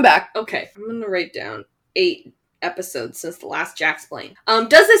 because it'll come back. Okay, I'm gonna write down 8 episodes since the last Jack-splain.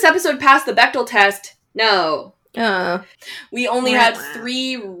 Does this episode pass the Bechdel test? No. We only had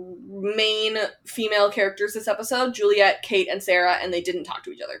 3 main female characters this episode, Juliet, Kate, and Sarah, and they didn't talk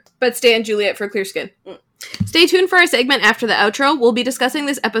to each other. But stay on Juliet for clear skin. Stay tuned for our segment after the outro. We'll be discussing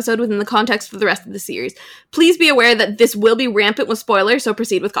this episode within the context of the rest of the series. Please be aware that this will be rampant with spoilers, so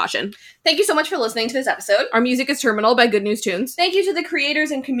proceed with caution. Thank you so much for listening to this episode. Our music is Terminal by Good News Tunes. Thank you to the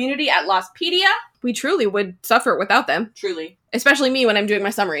creators and community at Lostpedia. We truly would suffer without them. Truly. Especially me when I'm doing my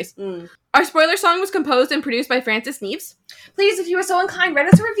summaries. Our spoiler song was composed and produced by Francis Neves. Please, if you are so inclined,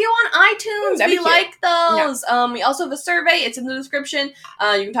 write us a review on iTunes. We like those. Yeah. We also have a survey. It's in the description.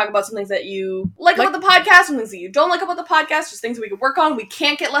 You can talk about some things that you like about the podcast, some things that you don't like about the podcast, just things that we could work on. We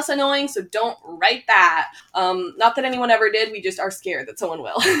can't get less annoying, so don't write that. Not that anyone ever did. We just are scared that someone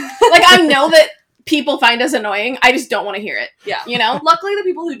will. Like, I know that people find us annoying. I just don't want to hear it. Yeah. You know? Luckily, the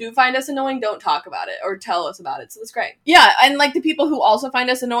people who do find us annoying don't talk about it or tell us about it, so that's great. Yeah, and, like, the people who also find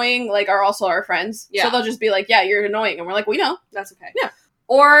us annoying, like, are also our friends. Yeah. So they'll just be like, yeah, you're annoying. And we're like, we know. That's okay. Yeah.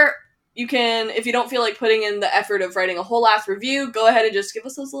 Or You can, if you don't feel like putting in the effort of writing a whole ass review, go ahead and just give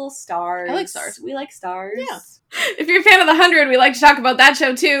us those little stars. I like stars. We like stars. Yeah. If you're a fan of The 100, we like to talk about that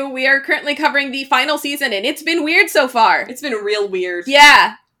show too. We are currently covering the final season, and it's been weird so far. It's been real weird.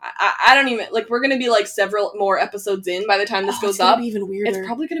 Yeah. I don't even, like, we're gonna be, like, several more episodes in by the time this goes up. It's even weirder. It's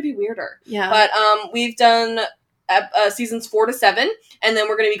probably gonna be weirder. Yeah. But, we've done seasons 4 to 7, and then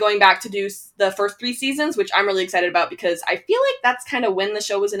we're gonna be going back to do the first 3 seasons, which I'm really excited about because I feel like that's kind of when the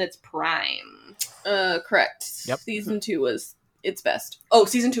show was in its prime. Correct. Yep. Season 2 was its best. Oh,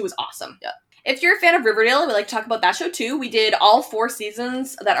 season 2 was awesome. Yeah. If you're a fan of Riverdale, we like to talk about that show too. We did all 4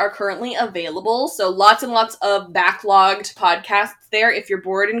 seasons that are currently available. So lots and lots of backlogged podcasts there if you're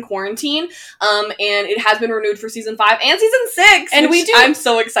bored in quarantine. And it has been renewed for season 5 and season 6. And I'm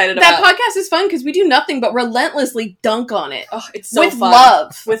so excited that about. That podcast is fun because we do nothing but relentlessly dunk on it. Oh, it's so with fun.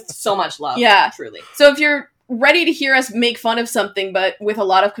 love. With so much love. Yeah. Truly. So if you're ready to hear us make fun of something but with a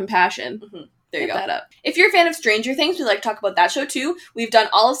lot of compassion, there you go. That up. If you're a fan of Stranger Things, we like to talk about that show too. We've done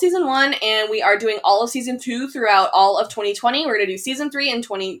all of season 1, and we are doing all of season 2 throughout all of 2020. We're going to do season 3 in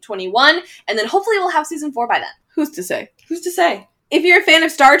 2021, and then hopefully we'll have season 4 by then. Who's to say? Who's to say? If you're a fan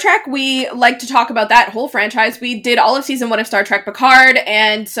of Star Trek, we like to talk about that whole franchise. We did all of season 1 of Star Trek Picard,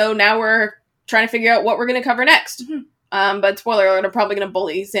 and so now we're trying to figure out what we're going to cover next. But spoiler alert, I'm probably going to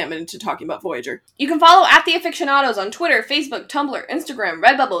bully Sam into talking about Voyager. You can follow @TheAffictionados on Twitter, Facebook, Tumblr, Instagram,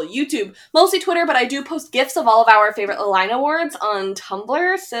 Redbubble, YouTube. Mostly Twitter, but I do post GIFs of all of our favorite Line Awards on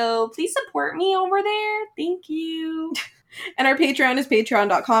Tumblr, so please support me over there. Thank you. And our Patreon is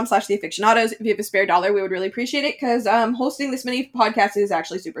patreon.com/TheAffictionados. If you have a spare $1, we would really appreciate it, because hosting this many podcasts is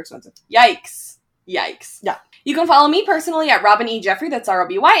actually super expensive. Yikes. Yeah. You can follow me personally at Robin E. Jeffrey, that's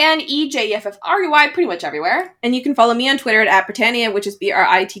ROBYNEJEFFREY, pretty much everywhere. And you can follow me on Twitter at Britannia, which is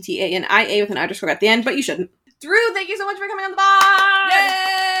BRITTANIA with an underscore at the end, but you shouldn't. Drew, thank you so much for coming on the pod!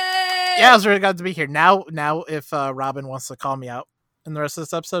 Yay! Yeah, I was really glad to be here. Now, if Robin wants to call me out in the rest of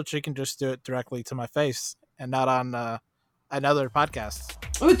this episode, she can just do it directly to my face and not on another podcast.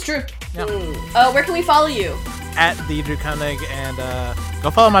 Oh, it's true. Yeah. Where can we follow you? At the Drew Koenig, and go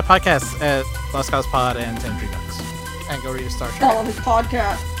follow my podcast at Lost Cause Pod and Tendry Ducks, and go read a Star Trek. Follow his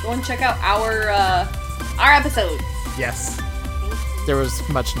podcast. Go and check out our episodes. Yes, there was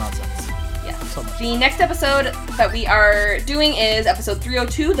much nonsense. Yeah, so much. The next episode that we are doing is episode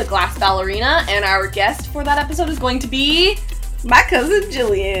 302, The Glass Ballerina, and our guest for that episode is going to be my cousin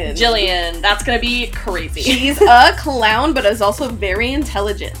Jillian. That's gonna be crazy. She's a clown, but is also very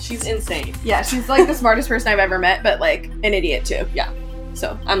intelligent. She's insane. Yeah, she's like the smartest person I've ever met, but like an idiot too. Yeah.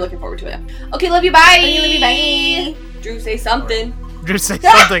 So I'm looking forward to it. Okay, love you, bye. Okay, love you, bye. Drew, say something. Drew, say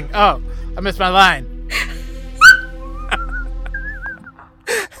something. Oh, I missed my line.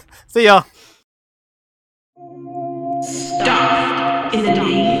 See y'all. Stop in the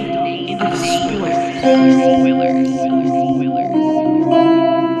name of spoilers.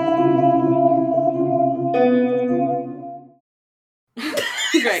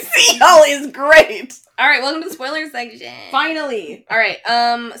 Great. Y'all is great. All right, welcome to the spoilers section. Finally. All right,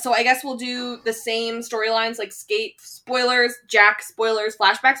 so I guess we'll do the same storylines, like Skate spoilers, Jack spoilers,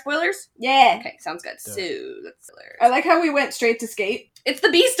 flashback spoilers. Yeah. Okay, sounds good. So that's spoilers. I like how we went straight to Skate. It's the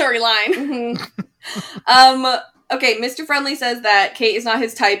B storyline. Okay, Mr. Friendly says that Kate is not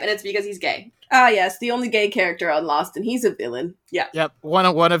his type, and it's because he's gay. Ah, yes, the only gay character on Lost, and he's a villain. Yeah. Yep. One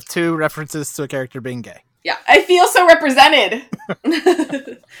of 2 references to a character being gay. Yeah. I feel so represented.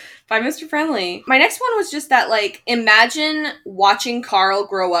 By Mr. Friendly. My next one was just that, like, imagine watching Carl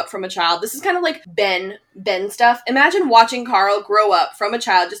grow up from a child. This is kind of like Ben stuff. Imagine watching Carl grow up from a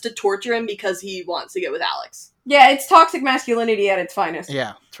child just to torture him because he wants to get with Alex. Yeah, it's toxic masculinity at its finest.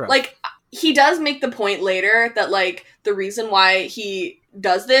 Yeah, true. Like, he does make the point later that, like, the reason why he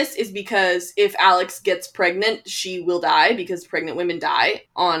does this is because if Alex gets pregnant, she will die because pregnant women die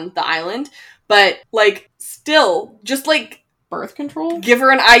on the island. But, like, still, just, like, birth control? Give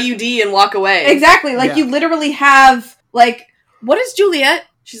her an IUD and walk away. Exactly. Like, you literally have, like, what is Juliet?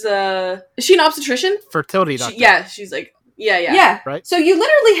 She's is she an obstetrician? Fertility doctor. She's like, yeah. Yeah. Right? So you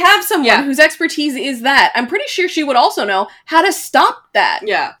literally have someone whose expertise is that. I'm pretty sure she would also know how to stop that.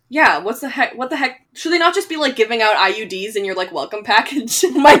 Yeah. Yeah, what the heck? Should they not just be, like, giving out IUDs in your, like, welcome package?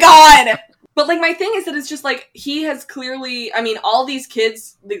 Oh my god! But, like, my thing is that it's just, like, he has clearly, I mean, all these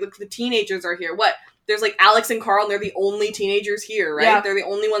kids, the teenagers are here. What? There's, like, Alex and Carl, and they're the only teenagers here, right? Yeah. They're the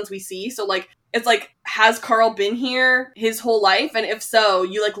only ones we see. So, like, it's like, has Carl been here his whole life? And if so,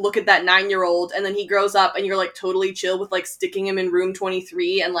 you, like, look at that 9-year-old, and then he grows up, and you're, like, totally chill with, like, sticking him in room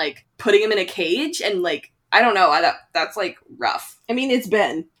 23 and, like, putting him in a cage, and, like, I don't know. That's, like, rough. I mean, it's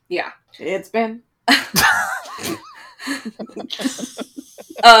Ben. Yeah. It's Ben.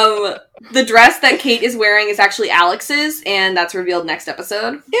 The dress that Kate is wearing is actually Alex's, and that's revealed next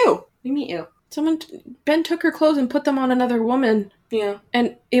episode. Ew. What do you mean, ew? Ben took her clothes and put them on another woman. Yeah.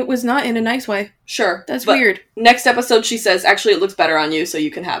 And it was not in a nice way. Sure. That's but weird. Next episode, she says, actually, it looks better on you, so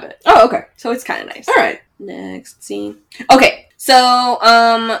you can have it. Oh, okay. So it's kind of nice. All right. Next scene. Okay,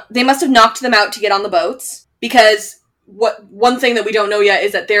 so, they must have knocked them out to get on the boats, because one thing that we don't know yet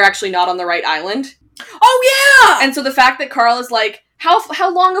is that they're actually not on the right island. Oh, yeah! And so the fact that Carl is like,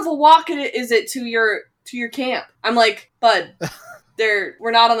 how long of a walk is it to your camp? I'm like, bud,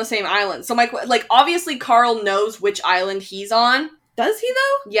 we're not on the same island. So like obviously Carl knows which island he's on. Does he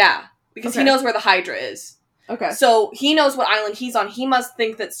though? Yeah, because he knows where the Hydra is. Okay. So he knows what island he's on. He must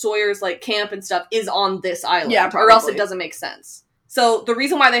think that Sawyer's like camp and stuff is on this island. Yeah, or else probably. it doesn't make sense. So the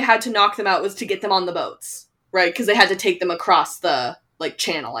reason why they had to knock them out was to get them on the boats, right? Because they had to take them across the like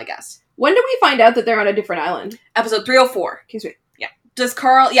channel, I guess. When do we find out that they're on a different island? Episode 304. Okay, sweet. Yeah. Does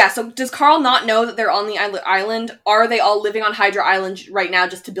Carl not know that they're on the island? Are they all living on Hydra Island right now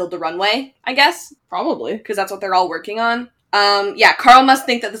just to build the runway, I guess? Probably. Because that's what they're all working on. Yeah, Carl must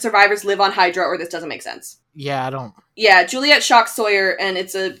think that the survivors live on Hydra or this doesn't make sense. Yeah, I don't... Yeah, Juliet shocks Sawyer and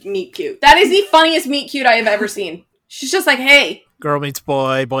it's a meet cute. That is the funniest meet cute I have ever seen. She's just like, hey. Girl meets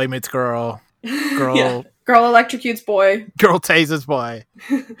boy, boy meets girl. Girl... Yeah. Girl electrocutes boy. Girl tases boy.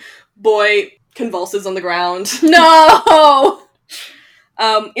 Boy convulses on the ground. No!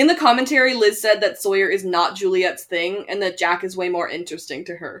 In the commentary, Liz said that Sawyer is not Juliet's thing and that Jack is way more interesting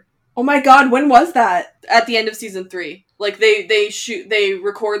to her. Oh my god, when was that? At the end of season 3. Like they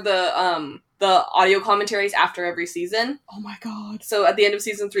record the audio commentaries after every season. Oh my god. So at the end of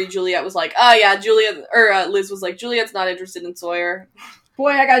season 3, Juliet was like, oh yeah, Liz was like, Juliet's not interested in Sawyer. Boy,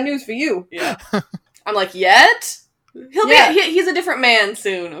 I got news for you. Yeah. I'm like, yet? He's a different man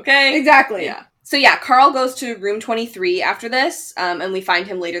soon, okay? Exactly. Yeah. So yeah, Carl goes to room 23 after this, and we find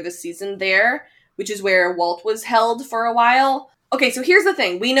him later this season there, which is where Walt was held for a while. Okay, so here's the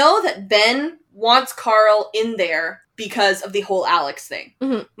thing. We know that Ben wants Carl in there because of the whole Alex thing.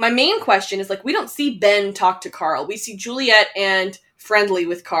 Mm-hmm. My main question is, like, we don't see Ben talk to Carl. We see Juliet and friendly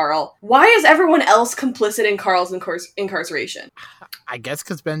with Carl. Why is everyone else complicit in Carl's incarceration? I guess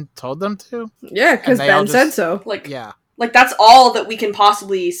because Ben told them to. Yeah, because Ben said so. Like, yeah. Like, that's all that we can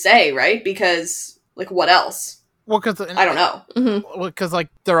possibly say, right? Because, like, what else? Well, because... I don't know. Mm-hmm. Well, because, like,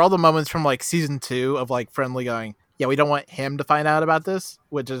 there are all the moments from, like, season 2 of, like, Friendly going, yeah, we don't want him to find out about this,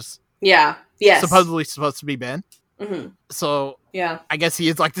 which is... Yeah. Yes. Supposedly supposed to be Ben. Mm-hmm. So... Yeah. I guess he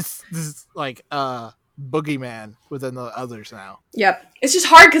is, like, this like, boogeyman within the others now. Yep. It's just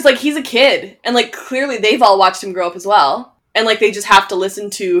hard because, like, he's a kid. And, like, clearly they've all watched him grow up as well. And, like, they just have to listen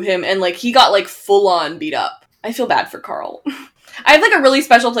to him. And, like, he got, like, full-on beat up. I feel bad for Carl. I have, like, a really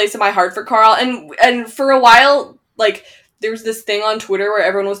special place in my heart for Carl. And for a while, like, there was this thing on Twitter where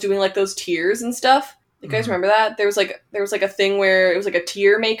everyone was doing, like, those tiers and stuff. You guys remember that? There was like a thing where it was like a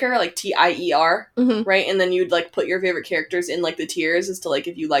tier maker, like TIER, right? And then you'd like put your favorite characters in like the tiers as to like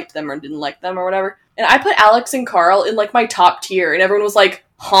if you liked them or didn't like them or whatever. And I put Alex and Carl in like my top tier, and everyone was like,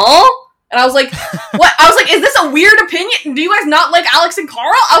 "Huh?" And I was like, "What?" I was like, "Is this a weird opinion? Do you guys not like Alex and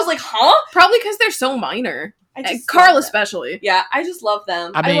Carl?" I was like, "Huh?" Probably because they're so minor. And Carl especially. Yeah, I just love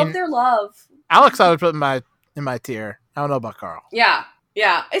them. I mean, love their love. Alex, I would put in my tier. I don't know about Carl. Yeah.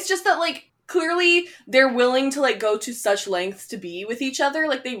 It's just that like. Clearly, they're willing to, like, go to such lengths to be with each other.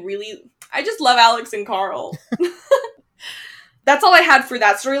 Like, I just love Alex and Carl. That's all I had for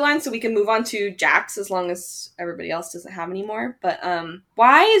that storyline, so we can move on to Jax as long as everybody else doesn't have any more. But,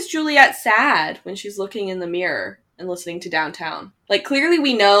 why is Juliet sad when she's looking in the mirror and listening to Downtown? Like, clearly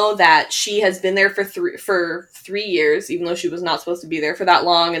we know that she has been there for 3 years, even though she was not supposed to be there for that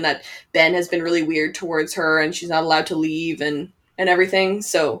long, and that Ben has been really weird towards her, and she's not allowed to leave and everything,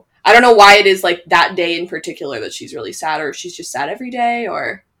 so... I don't know why it is, like, that day in particular that she's really sad, or if she's just sad every day,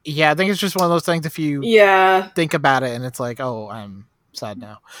 or... Yeah, I think it's just one of those things if you think about it, and it's like, oh, I'm sad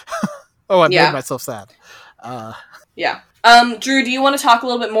now. Oh, I made myself sad. Yeah. Drew, do you want to talk a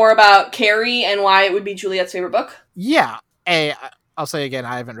little bit more about Carrie and why it would be Juliet's favorite book? Yeah. I'll say again,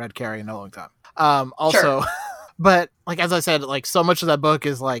 I haven't read Carrie in a long time. Also, but, like, as I said, like, so much of that book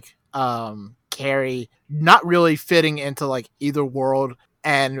is, like, Carrie not really fitting into, like, either world...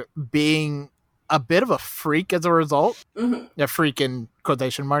 and being a bit of a freak as a result. Mm-hmm. A freak in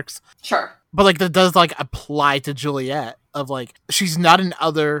quotation marks. Sure. But, like, that does, like, apply to Juliet. Of, like, she's not an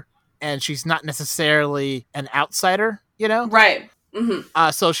other, and she's not necessarily an outsider, you know? Right.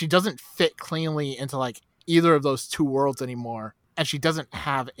 Mm-hmm. So she doesn't fit cleanly into, like, either of those two worlds anymore. and she doesn't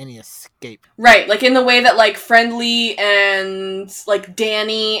have any escape. Right, like in the way that like Friendly and like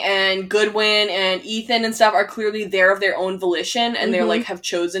Danny and Goodwin and Ethan and stuff are clearly there of their own volition, and they're like have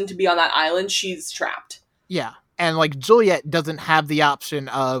chosen to be on that island. She's trapped. Yeah, and like Juliet doesn't have the option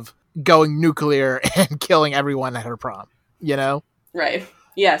of going nuclear and killing everyone at her prom. You know? Right.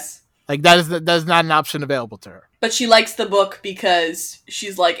 Yes. Like that is not an option available to her. But she likes the book because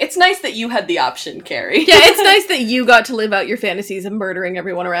she's like, it's nice that you had the option, Carrie. Yeah, it's nice that you got to live out your fantasies of murdering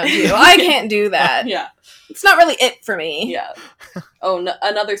everyone around you. I can't do that. Yeah. It's not really it for me. Yeah. Oh,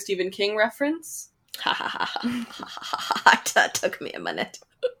 another Stephen King reference? Ha ha ha ha. That took me a minute.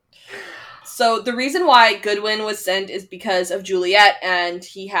 So the reason why Goodwin was sent is because of Juliet, and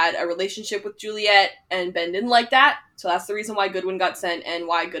he had a relationship with Juliet, and Ben didn't like that. So that's the reason why Goodwin got sent and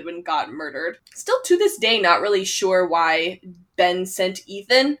why Goodwin got murdered. Still to this day, not really sure why Ben sent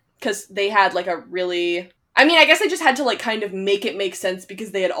Ethan, because they had like a really... I mean, I guess I just had to like kind of make it make sense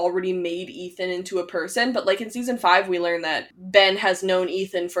because they had already made Ethan into a person. But like in season 5, we learned that Ben has known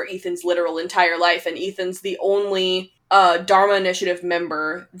Ethan for Ethan's literal entire life, and Ethan's the only Dharma Initiative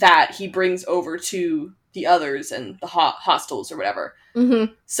member that he brings over to the others and the hostels or whatever.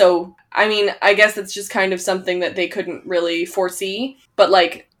 Mm-hmm. So, I mean, I guess it's just kind of something that they couldn't really foresee. But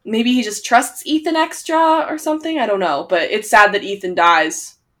like, maybe he just trusts Ethan extra or something? I don't know. But it's sad that Ethan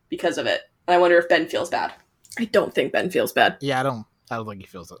dies because of it. And I wonder if Ben feels bad. I don't think Ben feels bad. Yeah, I don't think he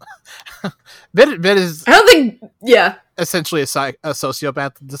feels it. Ben is... I don't think... Yeah. Essentially a sociopath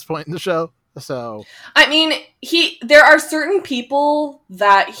at this point in the show. So... I mean, there are certain people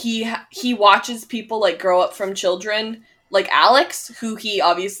that he watches people, like, grow up from children, like Alex, who he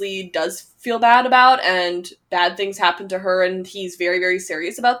obviously does feel bad about, and bad things happen to her, and he's very, very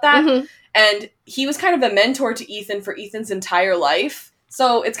serious about that. Mm-hmm. And he was kind of a mentor to Ethan for Ethan's entire life.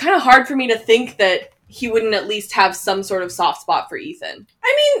 So it's kind of hard for me to think that he wouldn't at least have some sort of soft spot for Ethan.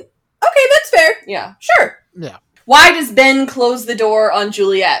 I mean, okay, that's fair. Yeah. Sure. Yeah. Why does Ben close the door on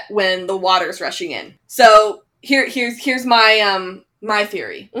Juliet when the water's rushing in? So here's my my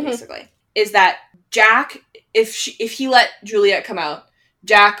theory, basically, is that Jack, if he let Juliet come out,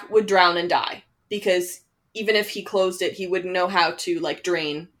 Jack would drown and die, because even if he closed it, he wouldn't know how to like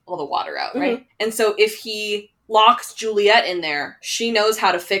drain all the water out, right? Mm-hmm. And so if he locks Juliet in there, she knows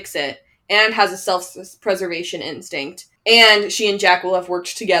how to fix it and has a self-preservation instinct, and she and Jack will have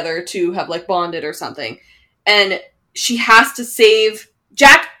worked together to have like bonded or something. And she has to save...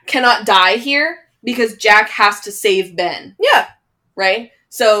 Jack cannot die here because Jack has to save Ben. Yeah. Right?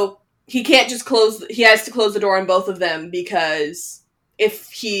 So he can't just he has to close the door on both of them, because if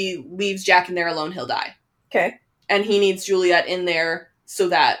he leaves Jack in there alone, he'll die. Okay. And he needs Juliet in there so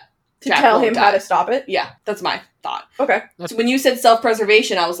that Jack tell him how to stop it? Yeah, that's my thought. Okay. So when you said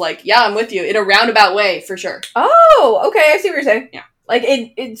self-preservation, I was like, yeah, I'm with you. In a roundabout way, for sure. Oh, okay, I see what you're saying. Yeah. Like,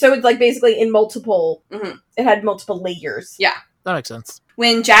 so it's like basically in multiple... Mm-hmm. It had multiple layers. Yeah. That makes sense.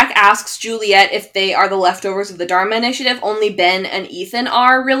 When Jack asks Juliet if they are the leftovers of the Dharma Initiative, only Ben and Ethan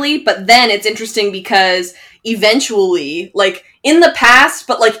are, really. But then it's interesting because eventually, like, in the past,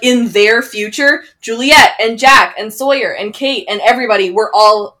 but, like, in their future, Juliet and Jack and Sawyer and Kate and everybody were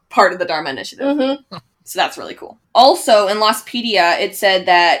all part of the Dharma Initiative. Mm-hmm. So that's really cool. Also, in Lostpedia, it said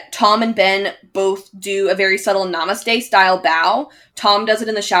that Tom and Ben both do a very subtle namaste-style bow. Tom does it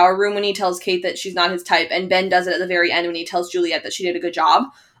in the shower room when he tells Kate that she's not his type, and Ben does it at the very end when he tells Juliet that she did a good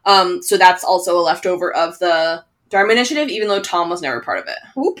job. So that's also a leftover of the Dharma Initiative, even though Tom was never part of it.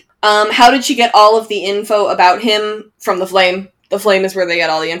 Whoop. How did she get all of the info about him from the Flame? The Flame is where they get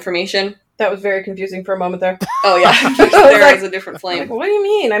all the information. That was very confusing for a moment there. Oh, yeah. There is a different flame. Like, what do you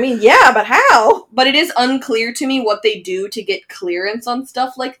mean? I mean, yeah, but how? But it is unclear to me what they do to get clearance on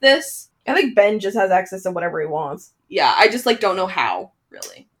stuff like this. I think Ben just has access to whatever he wants. Yeah, I just, like, don't know how,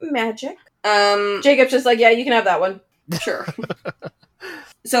 really. Magic. Jacob's just like, yeah, you can have that one. Sure.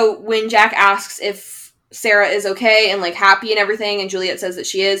 So when Jack asks if Sarah is okay and, like, happy and everything, and Juliet says that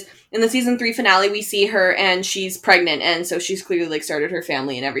she is, in the season 3 finale, we see her and she's pregnant, and so she's clearly, like, started her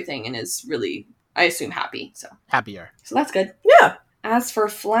family and everything and is really, I assume, happy. So happier. So that's good. Yeah. As for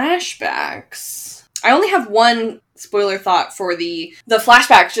flashbacks, I only have one spoiler thought for the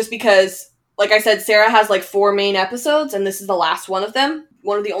flashbacks, just because, like I said, Sarah has, like, 4 main episodes, and this is the last one of them.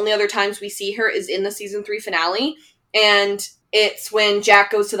 One of the only other times we see her is in the season 3 finale, and it's when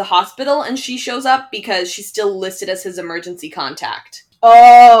Jack goes to the hospital and she shows up because she's still listed as his emergency contact.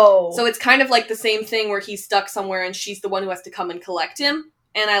 Oh. So it's kind of like the same thing where he's stuck somewhere and she's the one who has to come and collect him.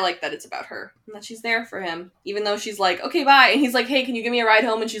 And I like that it's about her. And that she's there for him. Even though she's like, okay, bye. And he's like, hey, can you give me a ride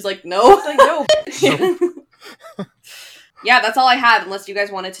home? And she's like, no. Like, no. Yeah, that's all I had, unless you guys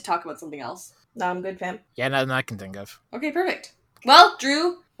wanted to talk about something else. No, I'm good, fam. Yeah, nothing I can think of. Okay, perfect. Well,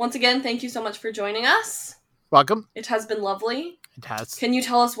 Drew, once again, thank you so much for joining us. Welcome. It has been lovely. It has. Can you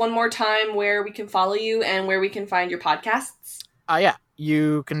tell us one more time where we can follow you and where we can find your podcasts? Yeah.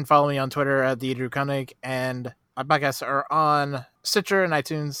 You can follow me on Twitter at the Drew Koenig, and my podcasts are on Stitcher and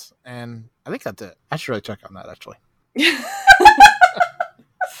iTunes, and I think that's it. I should really check on that, actually.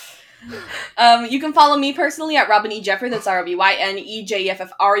 You can follow me personally at Robin E. Jeffrey. That's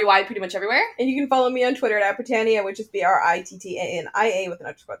ROBYNEJEFFREY pretty much everywhere. And you can follow me on Twitter at Britannia, which is BRITTANIA with an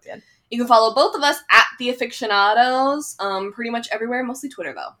underscore at the end. You can follow both of us at The Afictionados, pretty much everywhere, mostly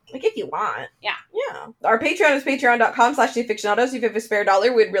Twitter, though. Like, if you want. Yeah. Yeah. Our Patreon is patreon.com/theafictionados. If you have a spare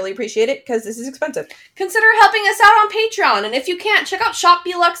 $1, we'd really appreciate it, because this is expensive. Consider helping us out on Patreon, and if you can't, check out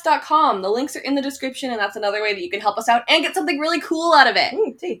shopbelux.com. The links are in the description, and that's another way that you can help us out and get something really cool out of it.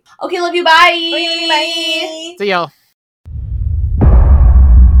 See. Okay, love you, bye! Bye! See y'all.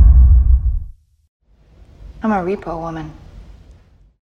 I'm a repo woman.